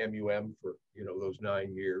MUM for, you know, those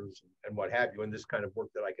 9 years and what have you, and this kind of work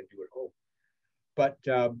that I can do at home. But,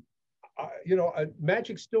 you know,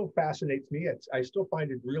 magic still fascinates me. I still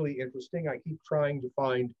find it really interesting. I keep trying to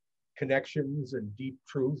find connections and deep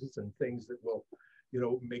truths and things that will, you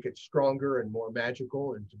know, make it stronger and more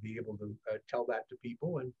magical, and to be able to tell that to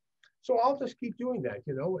people. And so I'll just keep doing that,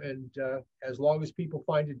 you know, and as long as people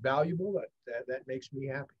find it valuable, that makes me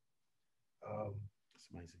happy. That's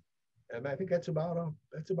amazing. And I think that's about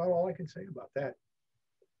all I can say about that.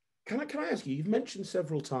 Can I ask you? You've mentioned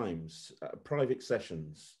several times private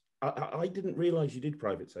sessions. I didn't realize you did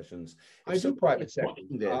private sessions. I do private sessions.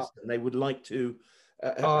 And they would like to.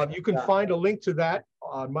 You can find a link to that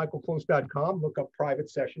on michaelclose.com. Look up private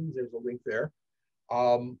sessions. There's a link there.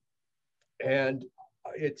 And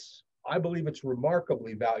I believe it's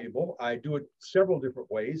remarkably valuable. I do it several different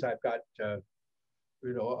ways. I've got, you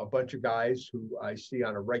know, a bunch of guys who I see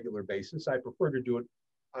on a regular basis. I prefer to do it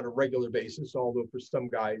on a regular basis, although for some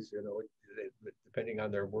guys, you know, depending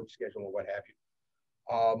on their work schedule or what have you.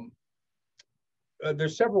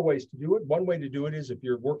 There's several ways to do it. One way to do it is if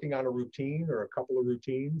you're working on a routine or a couple of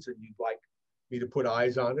routines and you'd like me to put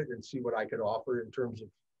eyes on it and see what I could offer in terms of,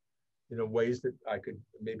 you know, ways that I could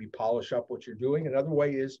maybe polish up what you're doing. Another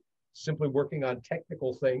way is simply working on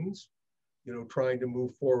technical things, you know, trying to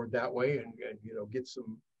move forward that way and you know, get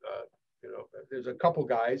some, you know, there's a couple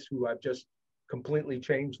guys who I've just completely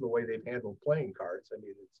changed the way they've handled playing cards. I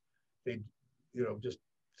mean, you know, just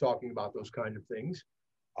talking about those kind of things.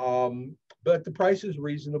 But the price is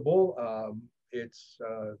reasonable.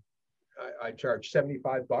 I charge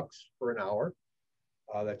 $75 for an hour.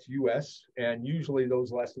 That's US. And usually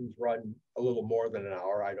those lessons run a little more than an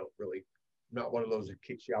hour. I'm not one of those that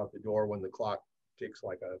kicks you out the door when the clock ticks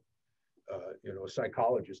like you know, a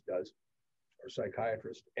psychologist does or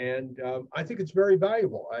psychiatrist. And I think it's very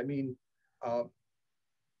valuable. I mean,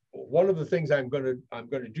 one of the things I'm going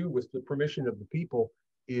to do with the permission of the people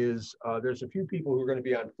is there's a few people who are going to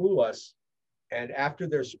be on Fool Us, and after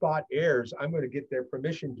their spot airs, I'm going to get their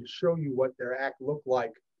permission to show you what their act looked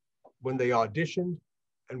like when they auditioned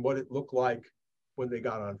and what it looked like when they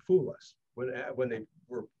got on Fool Us, when they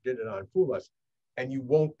did it on Fool Us, and you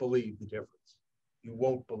won't believe the difference. You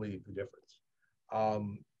won't believe the difference.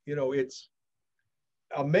 You know,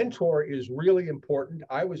 a mentor is really important.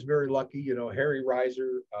 I was very lucky. You know, Harry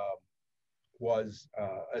Reiser was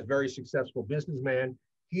a very successful businessman.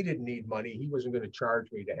 He didn't need money. He wasn't going to charge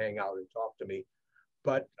me to hang out and talk to me.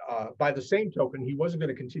 But by the same token, he wasn't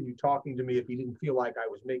going to continue talking to me if he didn't feel like I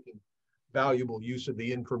was making valuable use of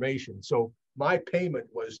the information. So my payment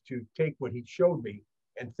was to take what he showed me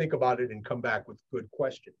and think about it and come back with good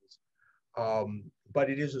questions. But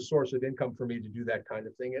it is a source of income for me to do that kind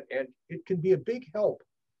of thing. And it can be a big help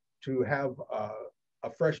to have a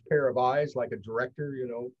fresh pair of eyes, like a director, you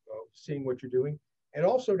know, seeing what you're doing. And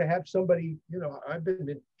also to have somebody, you know, I've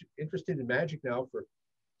been interested in magic now for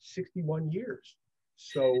 61 years.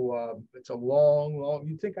 So it's a long,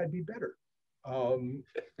 you'd think I'd be better.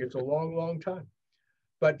 It's a long time.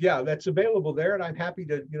 But yeah, that's available there. And I'm happy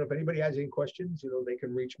to, you know, if anybody has any questions, you know, they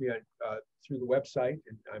can reach me on, through the website,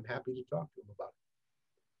 and I'm happy to talk to them about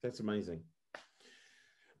it. That's amazing.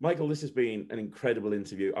 Michael, this has been an incredible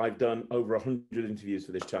interview. I've done over 100 interviews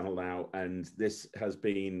for this channel now, and this has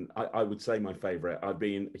been, I would say, my favorite. I've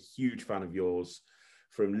been a huge fan of yours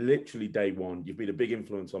from literally day one. You've been a big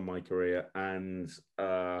influence on my career, and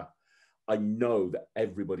I know that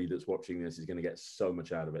everybody that's watching this is going to get so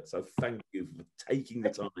much out of it. So thank you for taking the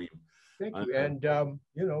time. Thank you. And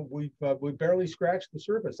you know, we barely scratched the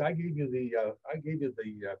surface. I gave you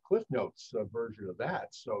the Cliff Notes version of that.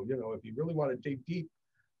 So you know, if you really want to dig deep,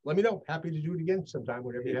 let me know. Happy to do it again sometime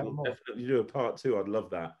whenever you have a moment. Definitely do a part 2. I'd love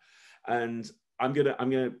that. And I'm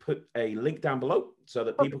gonna put a link down below so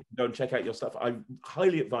that people can go and check out your stuff. I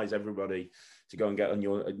highly advise everybody to go and get on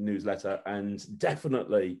your newsletter, and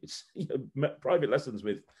definitely private lessons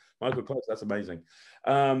with Michael Close. That's amazing.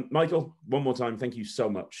 Michael, one more time, thank you so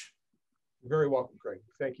much. You're very welcome, Craig.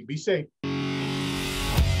 Thank you. Be safe.